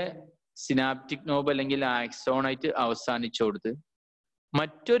ന്യൂറോണിന്റെ സിനാപ്റ്റിക് നോബ് അല്ലെങ്കിൽ ആക്സോണൈറ്റ് അവസാനിച്ചു കൊടുത്ത്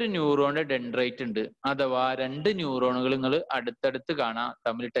മറ്റൊരു ന്യൂറോണിന്റെ ഡെൻഡ്രൈറ്റ് ഉണ്ട്. അഥവാ 2 ന്യൂറോണുകൾ നിങ്ങൾ അടുത്തടുത്ത് കാണാം,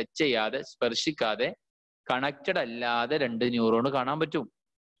 തമ്മിൽ ടച്ച് ചെയ്യാതെ, സ്പർശിക്കാതെ, കണക്റ്റഡ് അല്ലാതെ 2 ന്യൂറോൺ കാണാൻ പറ്റും.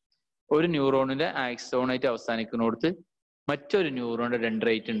 ഒരു ന്യൂറോണിന്റെ ആക്സോണൈറ്റ് അവസാനിക്കുന്നിടത്ത് മറ്റൊരു ന്യൂറോണിന്റെ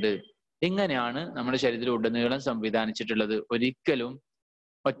ഡെൻഡ്രൈറ്റ് ഉണ്ട്. ഇങ്ങനെയാണ് നമ്മുടെ ശരീരത്തിൽ ഉടനീളം സംവിധാനിച്ചിട്ടുള്ളത്. ഒരിക്കലും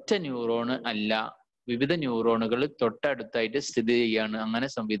ഒറ്റ ന്യൂറോണ് അല്ല, വിവിധ ന്യൂറോണുകൾ തൊട്ടടുത്തായിട്ട് സ്ഥിതി ചെയ്യാണ്. അങ്ങനെ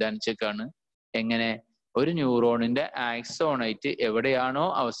സംവിധാനിച്ചേക്കാണ്. എങ്ങനെ? ഒരു ന്യൂറോണിന്റെ ആക്സോണൈറ്റ് എവിടെയാണോ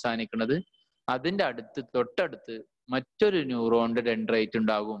അവസാനിക്കുന്നത് അതിന്റെ തൊട്ടടുത്ത് മറ്റൊരു ന്യൂറോണിന്റെ ഡെൻഡ്രൈറ്റ്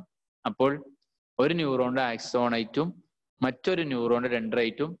ഉണ്ടാകും. അപ്പോൾ ഒരു ന്യൂറോണിന്റെ ആക്സോണൈറ്റും മറ്റൊരു ന്യൂറോണിന്റെ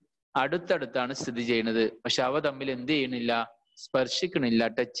ഡെൻഡ്രൈറ്റും അടുത്തടുത്താണ് സ്ഥിതി ചെയ്യുന്നത്. പക്ഷെ അവ തമ്മിൽ എന്ത് ചെയ്യണില്ല? സ്പർശിക്കണില്ല,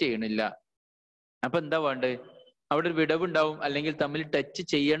 ടച്ച് ചെയ്യണില്ല. അപ്പൊ എന്താ വേണ്ടത്? അവിടെ ഒരു വിടവുണ്ടാവും, അല്ലെങ്കിൽ തമ്മിൽ ടച്ച്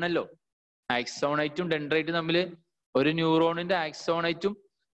ചെയ്യണല്ലോ. ആക്സോണൈറ്റും ഡെൻഡ്രൈറ്റും തമ്മിൽ, ഒരു ന്യൂറോണിന്റെ ആക്സോണൈറ്റും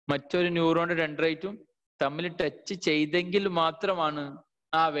മറ്റൊരു ന്യൂറോണിന്റെ ഡെൻഡ്രൈറ്റും തമ്മിൽ ടച്ച് ചെയ്തെങ്കിൽ മാത്രമാണ്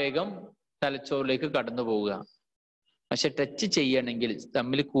ആ വേഗം തലച്ചോറിലേക്ക് കടന്നു പോവുക. പക്ഷെ ടച്ച് ചെയ്യണമെങ്കിൽ,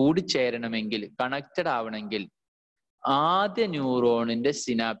 തമ്മിൽ കൂടിച്ചേരണമെങ്കിൽ, കണക്റ്റഡ് ആവണമെങ്കിൽ ആദ്യ ന്യൂറോണിന്റെ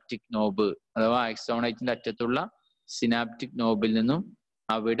സിനാപ്റ്റിക് നോബ് അഥവാ ആക്സോണൈറ്റിന്റെ അറ്റത്തുള്ള സിനാപ്റ്റിക് നോബിൽ നിന്നും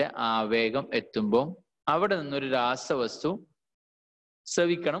അവിടെ ആവേഗം എത്തുമ്പോൾ അവിടെ നിന്നൊരു രാസവസ്തു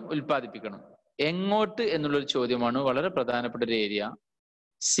സ്രവിക്കണം, ഉൽപ്പാദിപ്പിക്കണം. എങ്ങോട്ട് എന്നുള്ളൊരു ചോദ്യമാണ് വളരെ പ്രധാനപ്പെട്ട ഒരു ഏരിയ.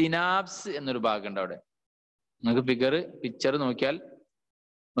 സിനാപ്സ് എന്നൊരു ഭാഗമുണ്ട് അവിടെ. നിങ്ങൾക്ക് പിക്ചർ നോക്കിയാൽ,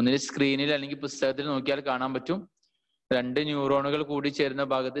 ഒന്നിൽ സ്ക്രീനിൽ അല്ലെങ്കിൽ പുസ്തകത്തിൽ നോക്കിയാൽ കാണാൻ പറ്റും. 2 ന്യൂറോണുകൾ കൂടി ചേരുന്ന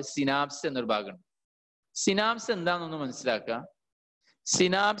ഭാഗത്ത് സിനാപ്സ് എന്നൊരു ഭാഗമുണ്ട്. സിനാപ്സ് എന്താണെന്നൊന്ന് മനസ്സിലാക്കുക.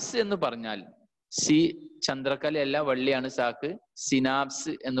 സിനാപ്സ് എന്ന് പറഞ്ഞാൽ, ചന്ദ്രക്കലയല്ല, വള്ളിയാണ് സാക്ക്.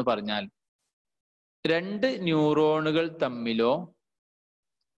 സിനാപ്സ് എന്ന് പറഞ്ഞാൽ 2 ന്യൂറോണുകൾ തമ്മിലോ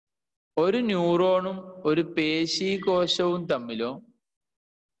ഒരു ന്യൂറോണും ഒരു പേശീകോശവും തമ്മിലോ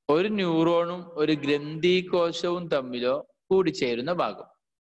ഒരു ന്യൂറോണും ഒരു ഗ്രന്ഥികോശവും തമ്മിലോ കൂടിച്ചേരുന്ന ഭാഗം.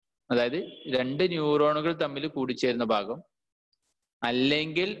 അതായത് 2 ന്യൂറോണുകൾ തമ്മിൽ കൂടിച്ചേരുന്ന ഭാഗം,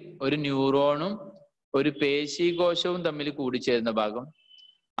 അല്ലെങ്കിൽ ഒരു ന്യൂറോണും ഒരു പേശീകോശവും തമ്മിൽ കൂടിച്ചേരുന്ന ഭാഗം,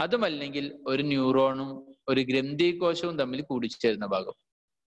 അതുമല്ലെങ്കിൽ ഒരു ന്യൂറോണും ഒരു ഗ്രന്ഥികോശവും തമ്മിൽ കൂടിച്ചേരുന്ന ഭാഗം.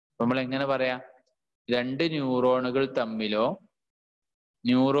 നമ്മൾ എങ്ങനെ പറയാ? 2 ന്യൂറോണുകൾ തമ്മിലോ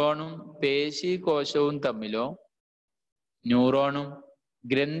ന്യൂറോണും പേശീകോശവും തമ്മിലോ ന്യൂറോണും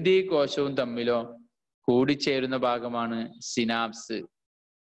ഗ്രന്ഥികോശവും തമ്മിലോ കൂടിച്ചേരുന്ന ഭാഗമാണ് സിനാപ്സ്.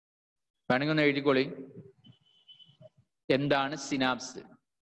 വേണമെങ്കിൽ ഒന്ന് എഴുതിക്കോളി. എന്താണ് സിനാപ്സ്?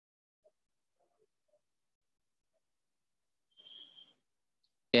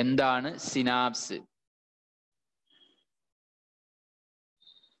 എന്താണ് സിനാപ്സ്?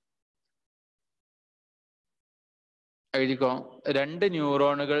 എഴുതിക്കോ. 2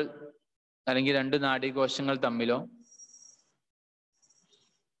 ന്യൂറോണുകൾ അല്ലെങ്കിൽ 2 നാഡീകോശങ്ങൾ തമ്മിലോ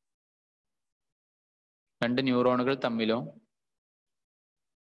 2 ന്യൂറോണുകൾ തമ്മിലോ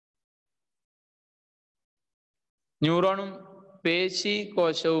ന്യൂറോണും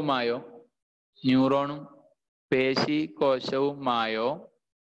പേശീകോശവുമായോ ന്യൂറോണും പേശീകോശവുമായോ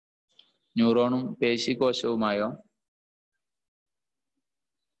ന്യൂറോണും പേശീകോശവുമായോ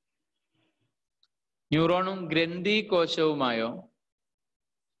ന്യൂറോണും ഗ്രന്ഥികോശവുമായോ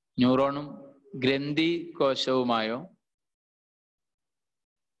ന്യൂറോണും ഗ്രന്ഥികോശവുമായോ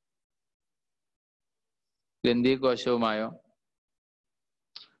ഗ്രന്ഥികോശവുമായോ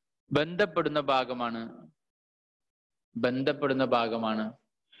ബന്ധപ്പെടുന്ന ഭാഗമാണ്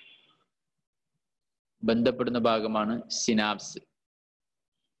സിനാപ്സ്.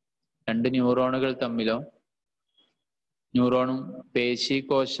 2 ന്യൂറോണുകൾ തമ്മിലോ ന്യൂറോണും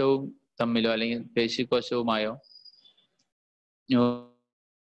പേശീകോശവും തമ്മിലോ അല്ലെങ്കിൽ പേശീകോശവുമായോ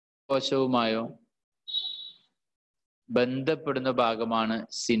കോശവുമായോ ബന്ധപ്പെടുന്ന ഭാഗമാണ്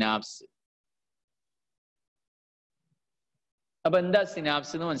സിനാപ്സ്. അപ്പൊ എന്താ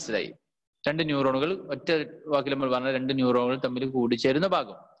സിനാപ്സ് എന്ന് മനസ്സിലായി. 2 ന്യൂറോണുകൾ, ഒറ്റ വാക്കിൽ നമ്മൾ പറഞ്ഞ 2 ന്യൂറോണുകൾ തമ്മിൽ കൂടിച്ചേരുന്ന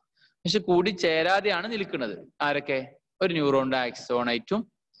ഭാഗം. പക്ഷെ കൂടിച്ചേരാതെയാണ് നിൽക്കുന്നത്. ആരൊക്കെ? ഒരു ന്യൂറോണിന്റെ ആക്സോണൈറ്റും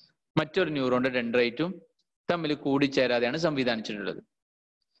മറ്റൊരു ന്യൂറോണിന്റെ ഡെൻഡ്രൈറ്റും തമ്മിൽ കൂടിച്ചേരാതെയാണ് സംവിധാനിച്ചിട്ടുള്ളത്.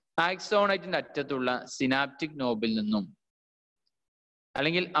 ആക്സോണൈറ്റിന്റെ അറ്റത്തുള്ള സിനാപ്റ്റിക് നോബിൽ നിന്നും,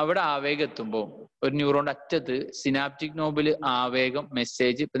 അല്ലെങ്കിൽ അവിടെ ആവേഗം എത്തുമ്പോൾ, ഒരു ന്യൂറോണിന്റെ അറ്റത്ത് സിനാപ്റ്റിക് നോബിൽ ആവേഗം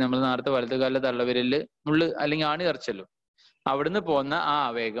മെസ്സേജ്, ഇപ്പൊ നമ്മൾ നേരത്തെ വലതുകാലിലെ തള്ളവിരലില് മുള്ള് അല്ലെങ്കിൽ ആണി തറച്ചല്ലോ, അവിടുന്ന് പോകുന്ന ആ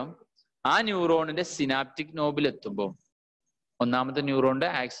ആവേഗം ആ ന്യൂറോണിന്റെ സിനാപ്റ്റിക് നോബിൽ എത്തുമ്പോൾ, ഒന്നാമത്തെ ന്യൂറോണിന്റെ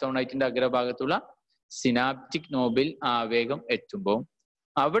ആക്സോണൈറ്റിന്റെ അഗ്രഭാഗത്തുള്ള സിനാപ്റ്റിക് നോബിൽ ആവേഗം എത്തുമ്പോൾ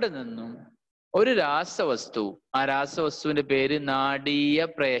അവിടെ നിന്നും ഒരു രാസവസ്തു, ആ രാസവസ്തുവിന്റെ പേര് നാഡീയ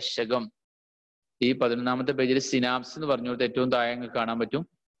പ്രേഷകം. ഈ 11ാമത്തെ പേജിൽ സിനാപ്സ് എന്ന് പറഞ്ഞു കൊടുത്ത് ഏറ്റവും താഴെ കാണാൻ പറ്റും.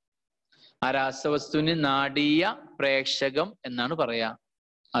 ആ രാസവസ്തുവിന് നാഡീയ പ്രേഷകം എന്നാണ് പറയാ.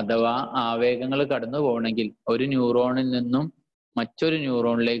 അഥവാ ആവേഗങ്ങൾ കടന്നു പോകണമെങ്കിൽ, ഒരു ന്യൂറോണിൽ നിന്നും മറ്റൊരു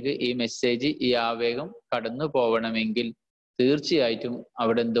ന്യൂറോണിലേക്ക് ഈ മെസ്സേജ്, ഈ ആവേഗം കടന്നു പോകണമെങ്കിൽ തീർച്ചയായിട്ടും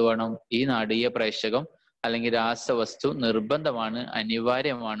അവിടെ എന്ത് വേണം? ഈ നാഡീയ പ്രേഷകം അല്ലെങ്കിൽ രാസവസ്തു നിർബന്ധമാണ്,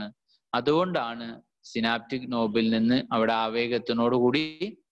 അനിവാര്യമാണ്. അതുകൊണ്ടാണ് സിനാപ്റ്റിക് നോബിൽ നിന്ന് അവിടെ ആവേഗത്തിനോടുകൂടി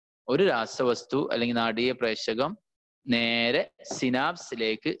ഒരു രാസവസ്തു അല്ലെങ്കിൽ നാഡീയ പ്രേഷകം നേരെ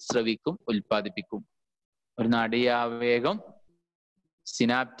സിനാപ്സിലേക്ക് സ്രവിക്കും, ഉൽപ്പാദിപ്പിക്കും. ഒരു നാഡീയ ആവേഗം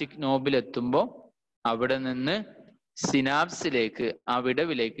സിനാപ്റ്റിക് നോബിൽ എത്തുമ്പോൾ അവിടെ നിന്ന് സിനാപ്സിലേക്ക്, ആ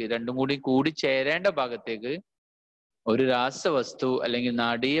വിടവിലേക്ക്, രണ്ടും കൂടി ചേരേണ്ട ഭാഗത്തേക്ക് ഒരു രാസവസ്തു അല്ലെങ്കിൽ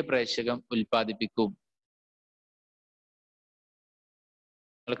നാടീയ പ്രേഷകം ഉൽപ്പാദിപ്പിക്കും.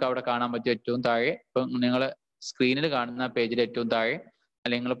 നിങ്ങൾക്ക് അവിടെ കാണാൻ പറ്റും ഏറ്റവും താഴെ, ഇപ്പം നിങ്ങൾ സ്ക്രീനിൽ കാണുന്ന പേജിൽ ഏറ്റവും താഴെ,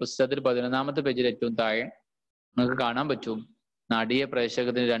 അല്ലെങ്കിൽ നിങ്ങളുടെ പുസ്തകത്തിൽ 11ാമത്തെ പേജിൽ ഏറ്റവും താഴെ നിങ്ങൾക്ക് കാണാൻ പറ്റും നാടീയ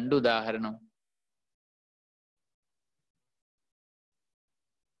പ്രേഷകത്തിന് 2 ഉദാഹരണം.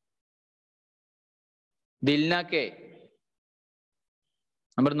 Dilna K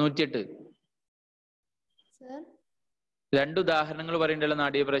number 108. സർ 2 ഉദാഹരണങ്ങൾ പറയണ്ടല്ലോ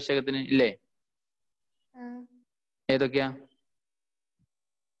നാടീയ പ്രേഷകത്തിന് ഇല്ലേ? ഏതൊക്കെയാ?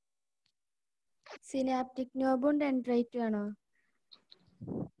 സിനാപ്റ്റിക് നോബും ഡെൻഡ്രൈറ്റും ആണോ?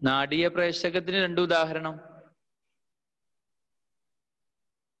 നാടീയ പ്രേഷകത്തിന് 2 ഉദാഹരണം.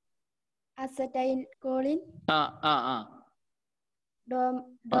 Acetyl Colin,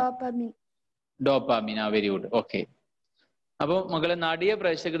 dopamine. Dopamine. Very good. Okay. അപ്പൊ മകളെ നാടീയ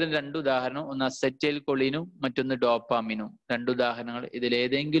പ്രേഷകത്തിന് 2 ഉദാഹരണം, ഒന്ന് അസറ്റൈൽ കൊളീനും മറ്റൊന്ന് ഡോപ്പാമിനും. 2 ഉദാഹരണങ്ങൾ.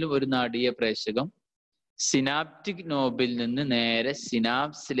 ഇതിലേതെങ്കിലും ഒരു നാടീയ പ്രേഷകം സിനാപ്റ്റിക് നോബിൽ നിന്ന് നേരെ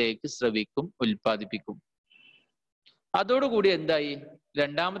സിനാപ്സിലേക്ക് സ്രവിക്കും, ഉൽപ്പാദിപ്പിക്കും. അതോടുകൂടി എന്തായി?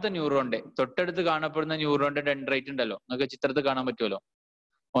 2ാമത്തെ ന്യൂറോണിന്റെ തൊട്ടടുത്ത് കാണപ്പെടുന്ന ന്യൂറോണിന്റെ ഡെൻഡ്രൈറ്റ് ഉണ്ടല്ലോ, നിങ്ങൾക്ക് ചിത്രത്തിൽ കാണാൻ പറ്റുമല്ലോ.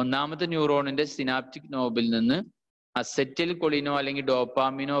 1ാമത്തെ ന്യൂറോണിന്റെ സിനാപ്റ്റിക് നോബിൽ നിന്ന് അസറ്റൈൽ കൊളിനോ അല്ലെങ്കിൽ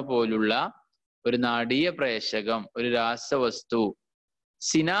ഡോപ്പാമിനോ പോലുള്ള ഒരു നാടീയ പ്രേഷകം, ഒരു രാസവസ്തു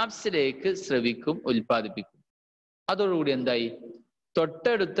സിനാപ്സിലേക്ക് സ്രവിക്കും, ഉൽപ്പാദിപ്പിക്കും. അതോടുകൂടി എന്തായി?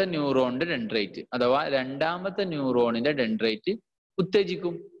 തൊട്ടടുത്ത ന്യൂറോണിന്റെ ഡെൻഡ്രൈറ്റ് അഥവാ 2ാമത്തെ ന്യൂറോണിന്റെ ഡെൻഡ്രൈറ്റ്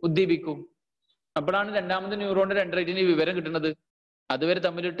ഉദ്ദീപിക്കും. അപ്പോഴാണ് 2ാമത്തെ ന്യൂറോണിന്റെ ഡെൻഡ്രൈറ്റിന് വിവരം കിട്ടുന്നത്. അതുവരെ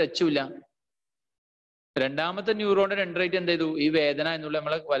തമ്മിൽ ടച്ചും ഇല്ല. 2ാമത്തെ ന്യൂറോണിന്റെ ഡെൻഡ്രൈറ്റ് എന്ത് ചെയ്തു? ഈ വേദന എന്നുള്ള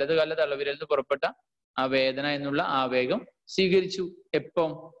നമ്മളെ വലതുകാല തള്ളവിരലിൽ നിന്ന് പുറപ്പെട്ട ആ വേദന എന്നുള്ള ആവേഗം സ്വീകരിച്ചു.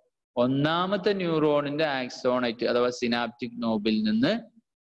 എപ്പം? 1ാമത്തെ ന്യൂറോണിന്റെ ആക്സോണൈറ്റ് അഥവാ സിനാപ്റ്റിക് നോബിൽ നിന്ന്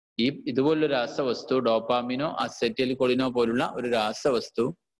ഇതുപോലുള്ള രാസവസ്തു ഡോപ്പാമിനോ അസറ്റൈൽ കൊളിനോ പോലുള്ള ഒരു രാസവസ്തു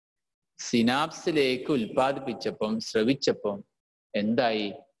സിനാപ്സിലേക്ക് ഉൽപ്പാദിപ്പിച്ചപ്പം, സ്രവിച്ചപ്പം എന്തായി?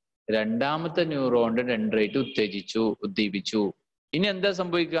 2ാമത്തെ ന്യൂറോണിന്റെ ഡെൻഡ്രൈറ്റ് ഉദ്ദീപിച്ചു. ഇനി എന്താ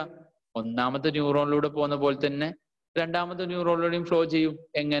സംഭവിക്കുക? 1ാമത്തെ ന്യൂറോണിലൂടെ പോകുന്ന പോലെ തന്നെ 2ാമത്തെ ന്യൂറോണിലൂടെയും ഫ്ലോ ചെയ്യും.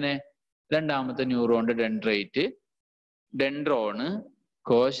 എങ്ങനെ? 2ാമത്തെ ന്യൂറോണിന്റെ ഡെൻഡ്രൈറ്റ്, ഡെൻഡ്രോണ്,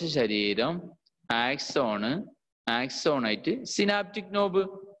 കോശശരീരം, ആക്സോണൈറ്റ്, സിനാപ്റ്റിക് നോബ്.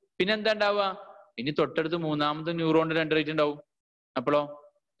 പിന്നെ എന്താ ഉണ്ടാവുക? ഇനി തൊട്ടടുത്ത് 3ാമത്തെ ന്യൂറോണിന്റെ ഡെൻഡ്രൈറ്റ് ഉണ്ടാവും. അപ്പോഴോ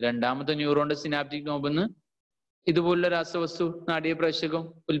 2ാമത്തെ ന്യൂറോണിന്റെ സിനാപ്റ്റിക് നോബിന്ന് ഇതുപോലുള്ള രാസവസ്തു നാടീയ പ്രേഷകം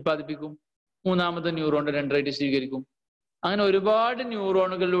ഉൽപ്പാദിപ്പിക്കും. 3ാമത്തെ ന്യൂറോണിന്റെ ഡെൻഡ്രൈറ്റ് സ്വീകരിക്കും. അങ്ങനെ ഒരുപാട്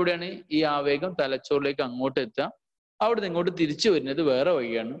ന്യൂറോണുകളിലൂടെയാണ് ഈ ആവേഗം തലച്ചോറിലേക്ക് അങ്ങോട്ട് എത്തുക. അവിടുന്ന് ഇങ്ങോട്ട് തിരിച്ചു വരുന്നത് വേറെ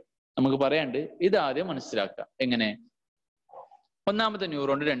വഴിയാണ് നമുക്ക് പറയാണ്ട്. ഇതാദ്യം മനസ്സിലാക്കുക. എങ്ങനെ? 1ാമത്തെ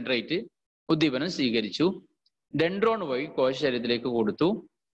ന്യൂറോണിന്റെ ഡെൻഡ്രൈറ്റ് ഉദ്ദീപനം സ്വീകരിച്ചു, ഡെൻഡ്രോൺ വഴി കോശശരീരത്തിലേക്ക് കൊടുത്തു.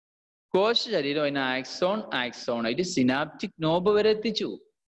 കോശശരീരം അതിന് ആക്സോണായിട്ട് സിനാപ്റ്റിക് നോബ് വരെ എത്തിച്ചു.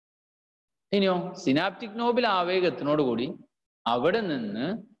 ഇനിയോ സിനാപ്റ്റിക് നോബിൽ ആവേഗത്തിനോടുകൂടി അവിടെ നിന്ന്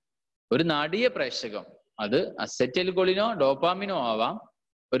ഒരു നാടീയ പ്രേഷകം, അത് അസറ്റൈൽ കൊളിനോ ഡോപ്പാമിനോ ആവാം,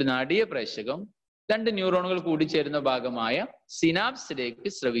 ഒരു നാടീയ പ്രേഷകം 2 ന്യൂറോണുകൾ കൂടിച്ചേരുന്ന ഭാഗമായ സിനാപ്സിലേക്ക്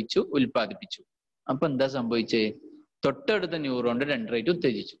സ്രവിച്ചു, ഉൽപ്പാദിപ്പിച്ചു. അപ്പൊ എന്താ സംഭവിച്ചേ? തൊട്ടടുത്ത ന്യൂറോണിന്റെ ഡെൻഡ്രൈറ്റ്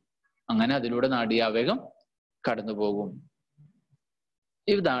ഉത്തേജിച്ചു. അങ്ങനെ അതിലൂടെ നാഡീയാവേഗം കടന്നു പോകും.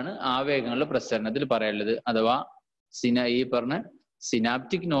 ഇതാണ് ആവേഗങ്ങളുടെ പ്രസരണത്തിൽ പറയാനുള്ളത്. അഥവാ ഈ പറഞ്ഞ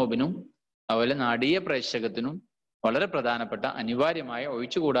സിനാപ്റ്റിക് നോബിനും അതുപോലെ നാടീയ പ്രേഷകത്തിനും വളരെ പ്രധാനപ്പെട്ട അനിവാര്യമായ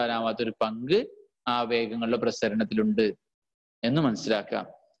ഒഴിച്ചുകൂടാനാവാത്തൊരു പങ്ക് ആവേഗങ്ങളുടെ പ്രസരണത്തിലുണ്ട് എന്ന് മനസ്സിലാക്കാം.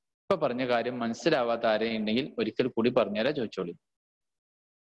 ഇപ്പൊ പറഞ്ഞ കാര്യം മനസ്സിലാവാത്ത ആരെയും ഉണ്ടെങ്കിൽ ഒരിക്കൽ കൂടി പറഞ്ഞുതരാ, ചോദിച്ചോളി.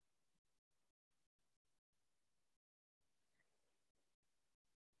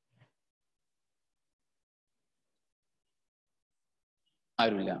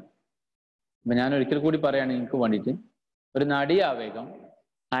 ആരുമില്ല. അപ്പൊ ഞാൻ ഒരിക്കൽ കൂടി പറയാണ് നിങ്ങൾക്ക് വേണ്ടിയിട്ട്. ഒരു നാഡീയാവേഗം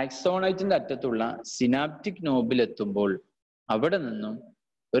ആക്സോണൈറ്റിന്റെ അറ്റത്തുള്ള സിനാപ്റ്റിക് നോബിൽ എത്തുമ്പോൾ അവിടെ നിന്നും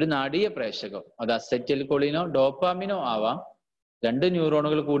ഒരു നാഡീയ പ്രേഷകം, അത് അസറ്റൈൽ കൊളിനോ ഡോപ്പാമിനോ ആവാം, 2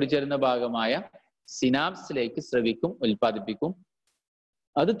 ന്യൂറോണുകൾ കൂടിച്ചേരുന്ന ഭാഗമായ സിനാപ്സിലേക്ക് സ്രവിക്കും, ഉൽപ്പാദിപ്പിക്കും.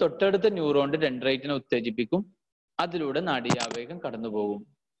 അത് തൊട്ടടുത്ത ന്യൂറോണിന്റെ ഡെൻഡ്രൈറ്റിനെ ഉത്തേജിപ്പിക്കും. അതിലൂടെ നാഡീയാവേഗം കടന്നുപോകും.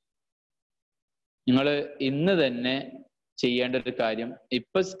 നിങ്ങൾ ഇന്ന് തന്നെ ചെയ്യേണ്ട ഒരു കാര്യം,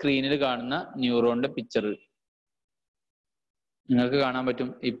 ഇപ്പൊ സ്ക്രീനിൽ കാണുന്ന ന്യൂറോണിന്റെ പിക്ചർ നിങ്ങൾക്ക് കാണാൻ പറ്റും.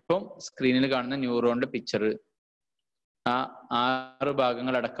 ഇപ്പം സ്ക്രീനിൽ കാണുന്ന ന്യൂറോണിന്റെ പിക്ചർ, ആ 6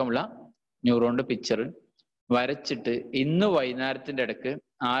 ഭാഗങ്ങൾ അടക്കമുള്ള ന്യൂറോണിന്റെ പിക്ചർ വരച്ചിട്ട് ഇന്ന് വൈകുന്നേരത്തിന്റെ ഇടക്ക്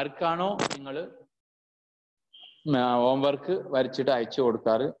ആർക്കാണോ നിങ്ങൾ ഹോംവർക്ക് വരച്ചിട്ട് അയച്ചു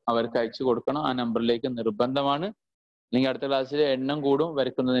കൊടുക്കാറ് അവർക്ക് അയച്ചു കൊടുക്കണം. ആ നമ്പറിലേക്ക് നിർബന്ധമാണ്. അല്ലെങ്കിൽ അടുത്ത ക്ലാസ്സിൽ എണ്ണം കൂടും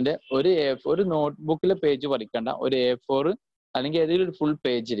വരക്കുന്നതിന്റെ. ഒരു നോട്ട്ബുക്കിലെ പേജ് വരയ്ക്കണ്ട, ഒരു A4 അല്ലെങ്കിൽ ഏതെങ്കിലും ഒരു ഫുൾ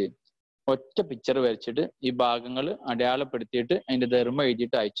പേജിൽ ഒറ്റ പിക്ചർ വരച്ചിട്ട് ഈ ഭാഗങ്ങൾ അടയാളപ്പെടുത്തിയിട്ട് അതിന്റെ ധർമ്മം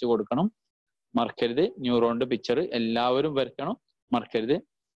എഴുതിയിട്ട് അയച്ചു കൊടുക്കണം. മറക്കരുത്. ന്യൂറോണിന്റെ പിക്ചർ എല്ലാവരും വരക്കണം, മറക്കരുത്.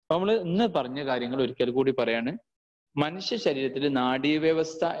 അപ്പൊ നമ്മൾ ഇന്ന് പറഞ്ഞ കാര്യങ്ങൾ ഒരിക്കൽ കൂടി പറയാണ്. മനുഷ്യ ശരീരത്തിൽ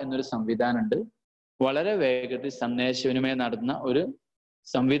നാഡീവ്യവസ്ഥ എന്നൊരു സംവിധാനം ഉണ്ട്. വളരെ വേഗത്തിൽ സന്ദേശവിനിമയം നടത്തുന്ന ഒരു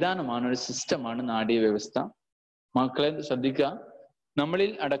സംവിധാനമാണ്, ഒരു സിസ്റ്റമാണ് നാഡീവ്യവസ്ഥ. മക്കളെ ശ്രദ്ധിക്കുക,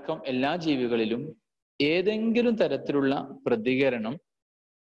 നമ്മളിൽ അടക്കം എല്ലാ ജീവികളിലും ഏതെങ്കിലും തരത്തിലുള്ള പ്രതികരണം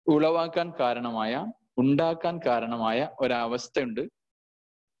ഉളവാക്കാൻ കാരണമായ, ഉണ്ടാക്കാൻ കാരണമായ ഒരവസ്ഥയുണ്ട്.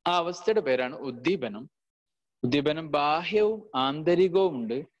 ആ അവസ്ഥയുടെ പേരാണ് ഉദ്ദീപനം. ഉദ്ദീപനം ബാഹ്യവും ആന്തരികവും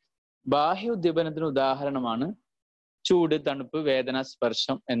ഉണ്ട്. ബാഹ്യ ഉദ്ദീപനത്തിന് ഉദാഹരണമാണ് ചൂട്, തണുപ്പ്, വേദന,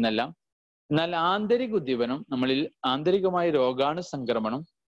 സ്പർശം എന്നെല്ലാം. എന്നാൽ ആന്തരിക ഉദ്ദീപനം, നമ്മളിൽ ആന്തരികമായ രോഗാണു സംക്രമണം,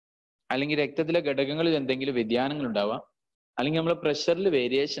 അല്ലെങ്കിൽ രക്തത്തിലെ ഘടകങ്ങളിൽ എന്തെങ്കിലും വ്യതിയാനങ്ങൾ ഉണ്ടാവുക, അല്ലെങ്കിൽ നമ്മളെ പ്രഷറിൽ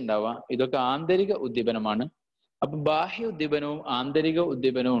വേരിയേഷൻ ഉണ്ടാവുക, ഇതൊക്കെ ആന്തരിക ഉദ്ദീപനമാണ്. അപ്പൊ ബാഹ്യ ഉദ്ദീപനവും ആന്തരിക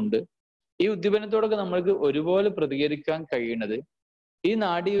ഉദ്ദീപനവും ഉണ്ട്. ഈ ഉദ്ദീപനത്തോടൊക്കെ നമ്മൾക്ക് ഒരുപോലെ പ്രതികരിക്കാൻ കഴിയുന്നത് ഈ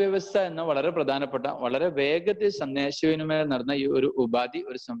നാഡീവ്യവസ്ഥ എന്ന വളരെ പ്രധാനപ്പെട്ട, വളരെ വേഗത്തിൽ സന്ദേശവിനിമയം നടന്ന ഈ ഒരു ഉപാധി,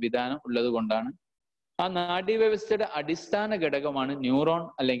 ഒരു സംവിധാനം ഉള്ളത് കൊണ്ടാണ്. ആ നാഡീവ്യവസ്ഥയുടെ അടിസ്ഥാന ഘടകമാണ് ന്യൂറോൺ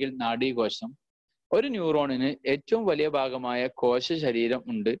അല്ലെങ്കിൽ നാഡീകോശം. ഒരു ന്യൂറോണിന് ഏറ്റവും വലിയ ഭാഗമായ കോശ ശരീരം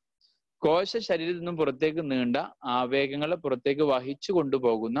ഉണ്ട്. കോശ ശരീരത്തിൽ നിന്നും പുറത്തേക്ക് നീണ്ട ആവേഗങ്ങളെ പുറത്തേക്ക് വഹിച്ചു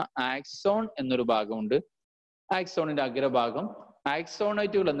കൊണ്ടുപോകുന്ന ആക്സോൺ എന്നൊരു ഭാഗമുണ്ട്. ആക്സോണിന്റെ അഗ്രഭാഗം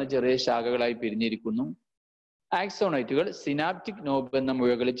ആക്സോണൈറ്റുകൾ എന്ന ചെറിയ ശാഖകളായി പിരിഞ്ഞിരിക്കുന്നു. ആക്സോണൈറ്റുകൾ സിനാപ്റ്റിക് നോബ് എന്ന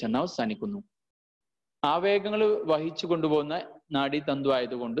മുഴകളിൽ ചെന്ന് അവസാനിക്കുന്നു. ആവേഗങ്ങൾ വഹിച്ചു കൊണ്ടുപോകുന്ന നാഡീതന്തു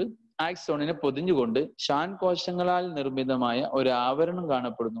ആയതുകൊണ്ട് ആക്സോണിനെ പൊതിഞ്ഞുകൊണ്ട് ഷാൻ കോശങ്ങളാൽ നിർമ്മിതമായ ഒരു ആവരണം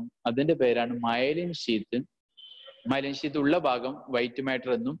കാണപ്പെടുന്നു. അതിന്റെ പേരാണ് മയലിൻ ഷീത്ത്. മയലിൻ ഷീത്ത് ഉള്ള ഭാഗം വൈറ്റ്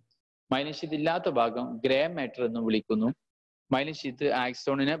മാറ്റർ എന്നും മയലിൻ ഷീത്ത് ഇല്ലാത്ത ഭാഗം ഗ്രേ മാറ്റർ എന്നും വിളിക്കുന്നു. മയലിൻ ഷീത്ത്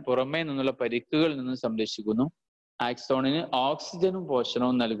ആക്സോണിനെ പുറമേ നിന്നുള്ള പരിക്കുകളിൽ നിന്നും സംരക്ഷിക്കുന്നു. ആക്സോണിന് ഓക്സിജനും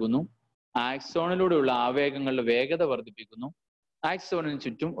പോഷണവും നൽകുന്നു. ആക്സോണിലൂടെയുള്ള ആവേഗങ്ങളുടെ വേഗത വർദ്ധിപ്പിക്കുന്നു. ആക്സോണിന്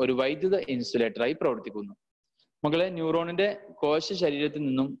ചുറ്റും ഒരു വൈദ്യുത ഇൻസുലേറ്ററായി പ്രവർത്തിക്കുന്നു. മക്കളെ, ന്യൂറോണിന്റെ കോശ ശരീരത്തിൽ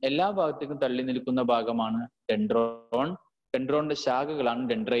നിന്നും എല്ലാ ഭാഗത്തേക്കും തള്ളി നിൽക്കുന്ന ഭാഗമാണ് ഡെൻഡ്രോൺ. ഡെൻഡ്രോണിന്റെ ശാഖകളാണ്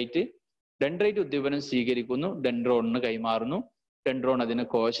ഡെൻഡ്രൈറ്റ്. ഡെൻഡ്രൈറ്റ് ഉദ്ദീപനം സ്വീകരിക്കുന്നു, ഡെൻഡ്രോണിന് കൈമാറുന്നു. ഡെൻഡ്രോൺ അതിനെ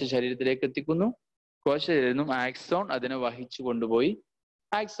കോശ ശരീരത്തിലേക്ക് എത്തിക്കുന്നു. കോശ ശരീരത്തിൽ നിന്നും ആക്സോൺ അതിനെ വഹിച്ചു കൊണ്ടുപോയി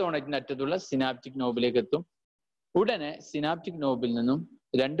ആക്സോണൈറ്റിന്റെ അറ്റത്തുള്ള സിനാപ്റ്റിക് നോബിലേക്ക് എത്തും. ഉടനെ സിനാപ്റ്റിക് നോബിൽ നിന്നും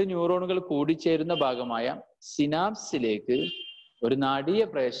രണ്ട് ന്യൂറോണുകൾ കൂടിച്ചേരുന്ന ഭാഗമായ സിനാപ്സിലേക്ക് ഒരു നാഡീയ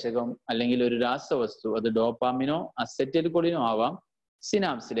പ്രേഷകം അല്ലെങ്കിൽ ഒരു രാസവസ്തു, അത് ഡോപ്പാമിനോ അസെറ്റിൽകൊളിനോ ആവാം,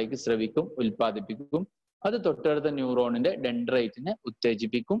 സിനാപ്സിലേക്ക് സ്രവിക്കും, ഉൽപ്പാദിപ്പിക്കും. അത് തൊട്ടടുത്ത ന്യൂറോണിന്റെ ഡെൻഡ്രൈറ്റിനെ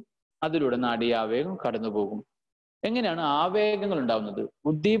ഉത്തേജിപ്പിക്കും. അതിലൂടെ നാഡീയ ആവേഗം കടന്നുപോകും. എങ്ങനെയാണ് ആവേഗങ്ങൾ ഉണ്ടാവുന്നത്?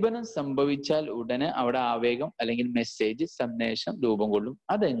 ഉദ്ദീപനം സംഭവിച്ചാൽ ഉടനെ അവിടെ ആവേഗം അല്ലെങ്കിൽ മെസ്സേജ്, സന്ദേശം രൂപം കൊള്ളും.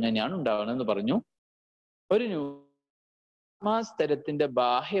 അതെങ്ങനെയാണ് ഉണ്ടാവുന്നതെന്ന് പറഞ്ഞു. ഒരു സ്തരത്തിന്റെ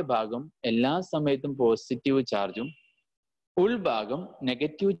ബാഹ്യഭാഗം എല്ലാ സമയത്തും പോസിറ്റീവ് ചാർജും ഉൾഭാഗം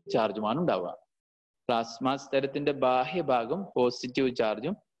നെഗറ്റീവ് ചാർജുമാണ് ഉണ്ടാവുക. പ്ലാസ്മ സ്തരത്തിന്റെ ബാഹ്യഭാഗം പോസിറ്റീവ്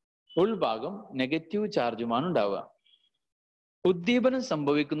ചാർജും ഉൾഭാഗം നെഗറ്റീവ് ചാർജുമാണ് ഉണ്ടാവുക. ഉദ്ദീപനം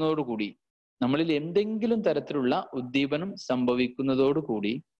സംഭവിക്കുന്നതോടുകൂടി, നമ്മളിൽ എന്തെങ്കിലും തരത്തിലുള്ള ഉദ്ദീപനം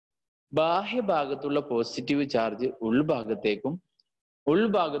സംഭവിക്കുന്നതോടുകൂടി ബാഹ്യഭാഗത്തുള്ള പോസിറ്റീവ് ചാർജ് ഉൾഭാഗത്തേക്കും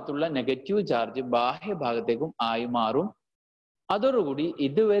ഉൾഭാഗത്തുള്ള നെഗറ്റീവ് ചാർജ് ബാഹ്യഭാഗത്തേക്കും ആയി മാറും. അതോടുകൂടി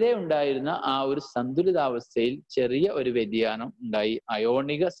ഇതുവരെ ഉണ്ടായിരുന്ന ആ ഒരു സന്തുലിതാവസ്ഥയിൽ ചെറിയ ഒരു വ്യതിയാനം ഉണ്ടായി.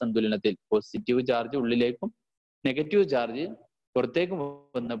 അയോണിക സന്തുലനത്തിൽ പോസിറ്റീവ് ചാർജ് ഉള്ളിലേക്കും നെഗറ്റീവ് ചാർജ് പുറത്തേക്കും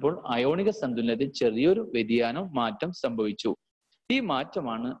വന്നപ്പോൾ അയോണിക സന്തുലനത്തിൽ ചെറിയൊരു വ്യതിയാനം, മാറ്റം സംഭവിച്ചു. ഈ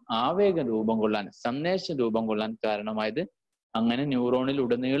മാറ്റമാണ് ആവേഗം രൂപം കൊള്ളാൻ, സന്ദേശം രൂപം കൊള്ളാൻ കാരണമായത്. അങ്ങനെ ന്യൂറോണിൽ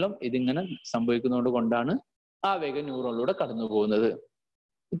ഉടനീളം ഇതിങ്ങനെ സംഭവിക്കുന്നത് കൊണ്ടാണ് ആവേഗം ന്യൂറോണിലൂടെ കടന്നു പോകുന്നത്.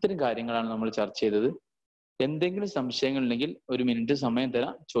 ഇത്തരം കാര്യങ്ങളാണ് നമ്മൾ ചർച്ച ചെയ്തത്. എന്തെങ്കിലും സംശയങ്ങൾ ഉണ്ടെങ്കിൽ ഒരു മിനിറ്റ് സമയം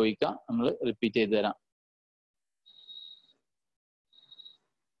തരാം, ചോദിക്കാം, നമ്മൾ റിപ്പീറ്റ് ചെയ്ത് തരാം.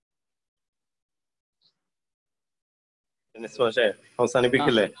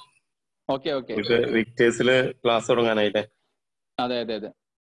 അവസാനിപ്പിക്കില്ലേ? ഓക്കെ. വിക്ടേഴ്സില് ക്ലാസ് തുടങ്ങാനായില്ലേ? അതെ.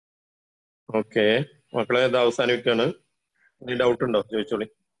 ഓക്കെ മക്കളെ, ഇത് അവസാനിപ്പിക്കാണ്. ഡൗട്ട് ഉണ്ടോ? ചോദിച്ചോളി.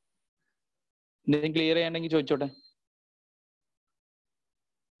 എന്തെങ്കിലും ക്ലിയർ ചെയ്യാണ്ടെങ്കിൽ ചോദിച്ചോട്ടെ.